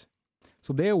phase.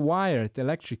 So they're wired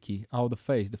electrically out of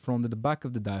phase, the front and the back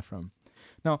of the diaphragm.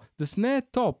 Now, the snare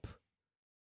top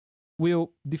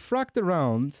will diffract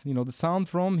around, you know, the sound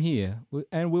from here,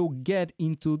 and will get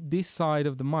into this side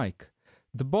of the mic.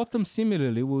 The bottom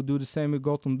similarly will do the same we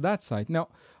got on that side. Now,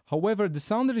 however, the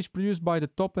sound that is produced by the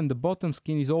top and the bottom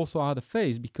skin is also out of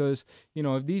phase because, you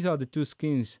know, if these are the two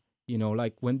skins, you know,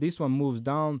 like when this one moves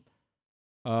down,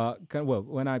 well,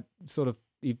 when I sort of,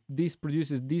 if this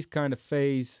produces this kind of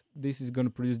phase, this is going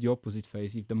to produce the opposite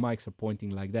phase if the mics are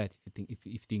pointing like that, if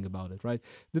you think about it, right?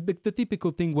 The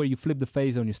typical thing where you flip the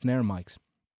phase on your snare mics.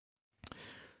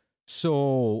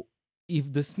 So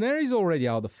if the snare is already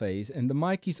out of phase and the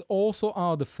mic is also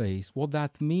out of phase, what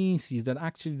that means is that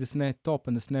actually the snare top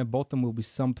and the snare bottom will be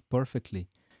summed perfectly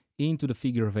into the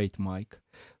figure of 8 mic.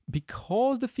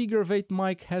 Because the figure of 8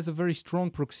 mic has a very strong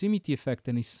proximity effect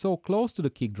and is so close to the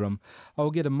kick drum, I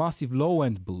will get a massive low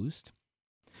end boost.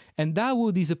 And that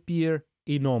will disappear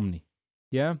in Omni.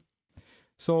 Yeah?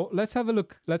 So let's have a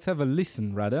look, let's have a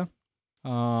listen rather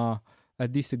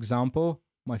at this example.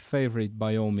 My favorite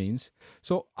by all means.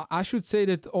 So I should say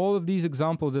that all of these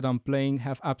examples that I'm playing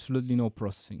have absolutely no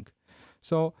processing.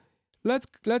 So let's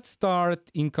start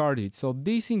in Cardioid. So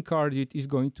this in Cardioid is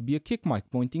going to be a kick mic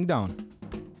pointing down.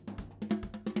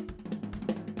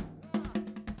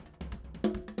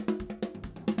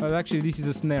 Well, actually this is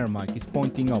a snare mic, it's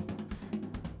pointing up.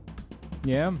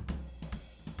 Yeah.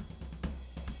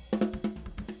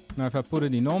 Now if I put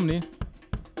it in Omni,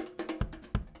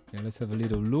 yeah, let's have a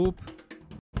little loop.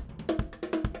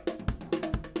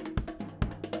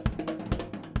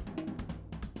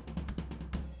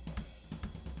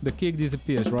 The kick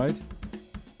disappears, right?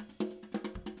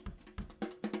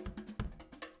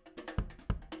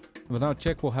 But now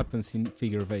check what happens in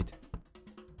figure of 8.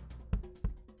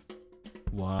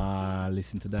 Wow,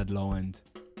 listen to that low end.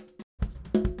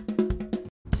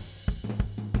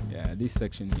 Yeah, this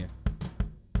section here.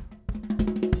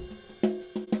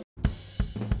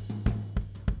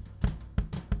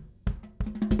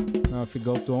 Now if we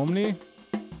go to Omni,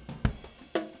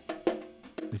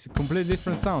 it's a completely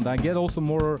different sound. I get also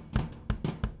more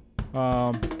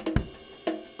I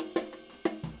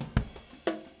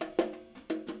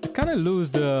kind of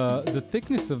lose the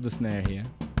thickness of the snare here,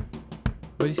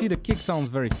 but you see the kick sounds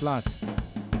very flat.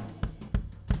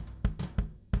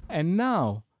 And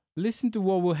now listen to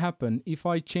what will happen if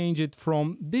I change it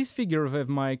from this figure of F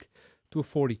mic to a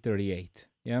 4038.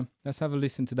 Yeah, let's have a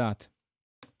listen to that.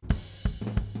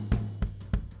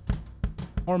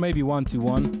 Or maybe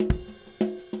 121.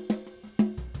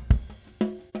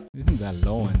 Isn't that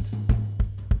low end?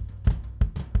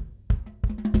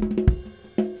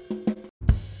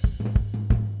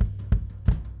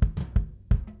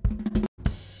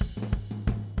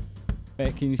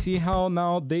 Can you see how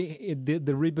now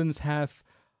the ribbons have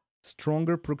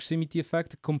stronger proximity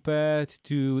effect compared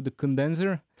to the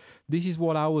condenser? This is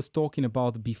what I was talking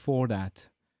about before that.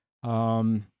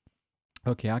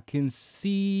 Okay, I can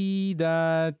see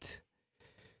that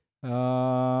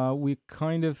we're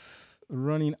kind of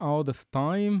running out of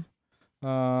time.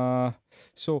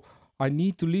 So I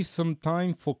need to leave some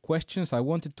time for questions. I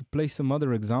wanted to play some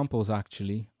other examples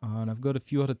actually, and I've got a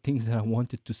few other things that I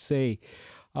wanted to say.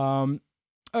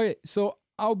 Okay, so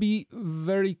I'll be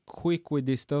very quick with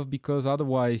this stuff because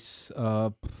otherwise,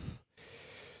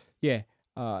 yeah,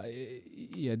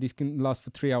 this can last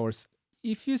for 3 hours.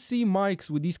 If you see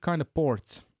mics with these kind of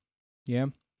ports, yeah,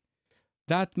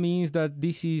 that means that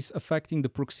this is affecting the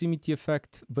proximity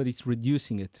effect, but it's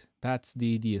reducing it. That's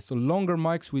the idea. So longer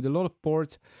mics with a lot of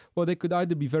ports, well, they could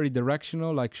either be very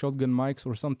directional, like shotgun mics,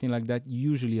 or something like that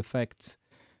usually affects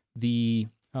the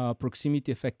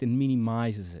proximity effect and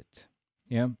minimizes it.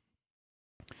 Yeah.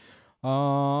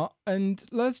 And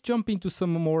let's jump into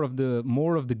some more of the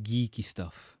geeky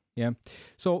stuff. Yeah.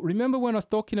 So remember when I was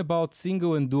talking about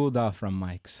single and dual diaphragm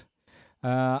mics?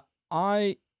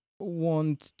 I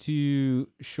want to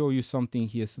show you something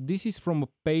here. So this is from a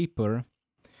paper.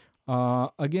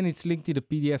 Again, it's linked to the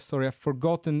PDF. Sorry, I've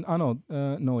forgotten.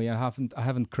 No, yeah, I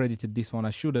haven't credited this one.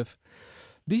 I should have.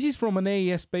 This is from an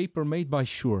AES paper made by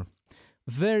Shure.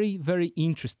 Very, very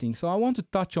interesting. So I want to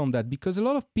touch on that because a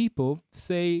lot of people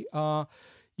say,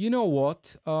 you know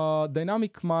what,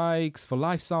 dynamic mics for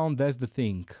live sound, that's the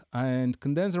thing. And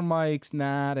condenser mics,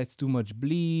 nah, that's too much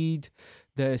bleed.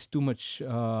 There's too much,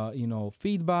 you know,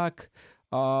 feedback.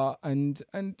 And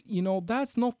you know,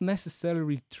 that's not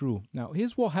necessarily true. Now,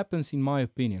 here's what happens in my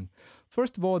opinion.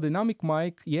 First of all, dynamic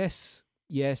mic, yes,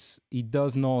 it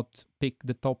does not pick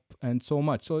the top end so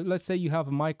much. So let's say you have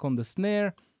a mic on the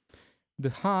snare. The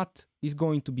hat is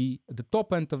going to be, the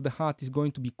top end of the hat is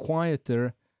going to be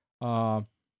quieter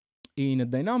in a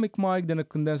dynamic mic than a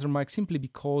condenser mic simply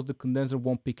because the condenser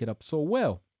won't pick it up so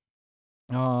well.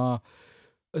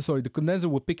 Sorry, the condenser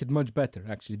will pick it much better,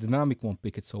 actually. The dynamic won't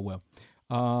pick it so well.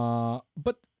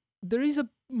 But there is a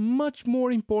much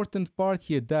more important part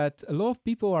here that a lot of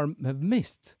people have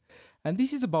missed. And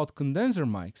this is about condenser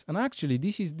mics. And actually,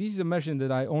 this is a measurement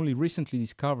that I only recently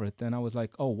discovered. And I was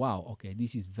like, oh, wow, okay,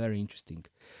 this is very interesting.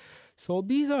 So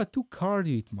these are two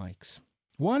cardioid mics.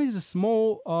 One is a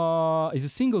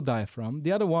single diaphragm.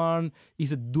 The other one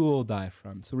is a dual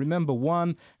diaphragm. So remember,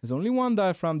 one has only one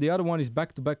diaphragm. The other one is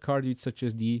back-to-back cardioid, such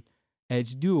as the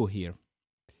Edge Duo here.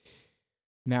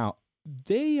 Now,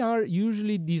 they are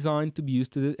usually designed to be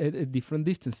used at different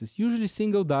distances. Usually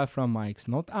single diaphragm mics,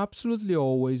 not absolutely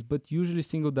always, but usually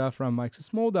single diaphragm mics,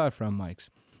 small diaphragm mics.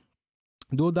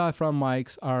 Dual diaphragm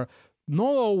mics are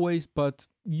not always, but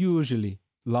usually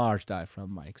large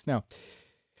diaphragm mics. Now,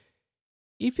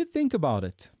 if you think about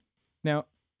it, now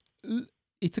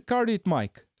it's a cardioid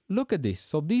mic. Look at this.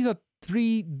 So these are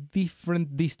three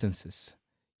different distances.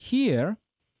 Here,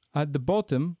 at the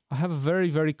bottom, I have a very,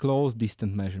 very close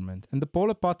distant measurement. And the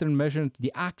polar pattern measurement,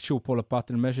 the actual polar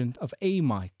pattern measurement of a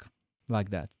mic, like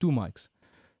that, two mics.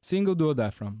 Single, dual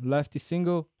diaphragm. Left is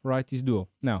single, right is dual.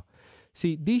 Now,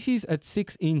 see, this is at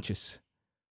 6 inches.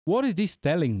 What is this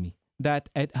telling me? That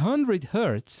at 100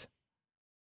 hertz,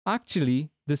 actually,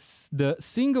 the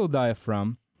single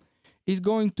diaphragm is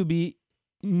going to be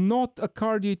not a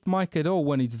cardioid mic at all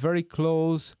when it's very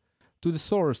close to the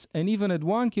source, and even at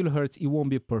 1 kilohertz, it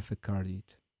won't be a perfect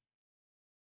cardioid.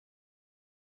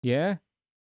 Yeah?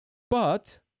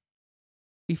 But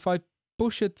if I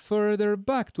push it further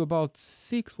back to about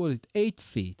 8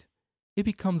 feet, it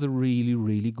becomes a really,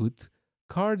 really good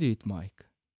cardioid mic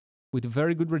with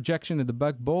very good rejection at the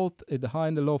back, both at the high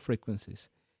and the low frequencies.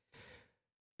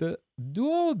 The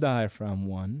dual diaphragm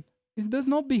one, it does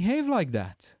not behave like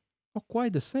that. Not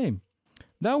quite the same.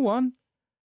 That one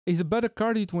is a better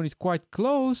cardioid when it's quite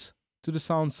close to the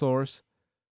sound source,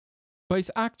 but it's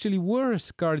actually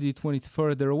worse cardioid when it's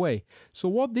further away. So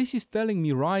what this is telling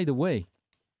me right away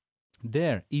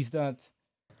there is that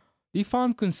if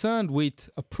I'm concerned with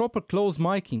a proper close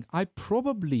miking, I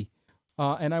probably,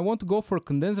 and I want to go for a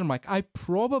condenser mic, I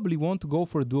probably want to go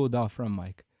for a dual diaphragm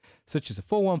mic, such as a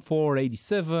 414,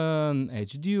 87,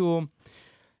 Edge Duo.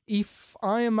 If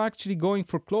I am actually going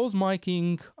for close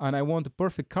miking and I want a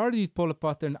perfect cardioid polar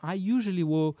pattern, I usually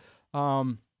will,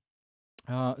 I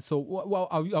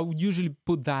would usually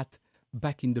put that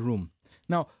back in the room.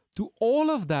 Now, to all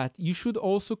of that, you should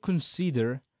also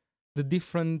consider the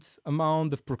different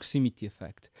amount of proximity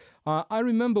effect. I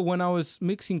remember when I was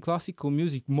mixing classical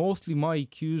music, mostly my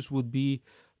EQs would be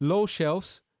low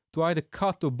shelves to either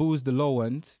cut or boost the low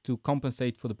end to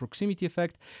compensate for the proximity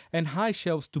effect, and high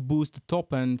shelves to boost the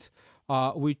top end,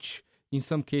 which in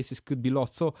some cases could be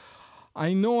lost. So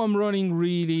I know I'm running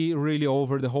really, really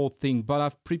over the whole thing, but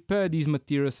I've prepared these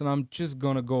materials and I'm just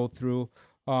gonna go through.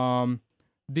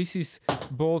 This is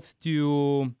both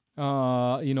to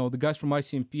the guys from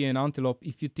ICMP and Antelope.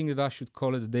 If you think that I should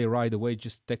call it a day right away,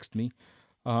 just text me.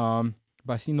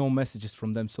 But I see no messages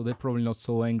from them, so they're probably not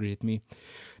so angry at me.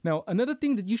 Now, another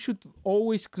thing that you should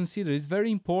always consider, is very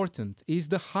important, is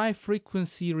the high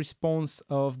frequency response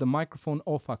of the microphone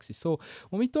off axis. So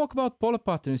when we talk about polar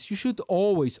patterns, you should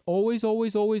always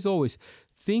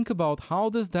think about how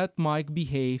does that mic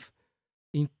behave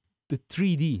in the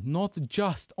 3D, not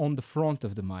just on the front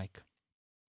of the mic.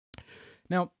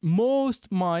 Now, most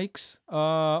mics,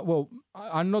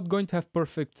 are not going to have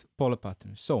perfect polar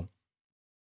patterns. So,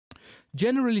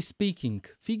 generally speaking,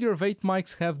 figure of 8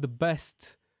 mics have the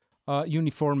best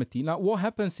uniformity. Now, what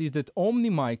happens is that Omni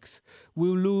mics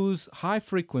will lose high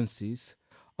frequencies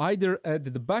either at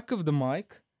the back of the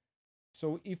mic.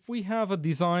 So, if we have a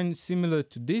design similar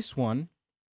to this one,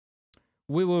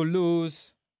 we will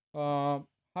lose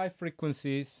high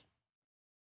frequencies.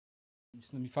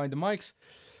 Just let me find the mics.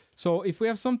 So if we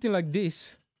have something like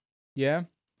this, yeah,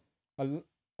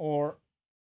 or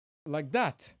like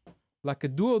that, like a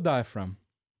dual diaphragm,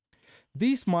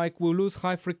 this mic will lose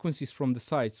high frequencies from the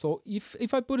side. So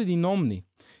if I put it in Omni,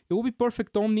 it will be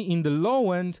perfect Omni in the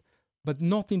low end, but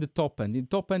not in the top end. In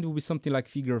the top end will be something like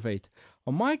figure of 8.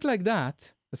 A mic like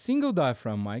that, a single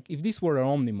diaphragm mic, if this were an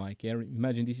Omni mic, yeah,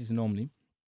 imagine this is an Omni,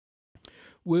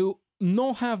 will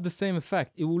not have the same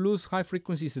effect. It will lose high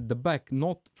frequencies at the back,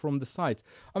 not from the sides.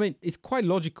 I mean, it's quite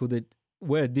logical that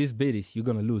where this bit is, you're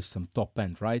going to lose some top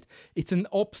end, right? It's an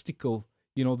obstacle.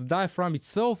 You know, the diaphragm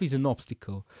itself is an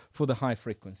obstacle for the high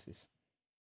frequencies.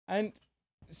 And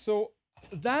so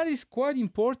that is quite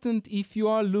important if you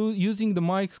are using the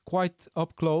mics quite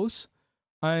up close.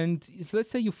 And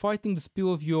let's say you're fighting the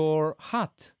spill of your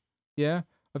hat, yeah,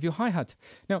 of your hi-hat.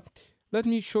 Now, let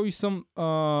me show you some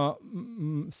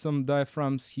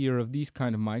diaphragms here of these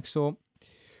kind of mics. So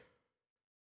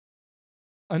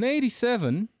an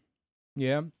 87,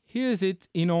 yeah, here's it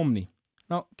in Omni.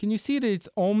 Now, can you see that it's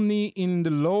Omni in the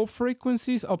low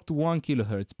frequencies up to 1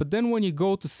 kilohertz? But then when you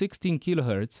go to 16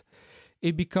 kilohertz,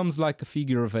 it becomes like a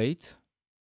figure of 8.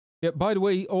 Yeah, by the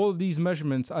way, all these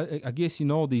measurements, I guess you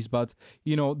know these, but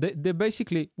you know, they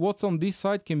basically, what's on this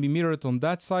side can be mirrored on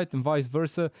that side and vice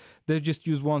versa. They just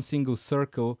use one single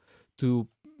circle to,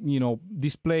 you know,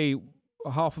 display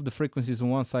half of the frequencies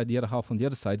on one side, the other half on the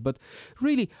other side. But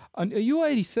really, a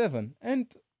U87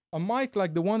 and a mic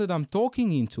like the one that I'm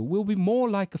talking into will be more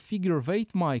like a figure of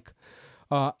 8 mic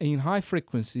in high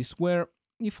frequencies, where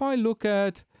if I look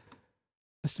at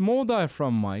a small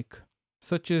diaphragm mic,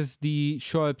 such as the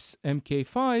Shoaib's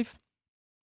MK5,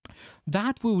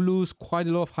 that will lose quite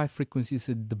a lot of high frequencies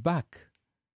at the back.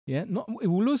 Yeah, it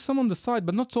will lose some on the side,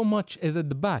 but not so much as at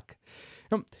the back.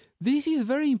 Now, this is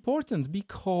very important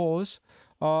because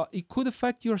it could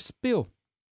affect your spill.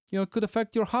 You know, it could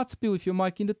affect your hot spill if your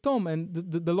mic in the tom and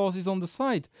the loss is on the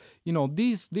side. You know,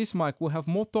 this mic will have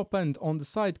more top end on the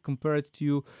side compared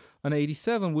to an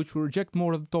 87, which will reject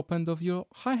more of the top end of your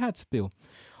hi-hat spill.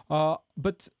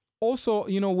 But also,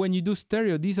 you know, when you do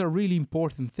stereo, these are really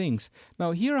important things.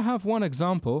 Now, here I have one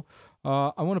example.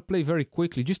 I want to play very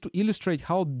quickly just to illustrate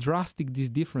how drastic this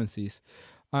difference is.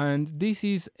 And this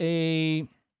is a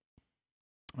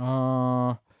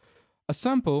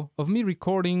sample of me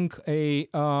recording a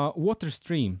water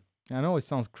stream. I know it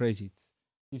sounds crazy.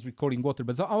 He's recording water,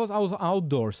 but I was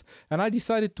outdoors and I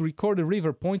decided to record a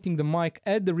river, pointing the mic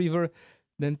at the river,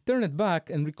 then turn it back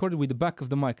and record it with the back of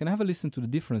the mic and have a listen to the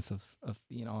difference of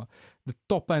you know, the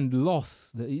top end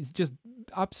loss. It's just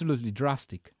absolutely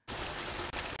drastic.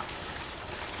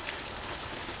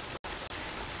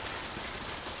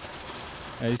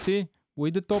 You see,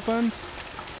 with the top end,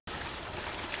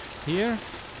 it's here.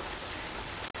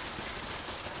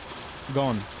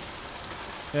 gone.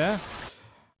 Yeah,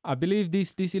 I believe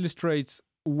this illustrates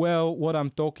well what I'm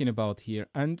talking about here.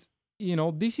 And you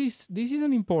know, this is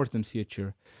an important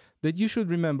feature that you should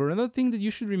remember. Another thing that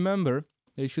you should remember,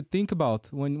 that you should think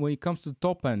about when it comes to the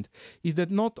top end, is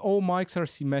that not all mics are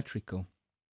symmetrical.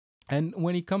 And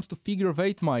when it comes to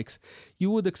figure-of-8 mics, you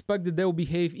would expect that they'll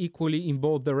behave equally in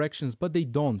both directions, but they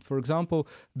don't. For example,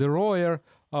 the Royer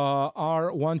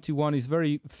R121 is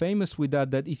very famous with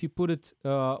that if you put it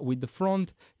with the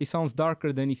front, it sounds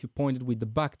darker than if you point it with the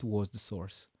back towards the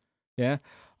source. Yeah.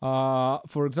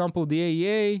 For example, the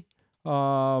AEA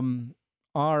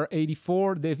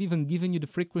R84, they've even given you the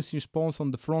frequency response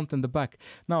on the front and the back.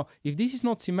 Now, if this is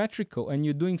not symmetrical and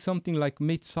you're doing something like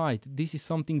mid-side, this is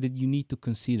something that you need to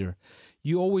consider.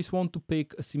 You always want to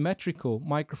pick a symmetrical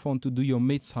microphone to do your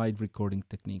mid-side recording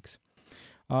techniques.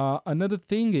 Another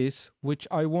thing is, which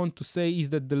I want to say, is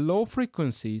that the low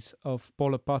frequencies of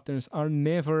polar patterns are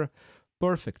never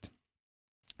perfect.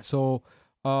 So,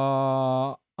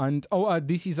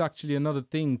 this is actually another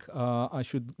thing. I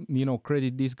should,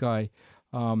 credit this guy.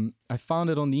 I found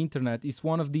it on the internet. It's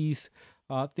one of these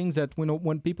things that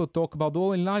when people talk about,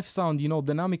 in live sound,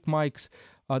 dynamic mics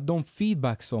don't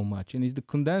feedback so much, and it's the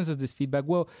condensers this feedback.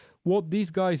 Well, what these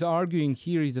guys are arguing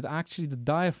here is that actually the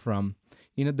diaphragm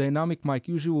in a dynamic mic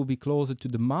usually will be closer to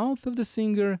the mouth of the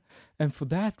singer, and for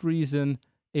that reason,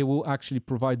 it will actually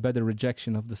provide better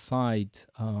rejection of the side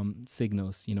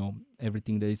signals,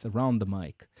 everything that is around the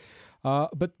mic.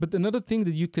 But another thing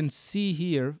that you can see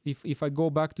here, if I go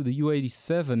back to the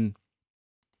U87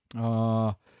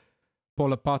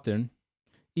 polar pattern,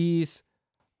 is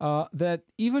that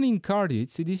even in cardioid,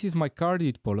 see, this is my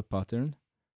cardioid polar pattern,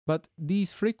 but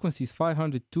these frequencies,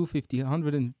 500, 250,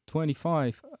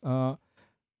 125,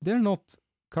 they're not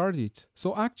cardioid.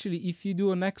 So actually, if you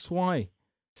do an XY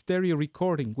stereo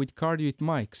recording with cardioid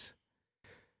mics,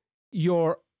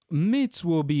 your mids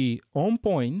will be on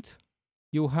point.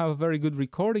 You'll have a very good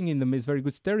recording in the mids, very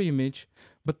good stereo image,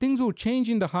 but things will change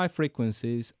in the high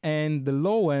frequencies and the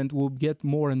low end will get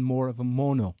more and more of a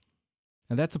mono.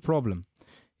 And that's a problem.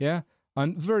 Yeah.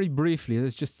 And very briefly,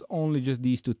 there's just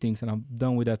these two things and I'm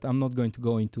done with that. I'm not going to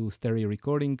go into stereo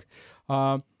recording.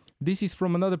 This is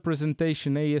from another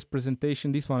presentation, AES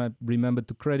presentation. This one I remember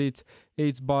to credit.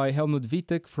 It's by Helmut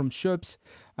Wittek from Schöps.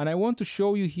 And I want to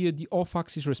show you here the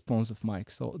off-axis responsive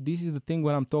mic. So this is the thing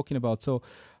what I'm talking about. So,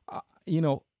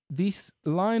 this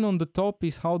line on the top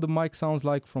is how the mic sounds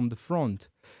like from the front.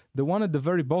 The one at the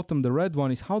very bottom, the red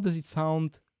one, is how does it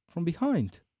sound from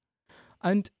behind.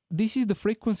 And this is the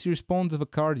frequency response of a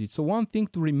cardioid. So one thing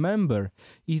to remember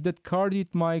is that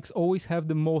cardioid mics always have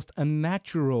the most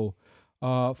unnatural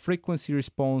frequency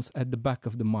response at the back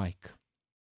of the mic.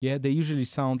 Yeah, they usually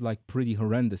sound like pretty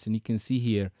horrendous. And you can see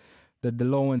here that the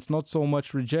low end's not so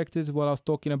much rejected, what I was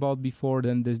talking about before.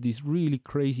 Then there's this really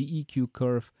crazy EQ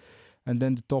curve, and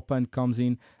then the top end comes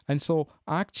in. And so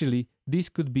actually, this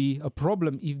could be a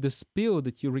problem if the spill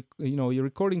that you're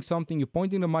recording something, you're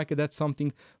pointing the mic at that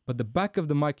something, but the back of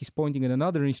the mic is pointing at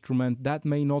another instrument. That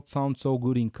may not sound so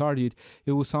good in cardioid.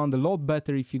 It will sound a lot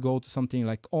better if you go to something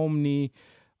like Omni,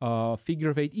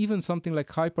 figure-of-8, even something like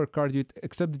hypercardioid,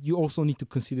 except that you also need to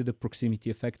consider the proximity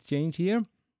effect change here.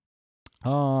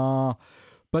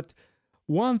 But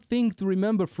one thing to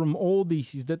remember from all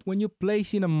this is that when you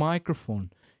place in a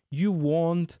microphone, you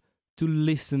want to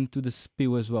listen to the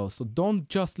spill as well. So don't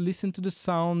just listen to the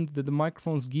sound that the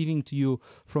microphone's giving to you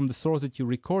from the source that you're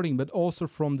recording, but also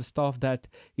from the stuff that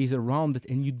is around it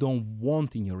and you don't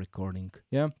want in your recording.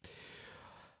 Yeah.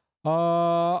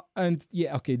 And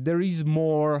yeah, okay, there is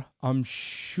more. I'm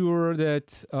sure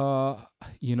that,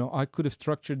 I could have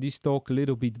structured this talk a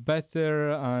little bit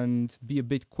better and be a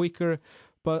bit quicker,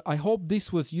 but I hope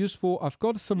this was useful. I've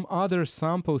got some other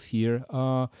samples here.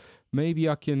 Maybe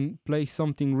I can play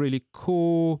something really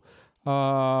cool.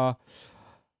 For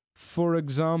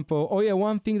example,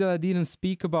 one thing that I didn't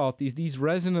speak about is these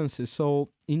resonances. So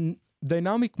in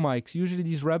dynamic mics, usually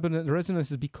these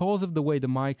resonances, because of the way the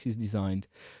mic is designed,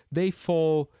 they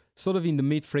fall sort of in the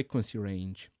mid-frequency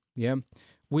range. Yeah,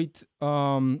 with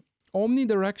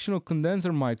omnidirectional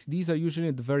condenser mics, these are usually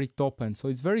at the very top end. So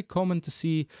it's very common to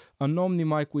see an omni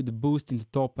mic with a boost in the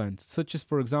top end, such as,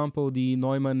 for example, the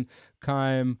Neumann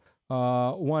KM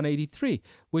 183,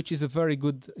 which is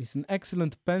it's an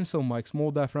excellent pencil mic,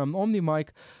 small diaphragm omni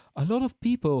mic. A lot of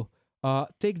people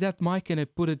take that mic and they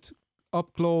put it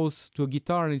up close to a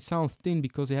guitar and it sounds thin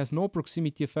because it has no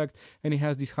proximity effect and it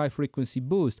has this high frequency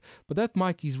boost. But that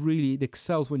mic it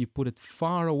excels when you put it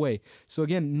far away. So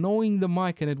again, knowing the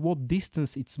mic and at what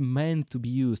distance it's meant to be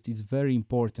used is very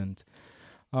important.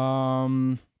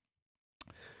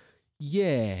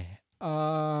 Yeah.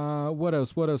 What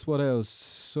else? What else? What else?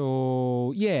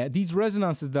 So yeah, these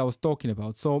resonances that I was talking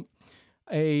about. So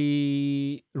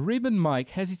a ribbon mic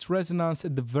has its resonance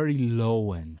at the very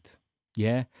low end.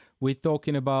 Yeah, we're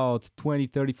talking about 20,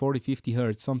 30, 40, 50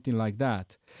 hertz, something like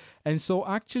that. And so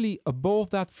actually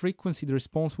above that frequency, the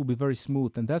response will be very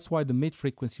smooth. And that's why the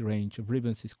mid-frequency range of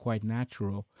ribbons is quite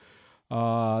natural.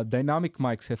 Dynamic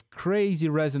mics have crazy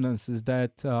resonances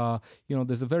that,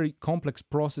 there's a very complex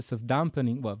process of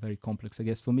dampening. Well, very complex, I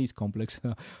guess for me it's complex,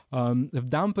 of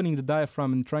dampening the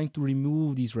diaphragm and trying to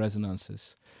remove these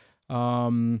resonances.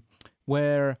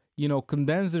 Where,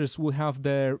 condensers will have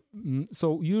their,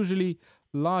 so usually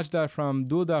large diaphragm,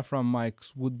 dual diaphragm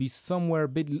mics would be somewhere a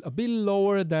bit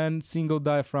lower than single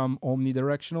diaphragm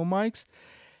omnidirectional mics.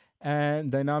 And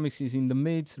dynamics is in the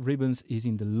mid, ribbons is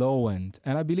in the low end.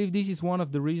 And I believe this is one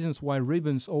of the reasons why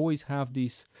ribbons always have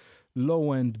this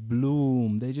low end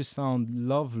bloom. They just sound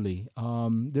lovely.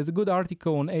 There's a good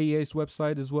article on AEA's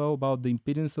website as well about the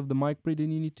impedance of the mic pre that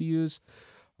you need to use.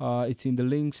 It's in the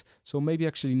links. So maybe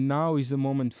actually now is the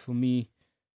moment for me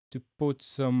to put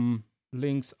some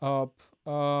links up.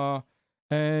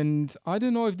 And I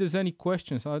don't know if there's any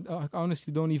questions. I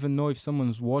honestly don't even know if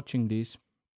someone's watching this.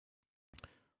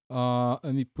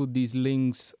 Let me put these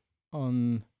links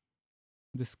on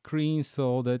the screen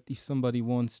so that if somebody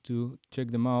wants to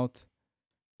check them out,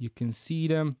 you can see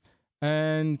them.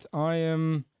 And I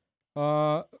am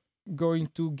going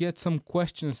to get some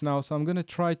questions now. So I'm going to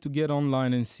try to get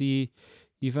online and see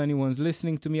if anyone's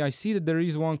listening to me. I see that there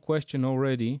is one question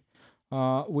already,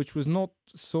 which was not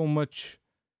so much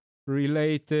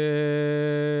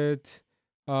related.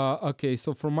 Okay,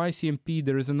 so from ICMP,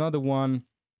 there is another one.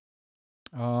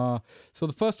 So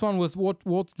the first one was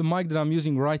what's the mic that I'm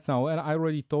using right now, and I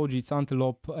already told you it's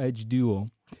Antelope Edge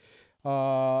Duo.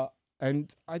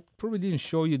 And I probably didn't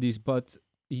show you this, but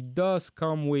it does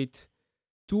come with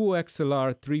 2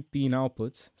 XLR 3-pin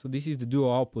outputs. So this is the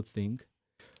dual output thing,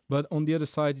 but on the other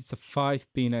side it's a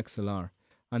 5-pin XLR,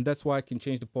 and that's why I can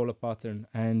change the polar pattern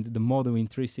and the model in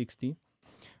 360.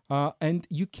 And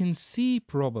you can see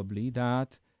probably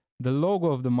that the logo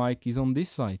of the mic is on this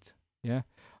side. Yeah.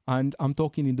 And I'm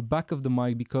talking in the back of the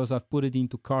mic because I've put it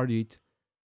into cardioid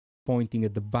pointing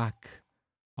at the back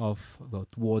of, well,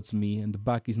 towards me, and the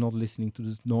back is not listening to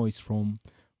this noise from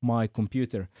my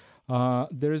computer.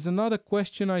 There is another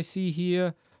question I see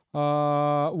here.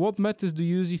 What methods do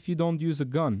you use if you don't use a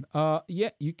gun? Yeah,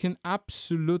 you can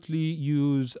absolutely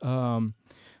use a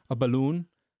balloon.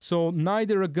 So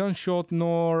neither a gunshot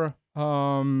nor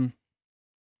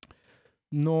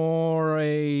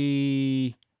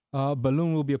a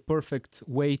balloon will be a perfect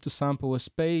way to sample a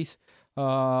space.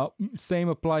 Same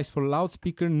applies for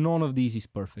loudspeaker. None of these is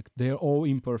perfect. They're all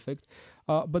imperfect.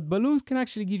 But balloons can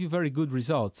actually give you very good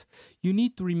results. You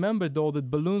need to remember, though, that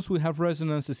balloons will have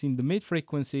resonances in the mid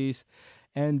frequencies,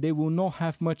 and they will not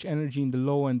have much energy in the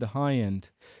low and the high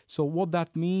end. So what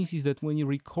that means is that when you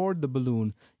record the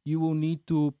balloon, you will need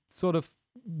to sort of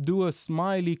do a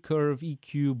smiley curve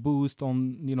EQ boost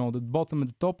on, the bottom and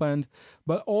the top end,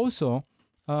 but also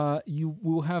you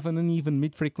will have an uneven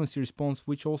mid-frequency response,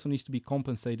 which also needs to be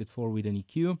compensated for with an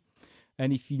EQ.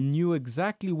 And if you knew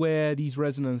exactly where these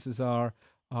resonances are,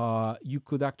 you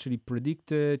could actually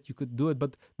predict it, you could do it,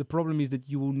 but the problem is that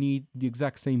you will need the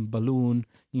exact same balloon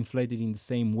inflated in the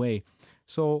same way.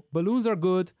 So balloons are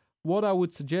good. What I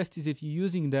would suggest is if you're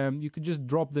using them, you could just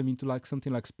drop them into like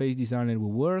something like Space Design and it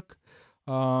will work.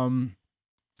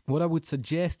 What I would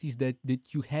suggest is that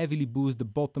you heavily boost the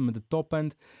bottom and the top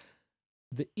end.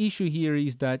 The issue here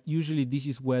is that usually this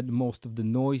is where most of the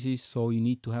noise is, so you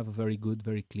need to have a very good,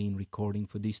 very clean recording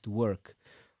for this to work.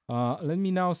 Let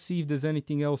me now see if there's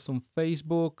anything else on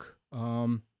Facebook.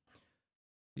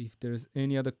 If there's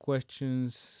any other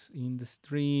questions in the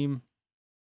stream.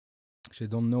 Actually,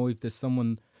 I don't know if there's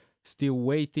someone still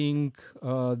waiting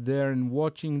there and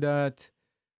watching that.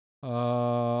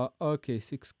 Okay,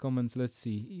 6 comments. Let's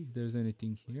see if there's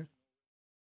anything here.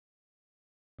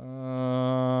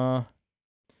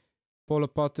 Polar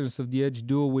patterns of the Edge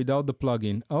Duo without the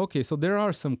plugin. Okay, so there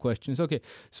are some questions. Okay,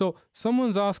 so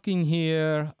someone's asking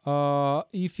here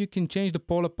if you can change the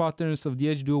polar patterns of the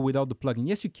Edge Duo without the plugin.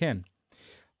 Yes, you can.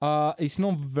 It's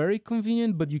not very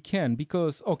convenient, but you can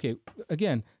because, okay,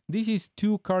 again, this is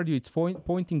 2 cardioids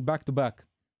pointing back to back.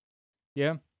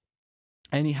 Yeah,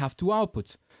 and you have 2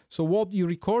 outputs. So what you're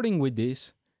recording with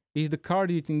this is the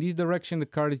cardioid in this direction, the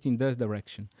cardioid in this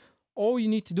direction. All you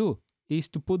need to do is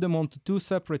to put them onto 2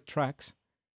 separate tracks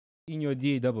in your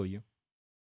DAW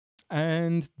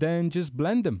and then just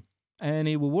blend them and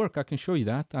it will work. I can show you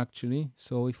that actually.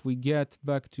 So if we get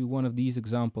back to one of these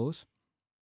examples,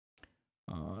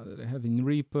 that I have in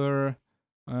Reaper.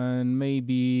 And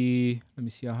maybe, let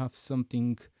me see, I have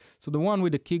something. So the one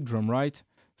with the kick drum, right?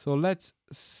 So let's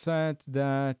set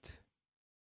that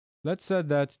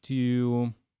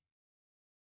to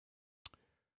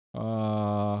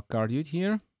cardioid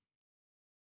here.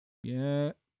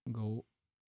 Yeah, go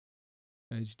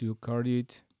Edge Duo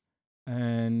cardioid.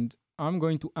 And I'm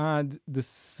going to add the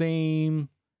same,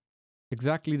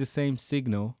 exactly the same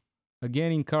signal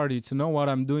again in cardioid. So now what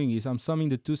I'm doing is I'm summing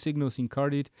the two signals in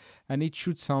cardioid, and it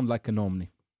should sound like an omni.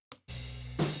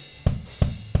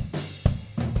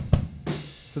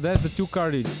 So that's the two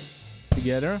cardioids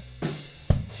together.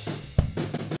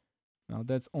 Now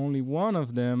that's only one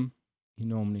of them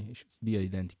in omni. It should be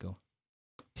identical.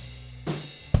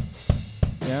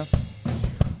 Yeah.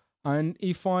 And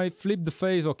if I flip the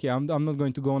phase, okay, I'm not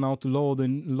going to go now to load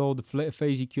the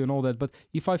phase EQ and all that, but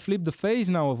if I flip the phase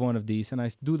now of one of these and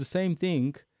I do the same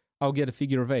thing, I'll get a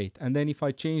figure of 8. And then if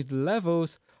I change the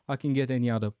levels, I can get any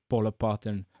other polar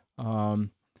pattern, and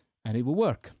it will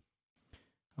work.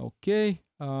 Okay,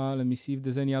 let me see if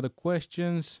there's any other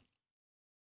questions.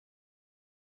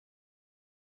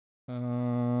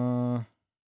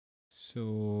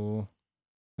 So...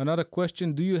 Another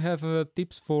question, do you have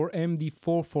tips for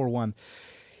MD441?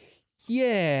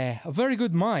 Yeah, a very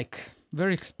good mic,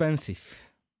 very expensive.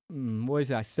 What is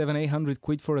that, 700-800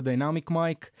 quid for a dynamic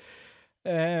mic?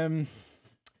 I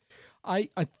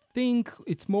think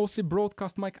it's mostly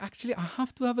broadcast mic. Actually, I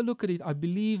have to have a look at it. I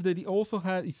believe that it also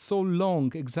it's so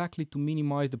long exactly to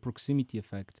minimize the proximity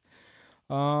effect.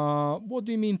 What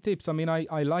do you mean tips? I mean,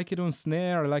 I like it on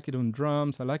snare, I like it on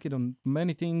drums, I like it on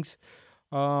many things.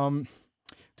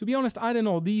 To be honest, I don't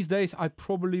know. These days, I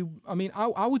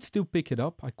would still pick it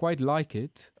up. I quite like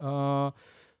it.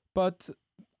 But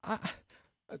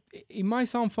it might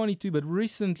sound funny too, but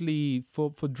recently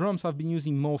for drums, I've been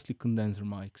using mostly condenser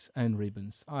mics and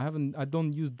ribbons. I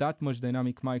don't use that much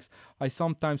dynamic mics. I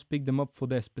sometimes pick them up for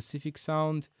their specific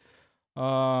sound.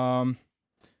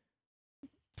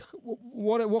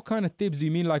 What kind of tips do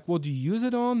you mean? Like, what do you use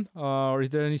it on? Or is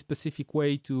there any specific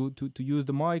way to use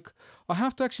the mic? I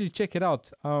have to actually check it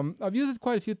out. I've used it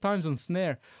quite a few times on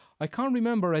snare. I can't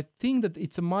remember. I think that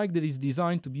it's a mic that is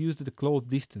designed to be used at a close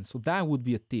distance. So that would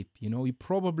be a tip. You know, you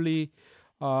probably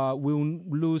will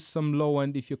lose some low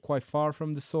end if you're quite far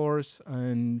from the source,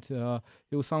 and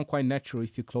it will sound quite natural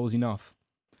if you're close enough.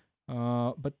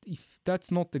 But if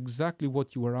that's not exactly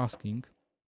what you were asking...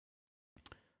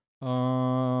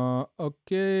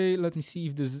 okay, let me see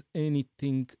if there's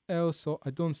anything else. So I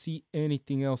don't see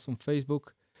anything else on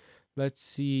Facebook. Let's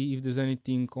see if there's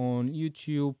anything on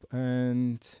YouTube,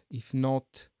 and if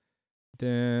not,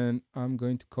 then I'm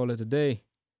going to call it a day.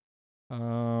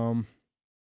 No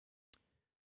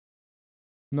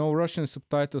Russian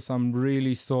subtitles. I'm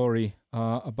really sorry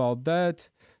about that.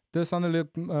 Does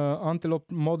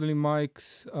Antelope modeling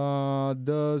mics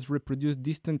does reproduce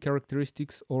distant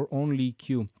characteristics or only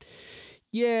EQ?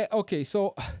 Yeah, okay,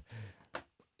 so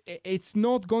it's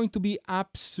not going to be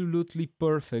absolutely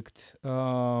perfect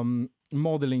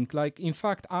modeling. Like, in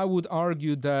fact, I would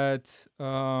argue that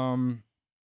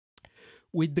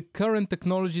with the current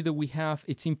technology that we have,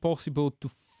 it's impossible to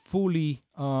fully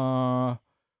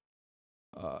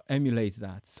emulate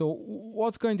that. So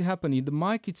what's going to happen is the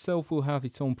mic itself will have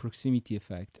its own proximity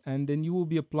effect, and then you will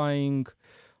be applying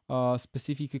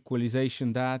specific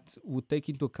equalization that would take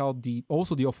into account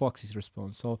also the off-axis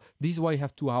response. So this is why you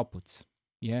have two outputs,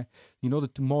 yeah, in order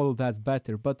to model that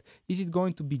better. But is it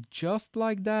going to be just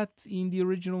like that in the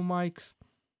original mics?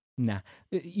 Nah,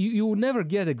 you will never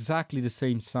get exactly the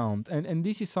same sound. And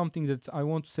this is something that I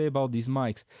want to say about these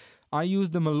mics. I use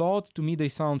them a lot. To me, they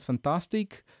sound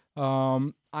fantastic.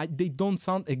 They don't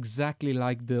sound exactly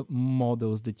like the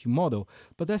models that you model,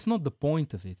 but that's not the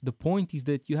point of it. The point is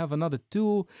that you have another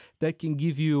tool that can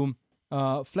give you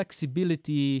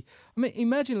flexibility. I mean,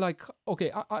 imagine like,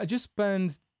 okay, I just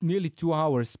spent nearly 2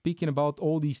 hours speaking about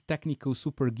all these technical,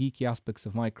 super geeky aspects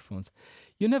of microphones.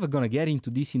 You're never gonna get into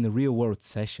this in a real world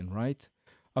session, right?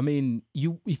 I mean,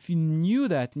 if you knew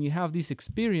that and you have this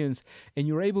experience and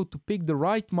you're able to pick the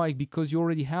right mic because you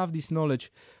already have this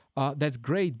knowledge, that's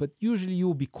great, but usually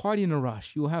you'll be quite in a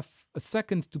rush. You'll have a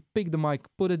second to pick the mic,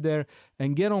 put it there,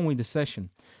 and get on with the session.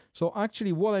 So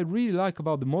actually, what I really like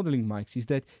about the modeling mics is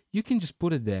that you can just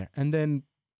put it there, and then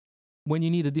when you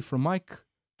need a different mic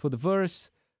for the verse,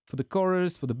 for the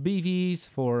chorus, for the BVs,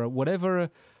 for whatever,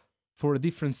 for a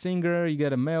different singer, you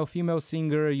get a male, female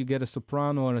singer, you get a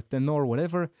soprano or a tenor,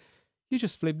 whatever, you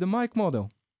just flip the mic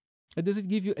model. And does it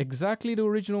give you exactly the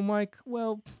original mic?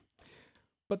 Well,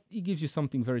 but it gives you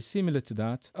something very similar to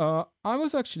that. I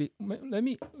was actually,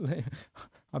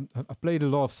 I played a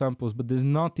lot of samples, but there's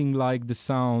nothing like the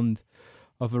sound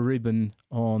of a ribbon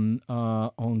on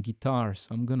guitar.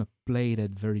 So I'm gonna play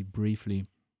that very briefly.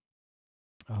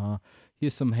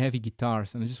 Here's some heavy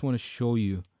guitars, and I just want to show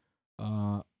you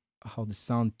how the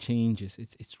sound changes.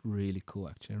 It's really cool,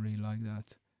 actually. I really like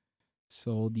that.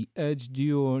 So the Edge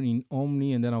Duo in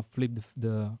Omni, and then I'll flip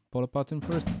the polar pattern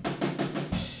first.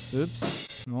 Oops,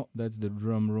 no, that's the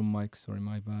room mic. Sorry,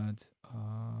 my bad.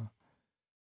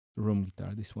 Room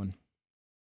guitar, this one.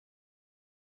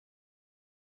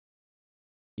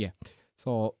 Yeah,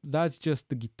 so that's just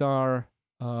the guitar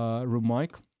room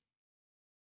mic.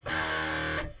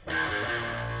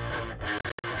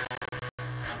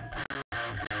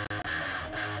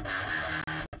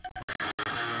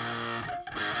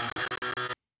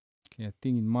 Okay, I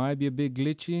think it might be a bit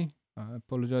glitchy. I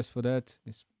apologize for that.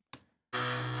 It's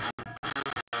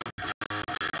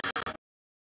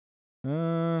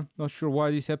not sure why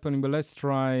this is happening, but let's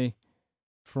try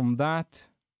from that.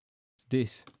 It's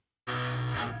this.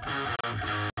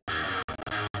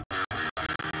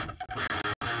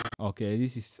 Okay,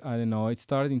 this is, I don't know, it's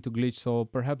starting to glitch, so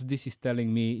perhaps this is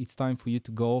telling me it's time for you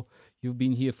to go. You've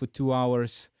been here for 2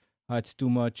 hours. It's too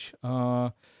much.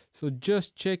 So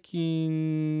just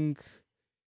checking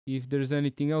if there's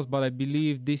anything else, but I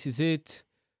believe this is it.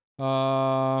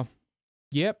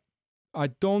 Yep, I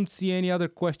don't see any other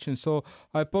questions, so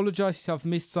I apologize if I've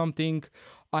missed something.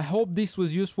 I hope this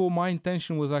was useful. My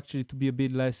intention was actually to be a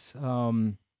bit less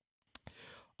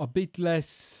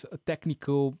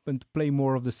technical and to play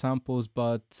more of the samples,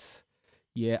 but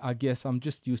yeah, I guess I'm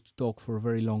just used to talk for a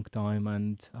very long time,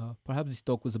 and perhaps this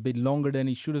talk was a bit longer than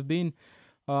it should have been.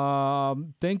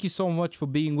 Thank you so much for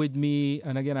being with me,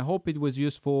 and again, I hope it was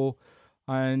useful.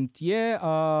 And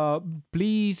yeah,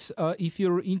 please, if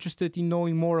you're interested in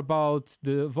knowing more about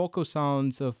the vocal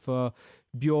sounds of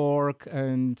Bjork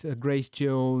and Grace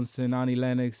Jones and Annie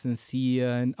Lennox and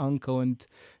Sia and Uncle and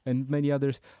many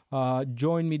others,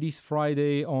 join me this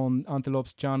Friday on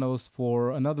Antelope's channels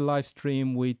for another live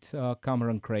stream with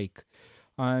Cameron Craig.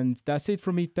 And that's it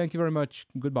from me. Thank you very much.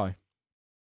 Goodbye.